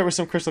 we're going to start with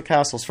some Crystal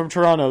Castles. From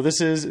Toronto, this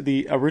is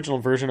the original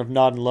version of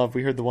Nod and Love.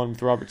 We heard the one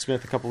with Robert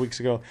Smith a couple weeks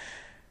ago.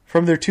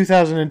 From their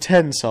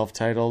 2010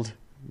 self-titled.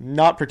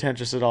 Not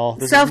pretentious at all.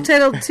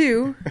 Self-titled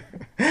 2.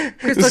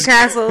 Crystal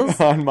Castles.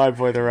 On My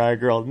Boy the Riot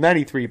Girl.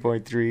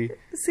 93.3.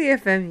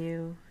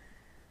 CFMU.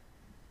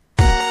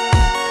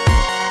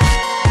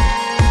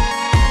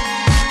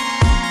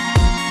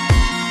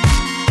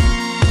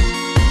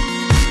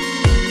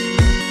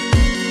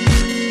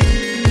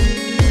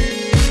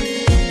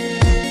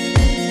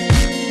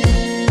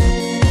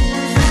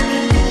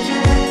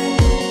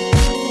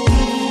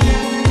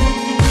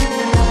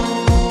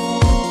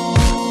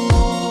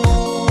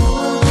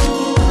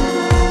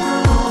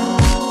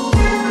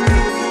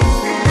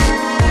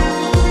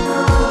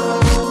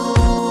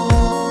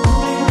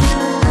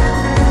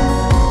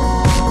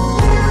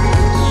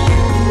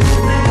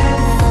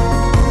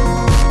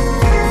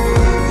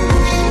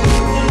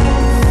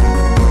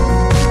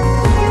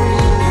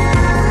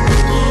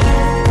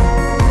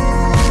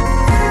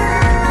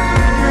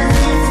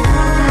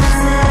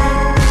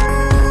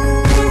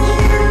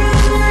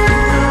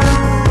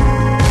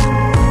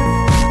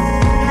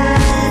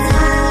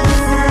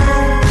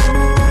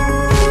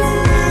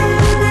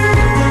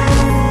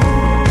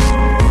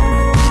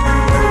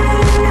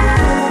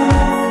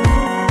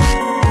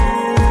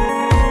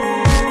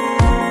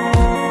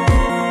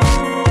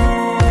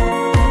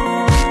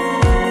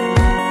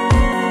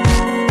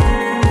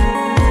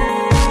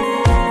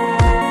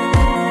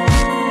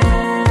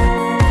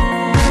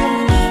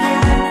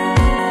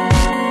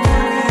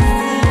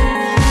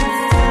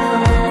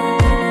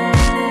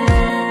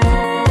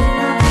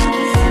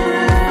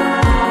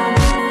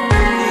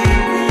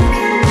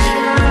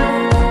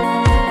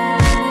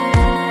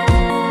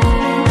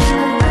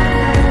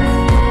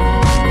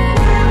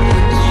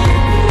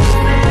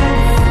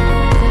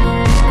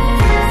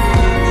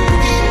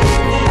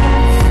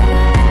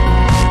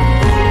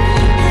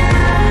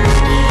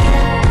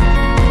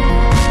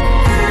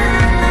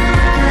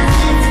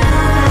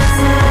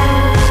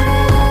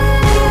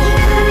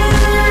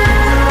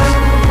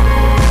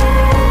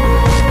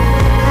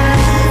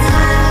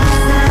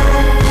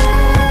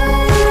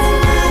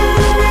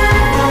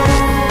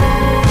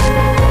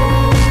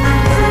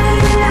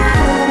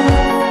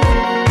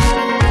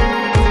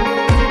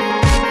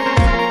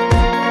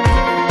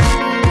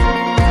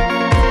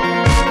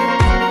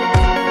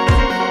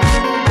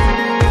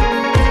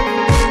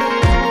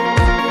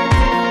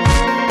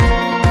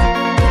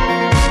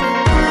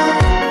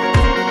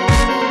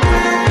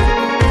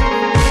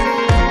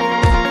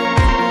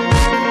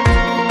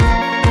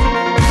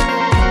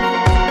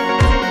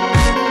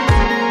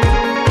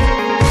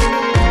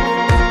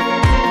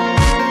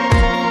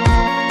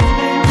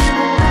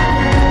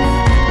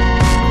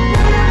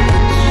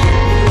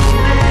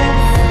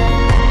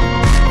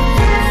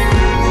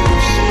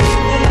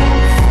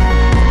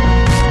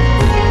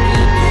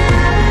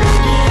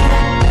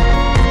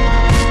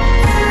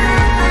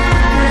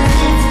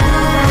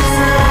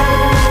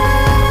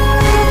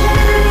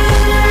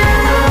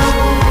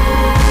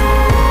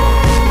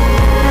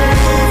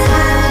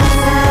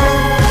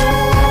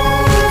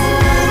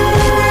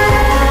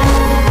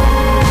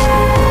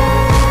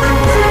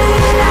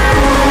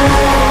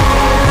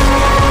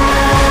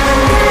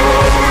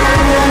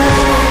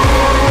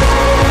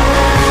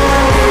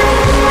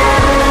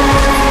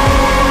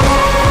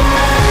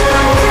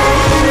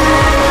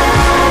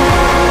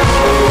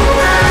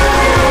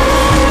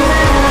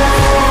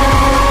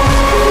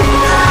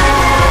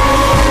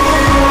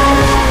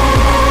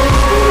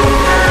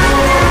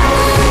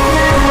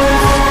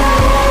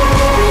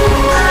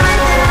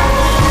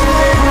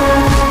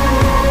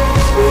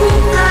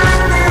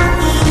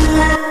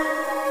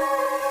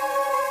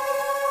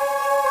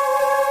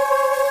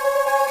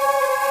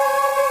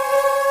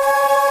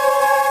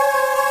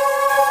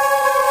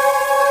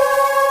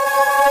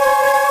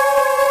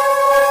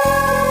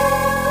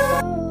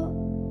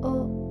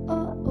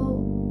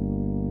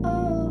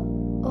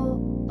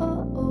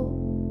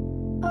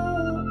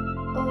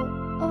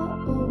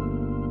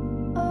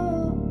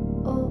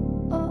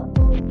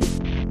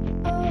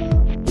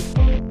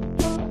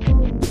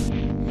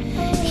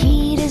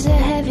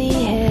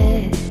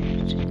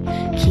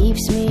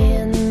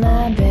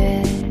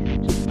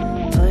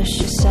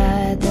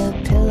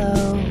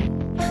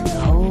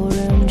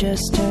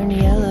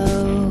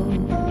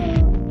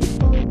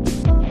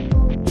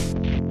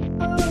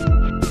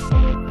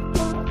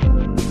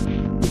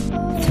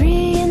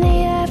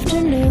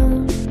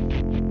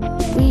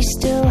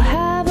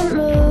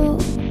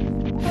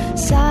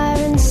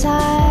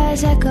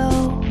 stars echo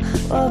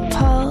or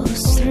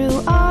pulse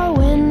through our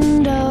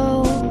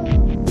window.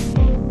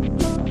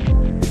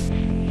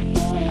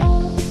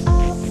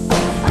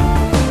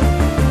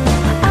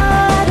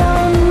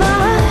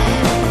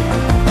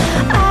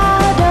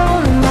 I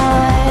don't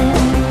mind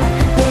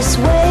this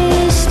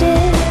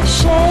wasted,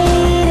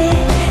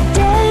 shaded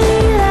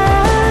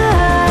daylight.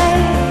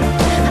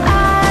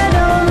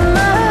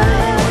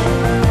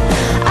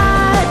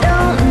 I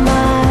don't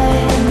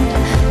mind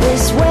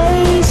this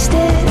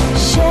wasted,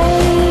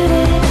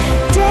 shaded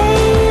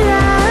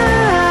daylight.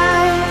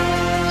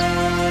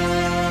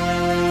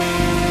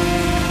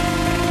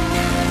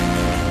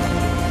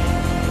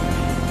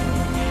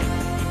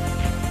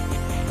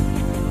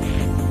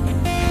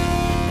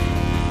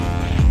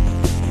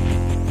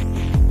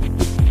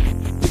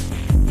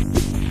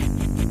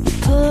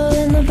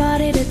 Pulling the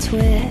body to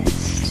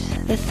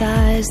twist, the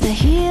thighs, the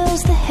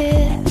heels, the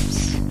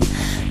hips,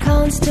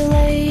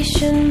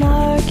 constellation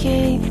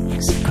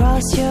markings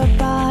across your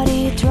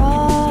body,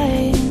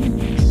 drawings.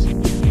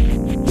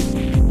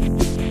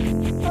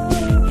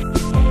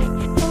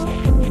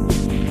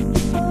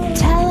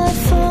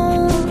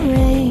 Telephone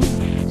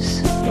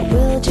rings, but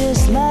we'll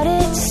just let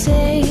it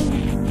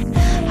sing.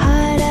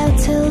 Hide out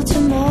till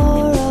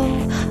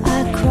tomorrow,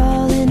 I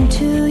crawl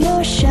into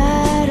your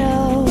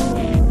shadow.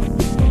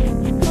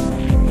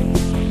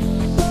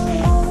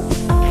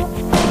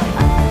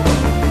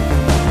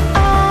 I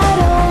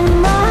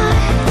don't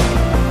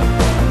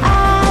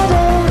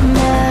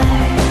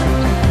mind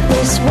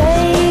this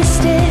waste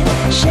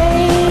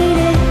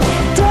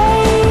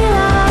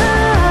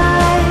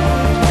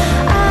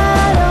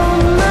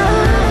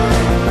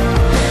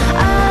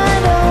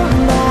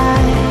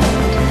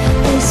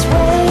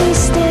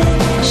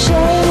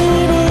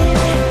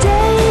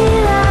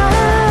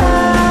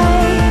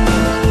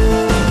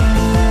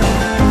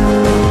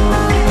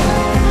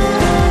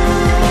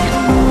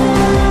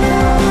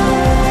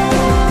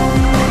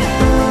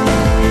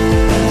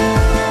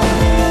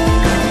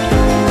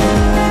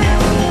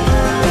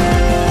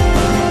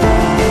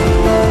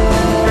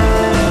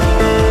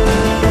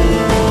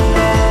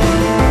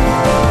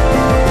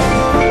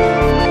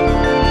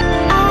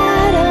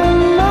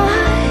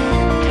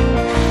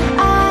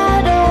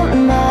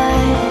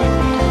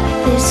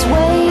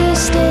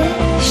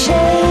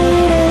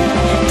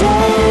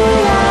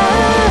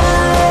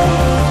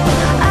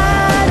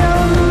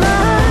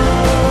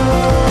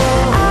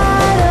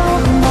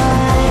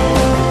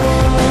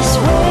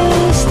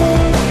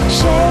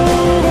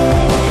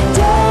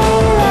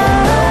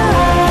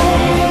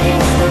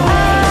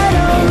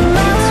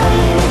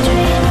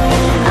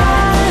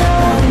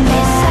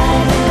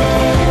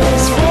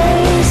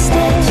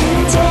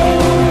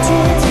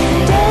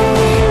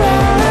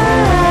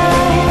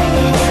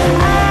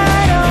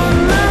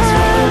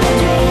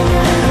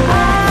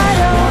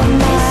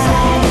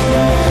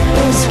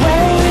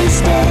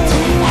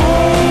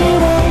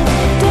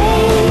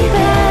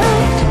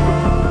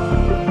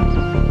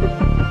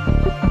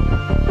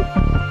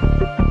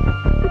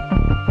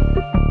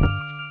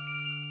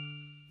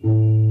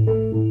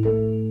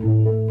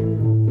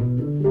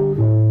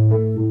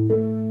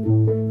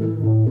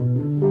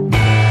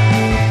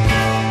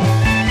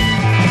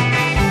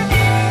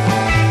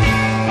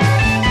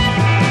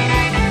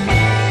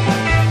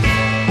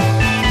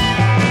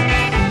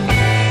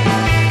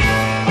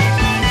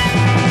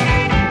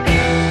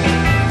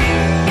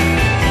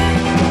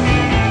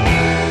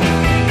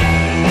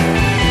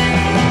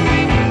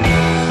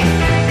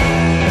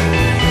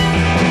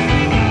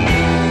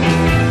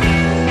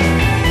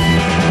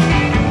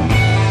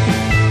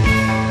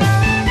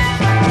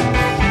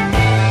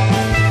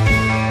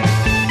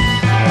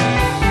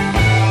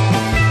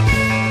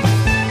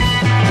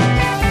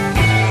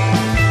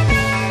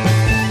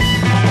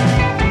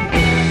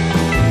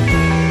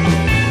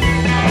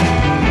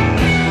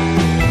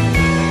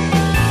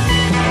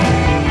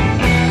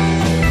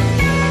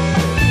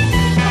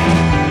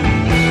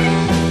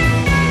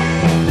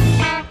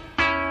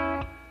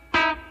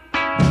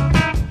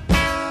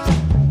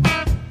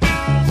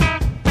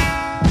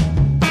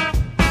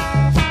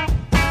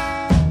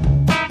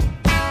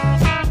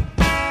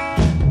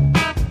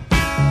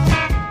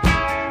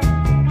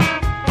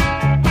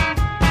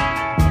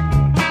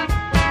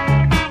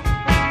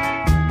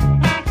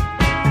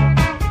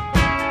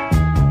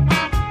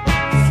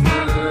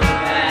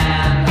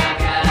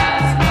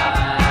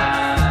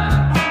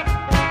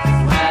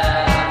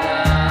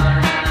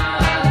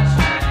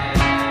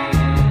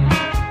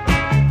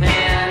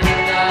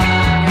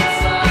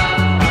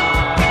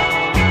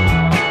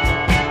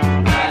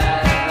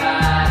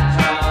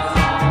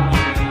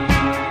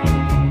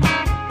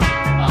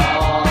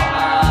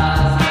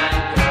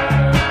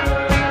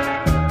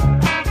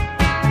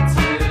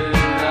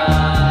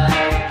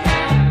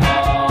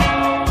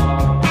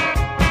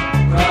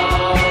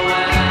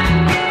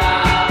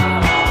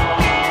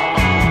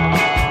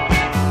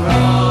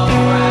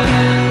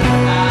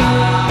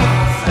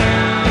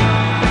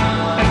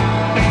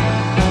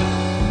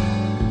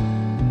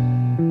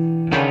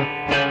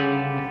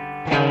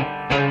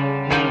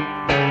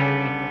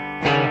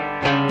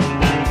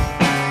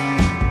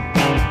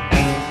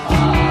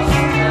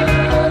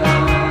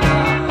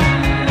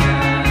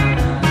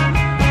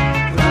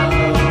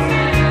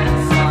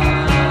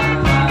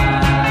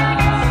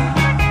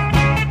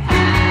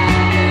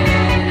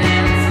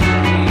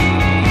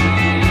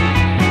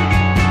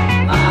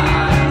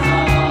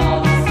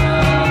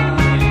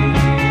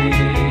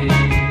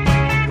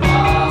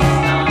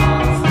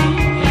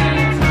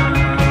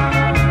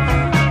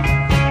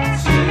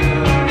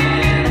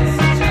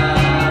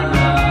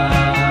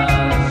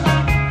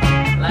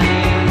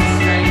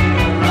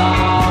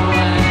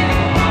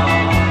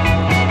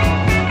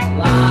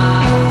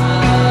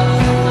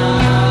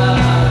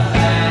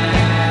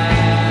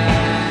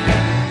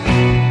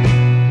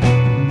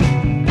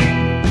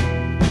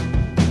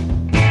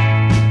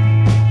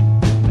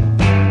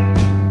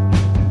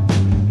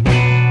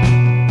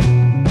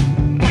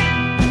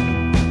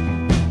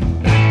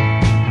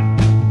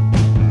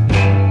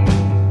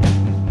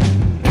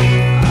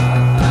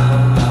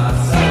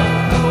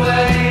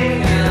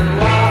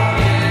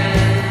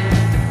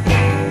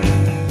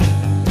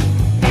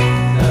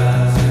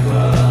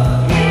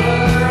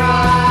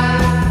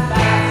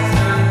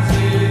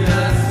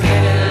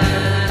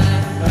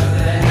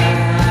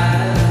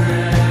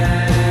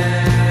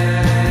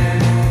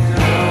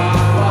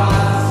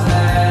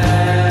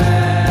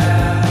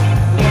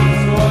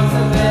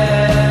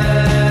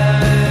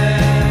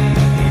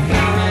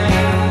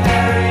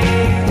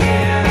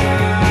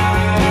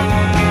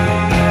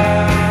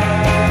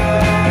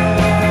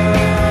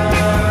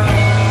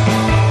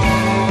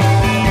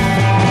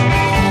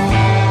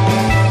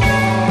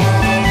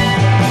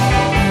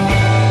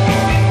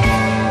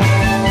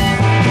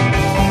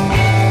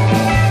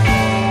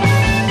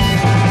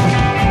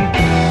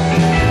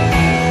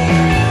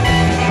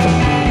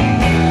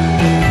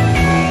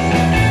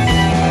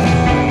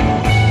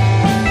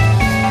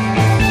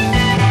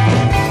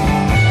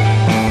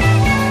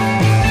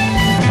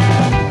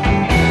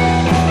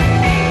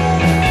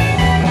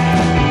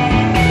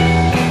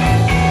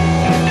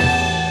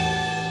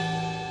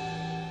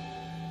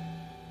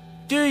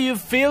Do you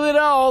feel it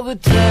all the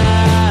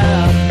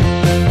time?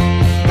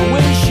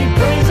 When she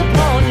preys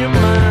upon your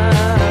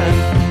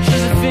mind,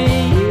 she's a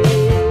fiend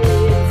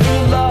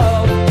for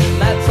love,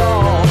 that's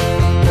all.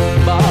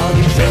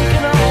 Body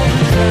shaking all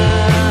the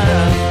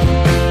time.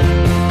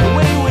 The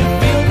way we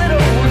feel that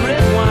old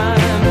red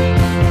wine,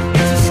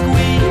 it's a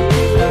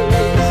squeeze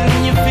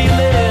and you feel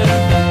it.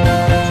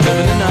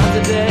 Living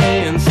another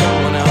day in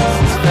someone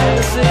else's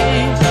fantasy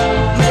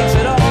makes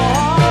it all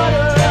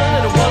harder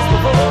than it was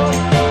before.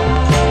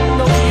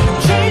 Though you've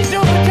changed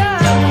over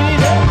time, you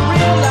never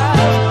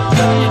realize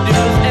all you do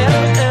is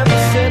ever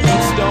set in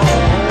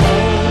stone.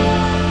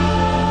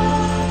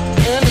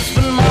 And it's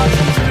been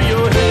marching through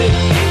your head.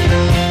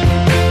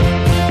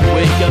 You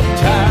wake up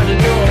tired in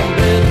your own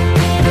bed,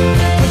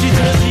 but you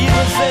just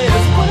even say,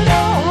 want it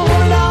all,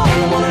 want it all,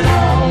 want it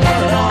all,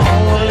 want it all,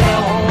 want it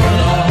all, want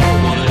it all,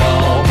 want it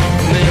all.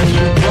 And then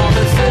you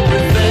promise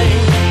everything.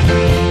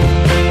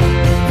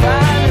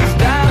 Finest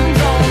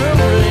diamonds on her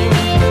ring.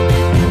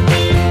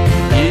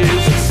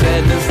 Years of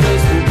sadness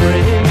this will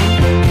bring.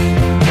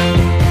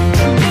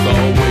 Truth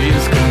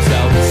always comes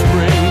out in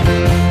spring.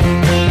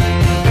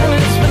 And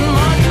it's been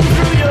marching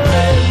through your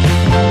head.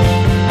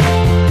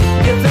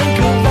 You think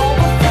of all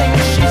the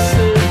things she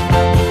said,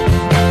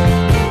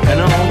 and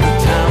all the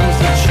times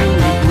that you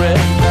regret.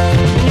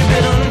 And you've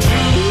been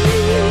untrue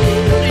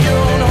to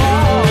your own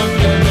heart.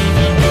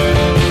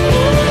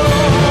 Oh,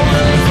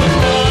 and it's been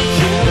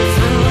marching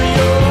through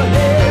your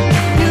head.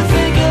 You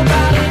think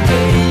about it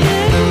day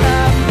and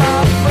night, my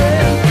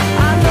friend.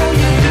 I know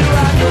you do,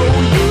 I know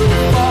you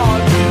far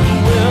too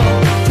well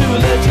to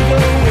let you go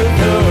with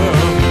her.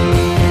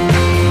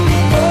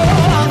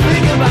 Oh, I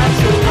think about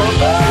your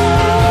mother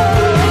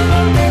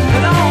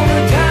and all the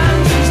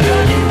times she's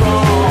done you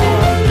wrong.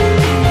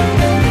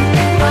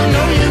 I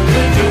know you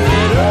could do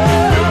better.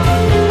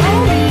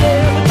 Oh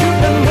yeah, but you've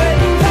been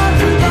waiting far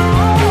too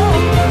long.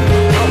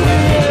 Oh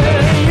yeah,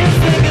 you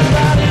think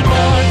about it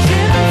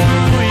marching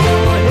through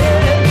your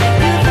head.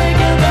 You think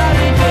about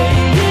it day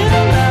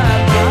and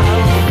night, my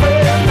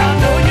friend. I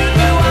know you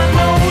do, I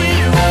know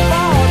you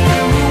far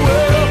too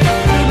well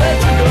to let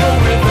you go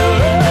with her.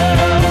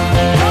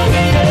 Oh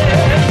yeah,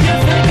 you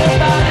think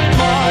about it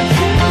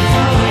marching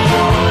through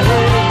your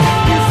head.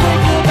 You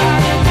think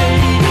about it day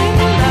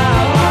and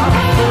night, my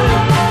friend.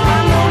 I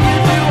know you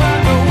do, I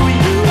know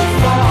you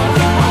far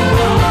too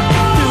well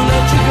to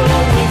let you go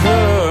with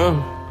her.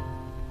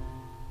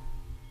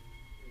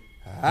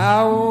 I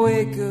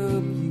wake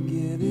up, you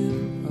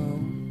getting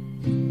home.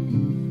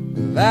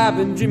 Well, I've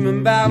been dreaming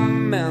about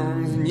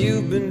mountains, and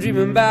you've been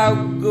dreaming about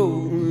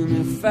gold. And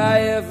if I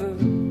ever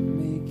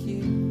make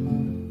it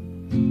home,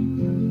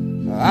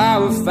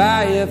 oh, if I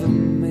ever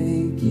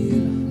make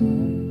it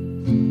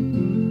home,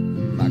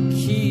 my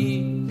key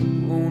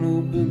won't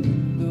open the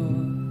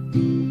door.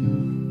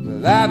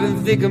 Well, I've been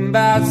thinking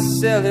about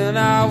selling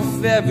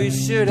off every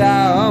shirt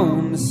I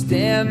own to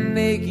stand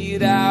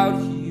naked out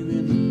here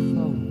in the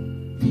cold,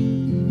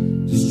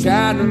 just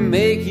trying to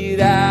make it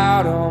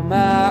out on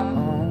my own.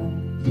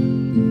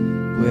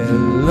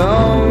 Well,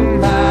 oh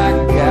my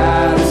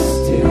God, it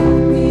still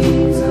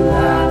means a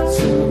lot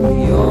to me.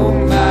 Oh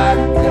my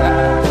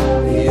God,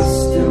 it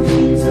still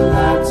means a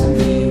lot to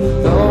me.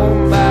 Oh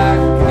my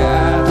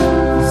God,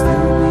 it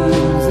still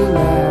means a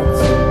lot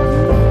to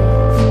me.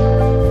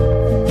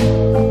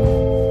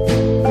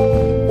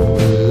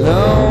 Well,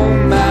 oh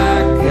my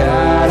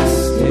God, it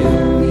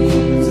still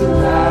means a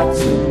lot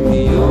to me.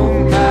 Oh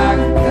my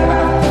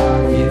God,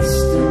 it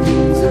still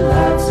means a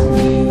lot to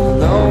me.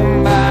 Oh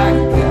my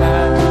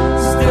God,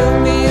 still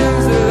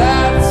means a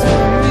lot to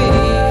me.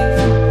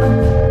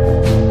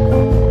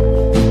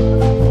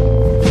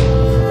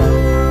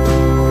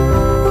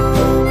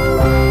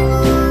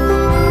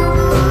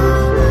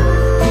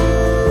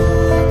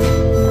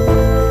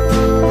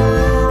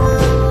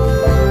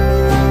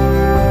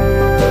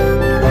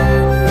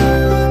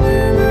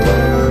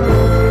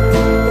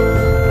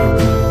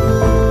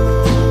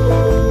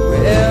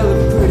 Well, a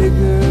pretty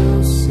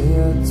girl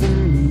said to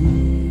me,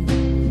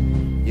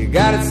 you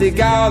gotta take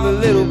all the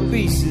little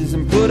pieces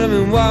and put them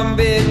in one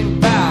big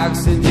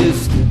box and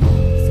just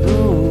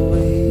throw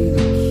away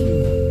the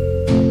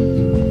key.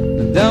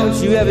 But don't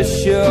you ever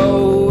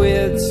show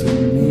it to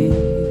me.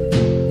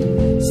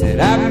 Said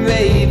I've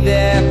made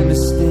that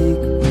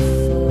mistake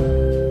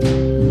before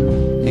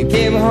and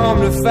came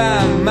home to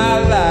find my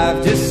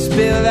life just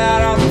spilled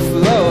out on the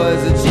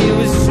floors. And she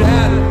was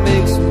trying to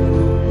make some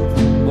room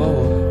for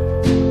more,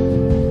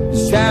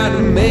 just trying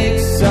to make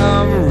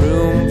some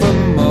room for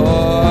more.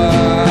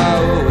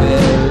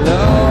 Well,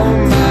 oh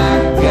my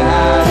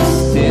God, it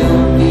still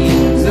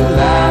means a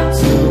lot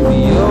to me.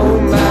 Oh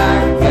my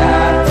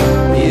God,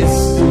 it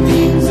still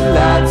means a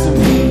lot to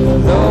me.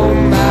 Oh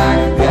my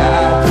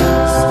God,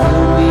 it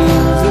still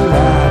means a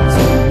lot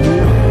to me.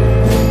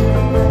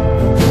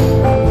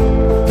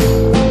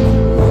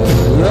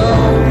 Well,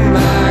 oh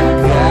my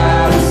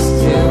God, it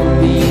still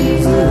means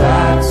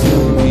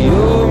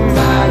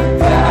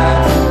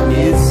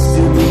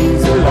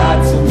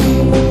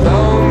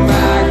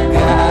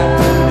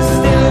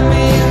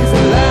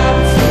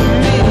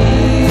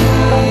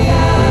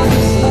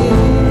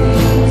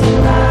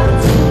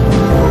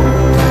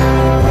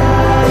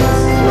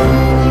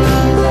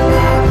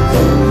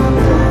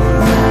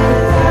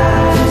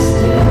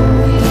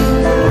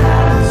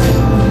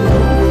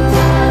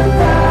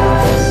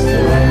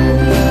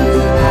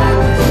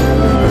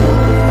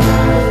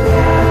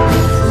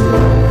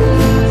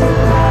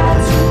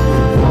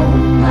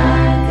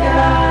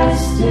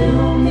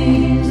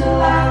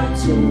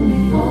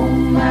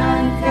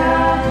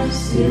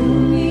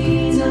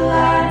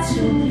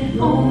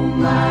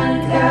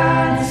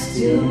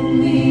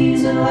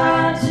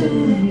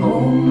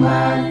Oh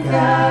my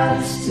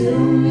God, it still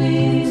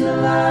means a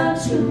lot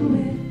to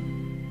me.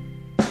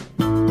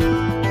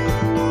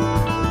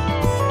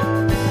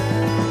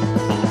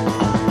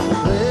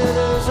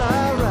 Letters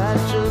I write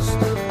just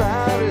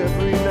about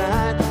every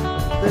night.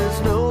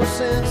 There's no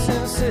sense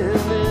in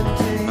sending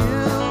to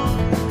you.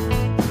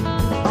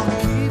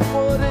 I'll keep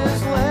what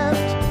is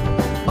left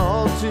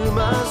all to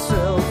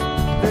myself.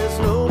 There's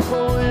no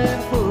point in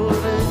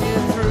putting you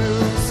through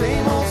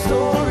same old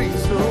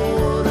stories no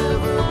one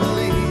ever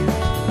believed.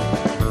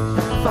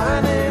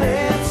 Finding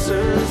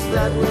answers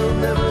that we'll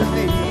never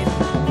need.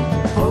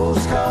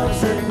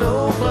 Postcards that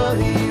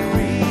nobody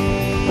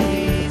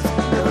reads,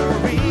 never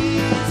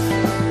reads.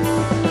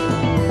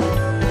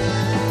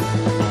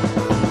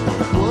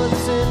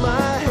 What's in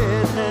my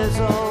head has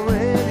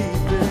already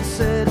been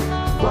said.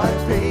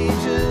 White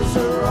pages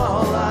are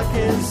all I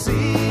can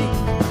see.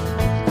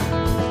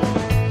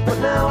 But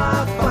now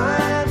I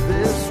find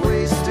this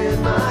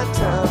wasting my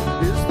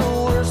time is the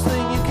worst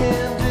thing you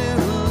can do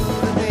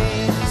to me.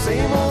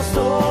 Same old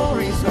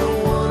stories no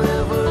one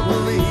ever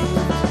believed.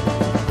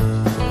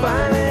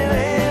 Finding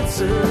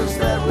answers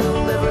that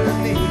we'll never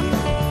need.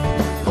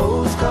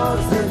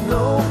 Postcards that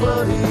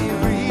nobody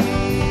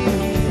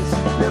reads,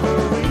 never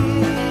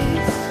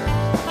reads.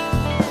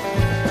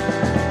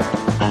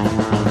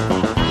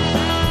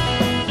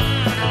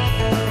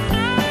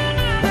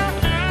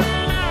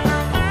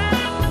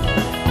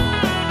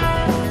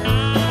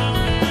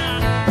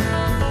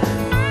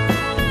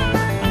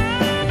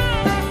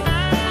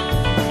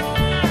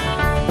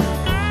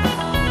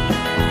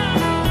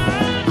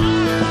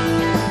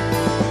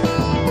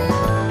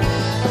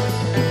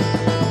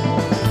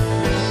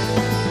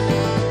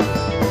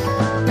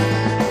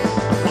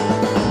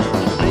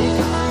 Make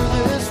it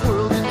through this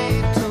world, you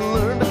need to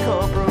learn to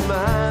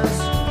compromise.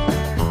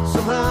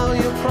 Somehow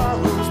your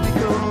problems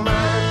become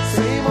mine.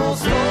 Same old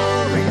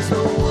stories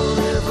no one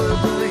ever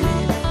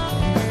believed.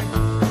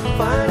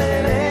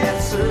 Finding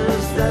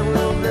answers that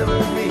we'll never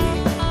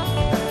meet.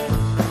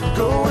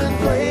 Going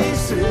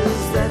places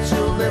that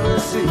you'll never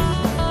see.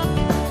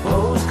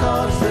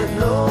 Postcards that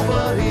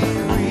nobody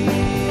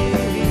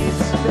reads,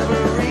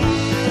 never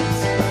reads,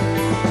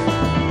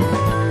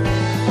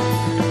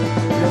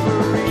 never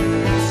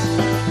reads,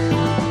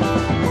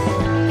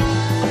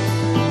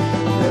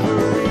 never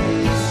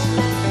reads.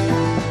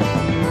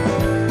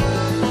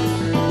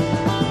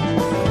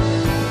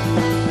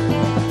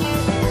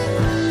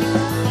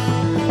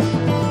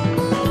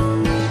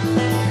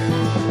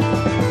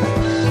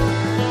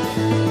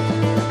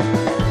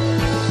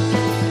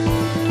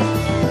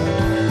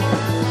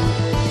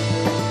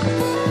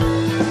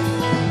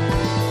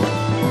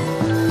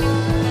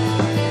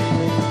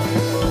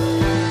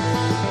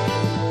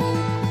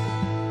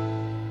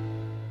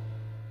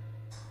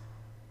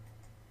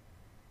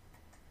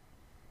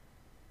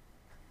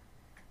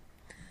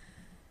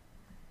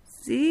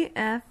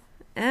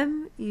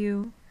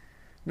 CFMU.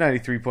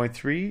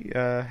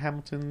 93.3,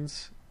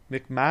 Hamilton's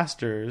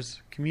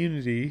McMaster's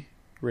Community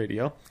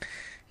Radio.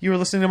 You are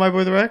listening to My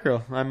Boy the Riot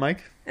Girl. I'm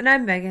Mike. And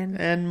I'm Megan.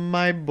 And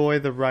My Boy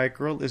the Riot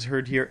Girl is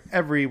heard here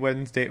every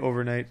Wednesday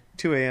overnight,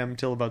 2 a.m.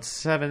 till about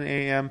 7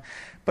 a.m.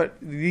 But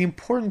the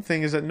important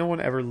thing is that no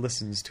one ever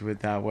listens to it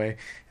that way.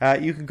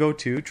 You can go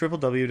to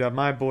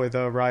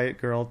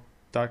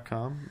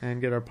www.myboytheriotgirl.com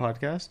and get our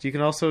podcast. You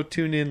can also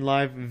tune in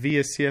live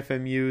via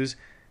CFMU's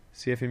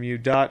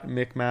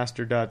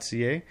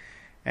cfmu.mcmaster.ca.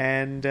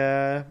 And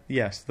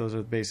yes, those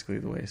are basically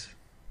the ways.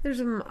 There's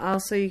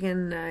also you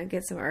can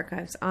get some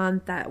archives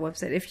on that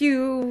website. If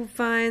you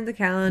find the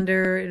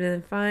calendar and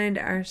then find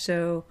our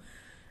show,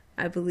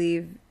 I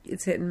believe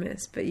it's hit and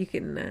miss, but you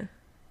can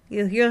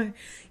you'll hear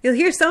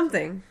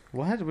something.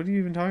 What? What are you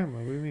even talking about?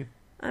 What do you mean?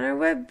 On our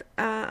web,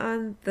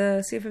 on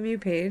the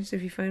CFMU page,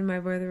 if you find My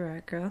Boy the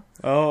Riot Girl.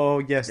 Oh,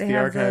 yes, they the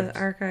have archives. the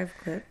archive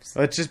clips.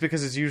 Well, it's just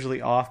because it's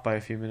usually off by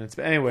a few minutes.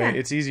 But anyway, Yeah.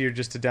 it's easier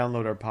just to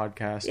download our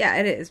podcast. Yeah,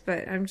 it is,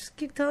 but I'm just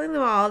keep telling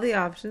them all the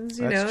options.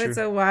 You That's know, true. it's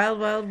a wild,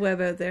 wild web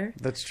out there.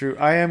 That's true.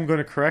 I am going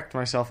to correct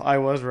myself. I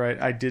was right.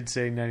 I did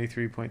say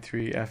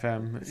 93.3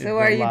 FM. So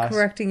why are you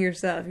correcting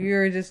yourself? You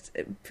were just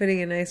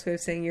putting a nice way of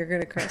saying you're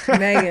going to correct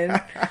Megan.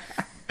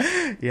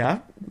 Yeah.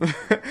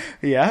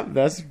 Yeah,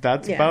 that's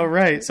Yeah. about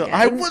right. So Yeah.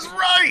 I was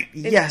right.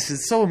 Yes,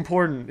 it's so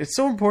important. It's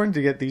so important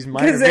to get these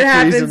minor Because it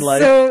victories in happens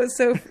life.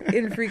 so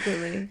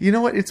infrequently. You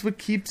know what? It's what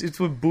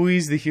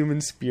buoys the human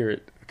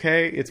spirit.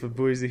 Okay? It's what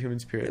buoys the human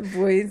spirit.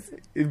 Boys,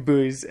 It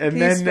buoys. And can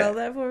then you spell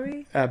that for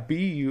me?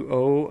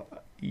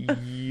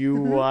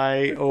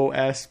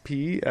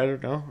 BUOUYOSP. I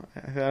don't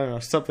know,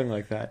 something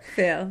like that.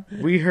 Fail.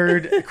 We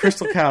heard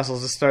Crystal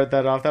Castles to start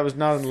that off. That was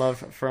Not in Love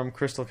from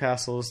Crystal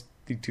Castles,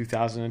 the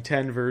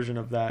 2010 version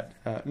of that.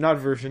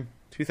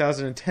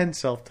 2010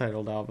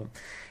 self-titled album.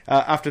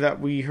 After that,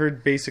 we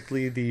heard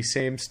basically the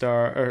same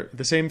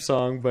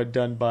song, but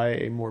done by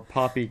a more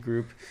poppy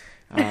group.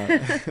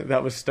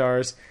 That was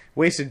Stars.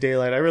 Wasted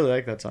Daylight. I really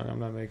like that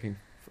song.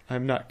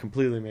 I'm not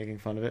completely making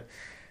fun of it.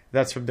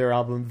 That's from their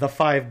album, The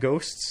Five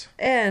Ghosts.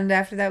 And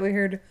after that, we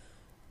heard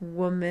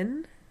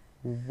Woman.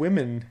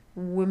 Women.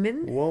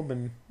 Women.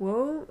 Woman.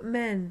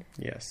 Woman.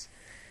 Yes.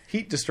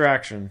 Heat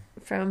Distraction.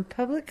 From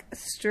Public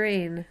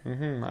Strain.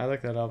 I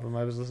like that album.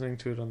 I was listening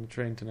to it on the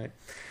train tonight.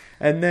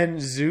 And then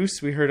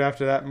Zeus, we heard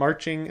after that,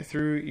 Marching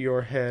Through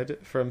Your Head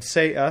from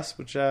Say Us,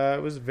 which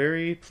was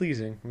very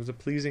pleasing. It was a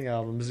pleasing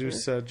album.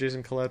 Zeus,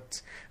 Jason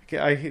Collette.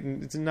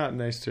 It's not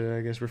nice to,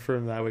 I guess, refer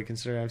them that way,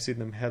 considering I've seen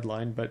them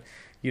headline, but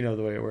you know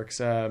the way it works.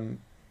 Well,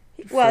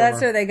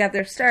 that's where they got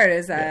their start,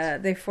 is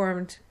they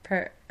formed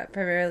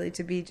primarily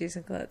to be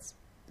Jason Collette's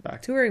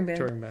touring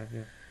band.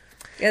 Yeah.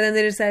 And then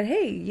they decided,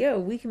 hey,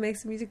 we can make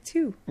some music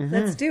too.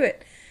 Let's do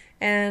it.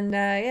 And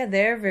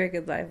they're very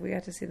good live. We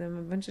got to see them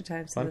a bunch of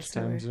times.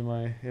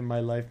 In my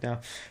life now.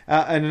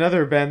 And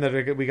another band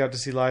that we got to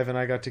see live, and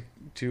I got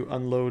to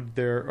unload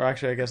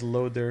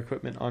load their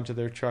equipment onto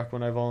their truck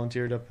when I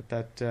volunteered up at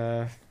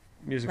that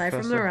music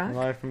festival.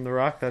 Live from the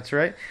Rock, that's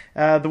right.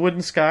 The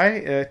Wooden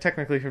Sky,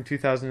 technically from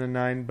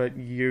 2009, but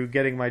you're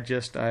getting my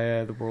gist.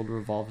 The world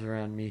revolves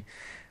around me.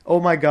 Oh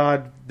my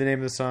God, the name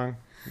of the song.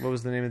 What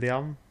was the name of the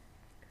album?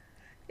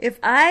 If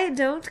I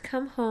don't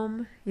come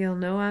home, you'll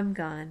know I'm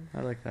gone.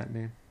 I like that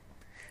name.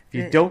 If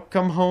you don't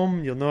come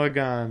home, you'll know I'm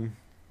gone.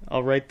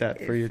 I'll write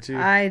that for you too.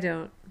 I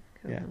don't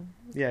come home.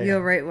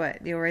 You'll write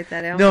what? You'll write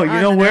that album? No, you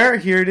know where?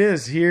 Here it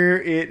is.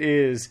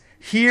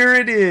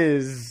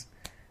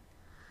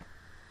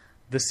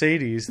 The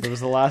Sadies. That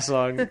was the last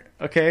song.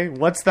 Okay,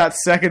 what's that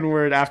second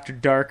word after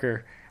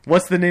darker?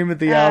 What's the name of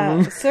the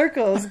album?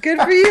 Circles. Good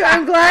for you.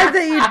 I'm glad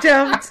that you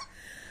jumped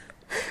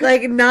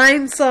like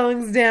 9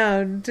 songs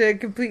down to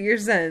complete your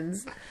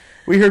sentence.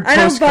 We heard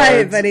postcards. I don't buy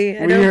it, buddy.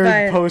 We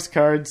heard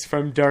postcards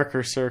from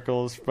Darker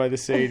Circles by the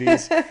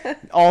Sadies.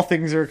 All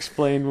things are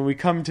explained when we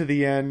come to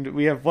the end.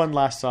 We have one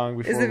last song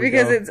before we go. Is it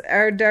because it's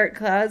our dark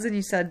clouds and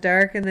you saw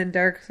dark and then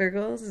dark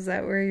circles? Is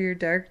that where your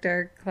dark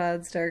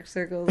clouds, dark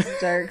circles,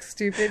 dark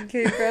stupid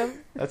came from?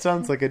 That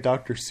sounds like a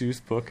Dr.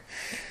 Seuss book.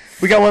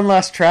 We got one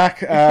last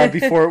track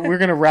before we're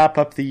going to wrap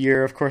up the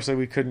year. Of course,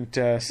 we couldn't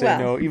say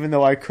no, even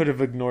though I could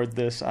have ignored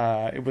this.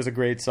 It was a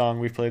great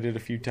song. We've played it a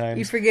few times.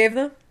 You forgave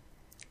them?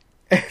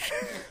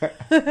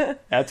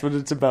 That's what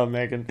it's about,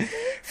 Megan.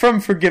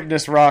 From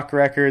Forgiveness Rock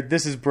Record,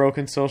 this is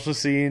Broken Social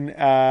Scene.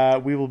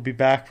 We will be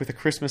back with a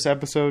Christmas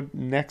episode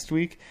next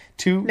week.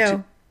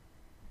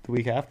 The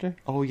week after?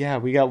 Oh, yeah.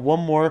 We got one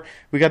more.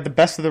 We got the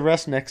best of the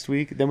rest next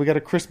week. Then we got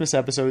a Christmas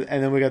episode.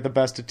 And then we got the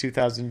best of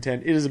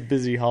 2010. It is a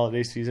busy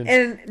holiday season.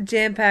 And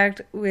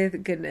jam-packed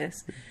with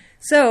goodness.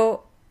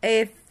 So,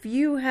 if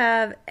you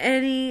have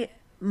any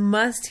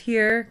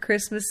must-hear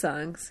Christmas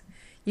songs,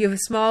 you have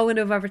a small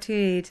window of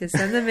opportunity to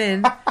send them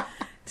in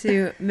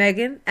to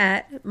Megan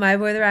at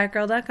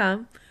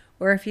myboytheratgirl.com.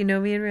 Or if you know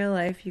me in real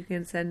life, you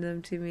can send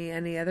them to me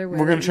any other way.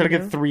 We're going to try to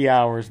get 3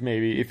 hours,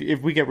 maybe.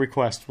 If we get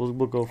requests, we'll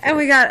go for it. And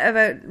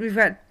we've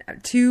got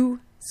 2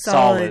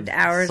 solid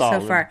hours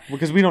so far.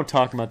 Because we don't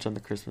talk much on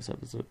the Christmas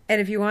episode. And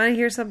if you want to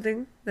hear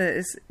something that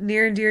is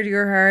near and dear to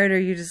your heart, or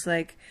you just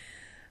like,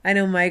 I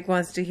know Mike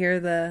wants to hear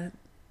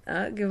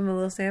give him a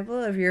little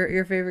sample of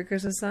your favorite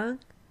Christmas song.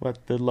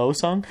 What, the low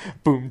song?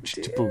 Boom,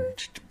 boom,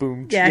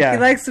 boom. Yeah, he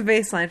likes the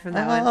bass line from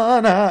that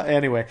one.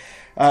 Anyway,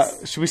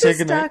 should we say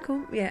goodnight?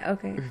 Yeah,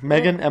 okay.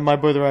 Megan and My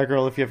Boy the Rag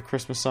Girl, if you have a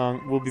Christmas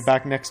song, we'll be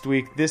back next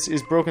week. This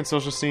is Broken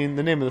Social Scene.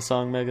 The name of the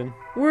song, Megan?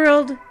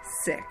 World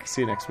Sick.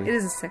 See you next week. It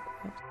is a sick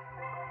world.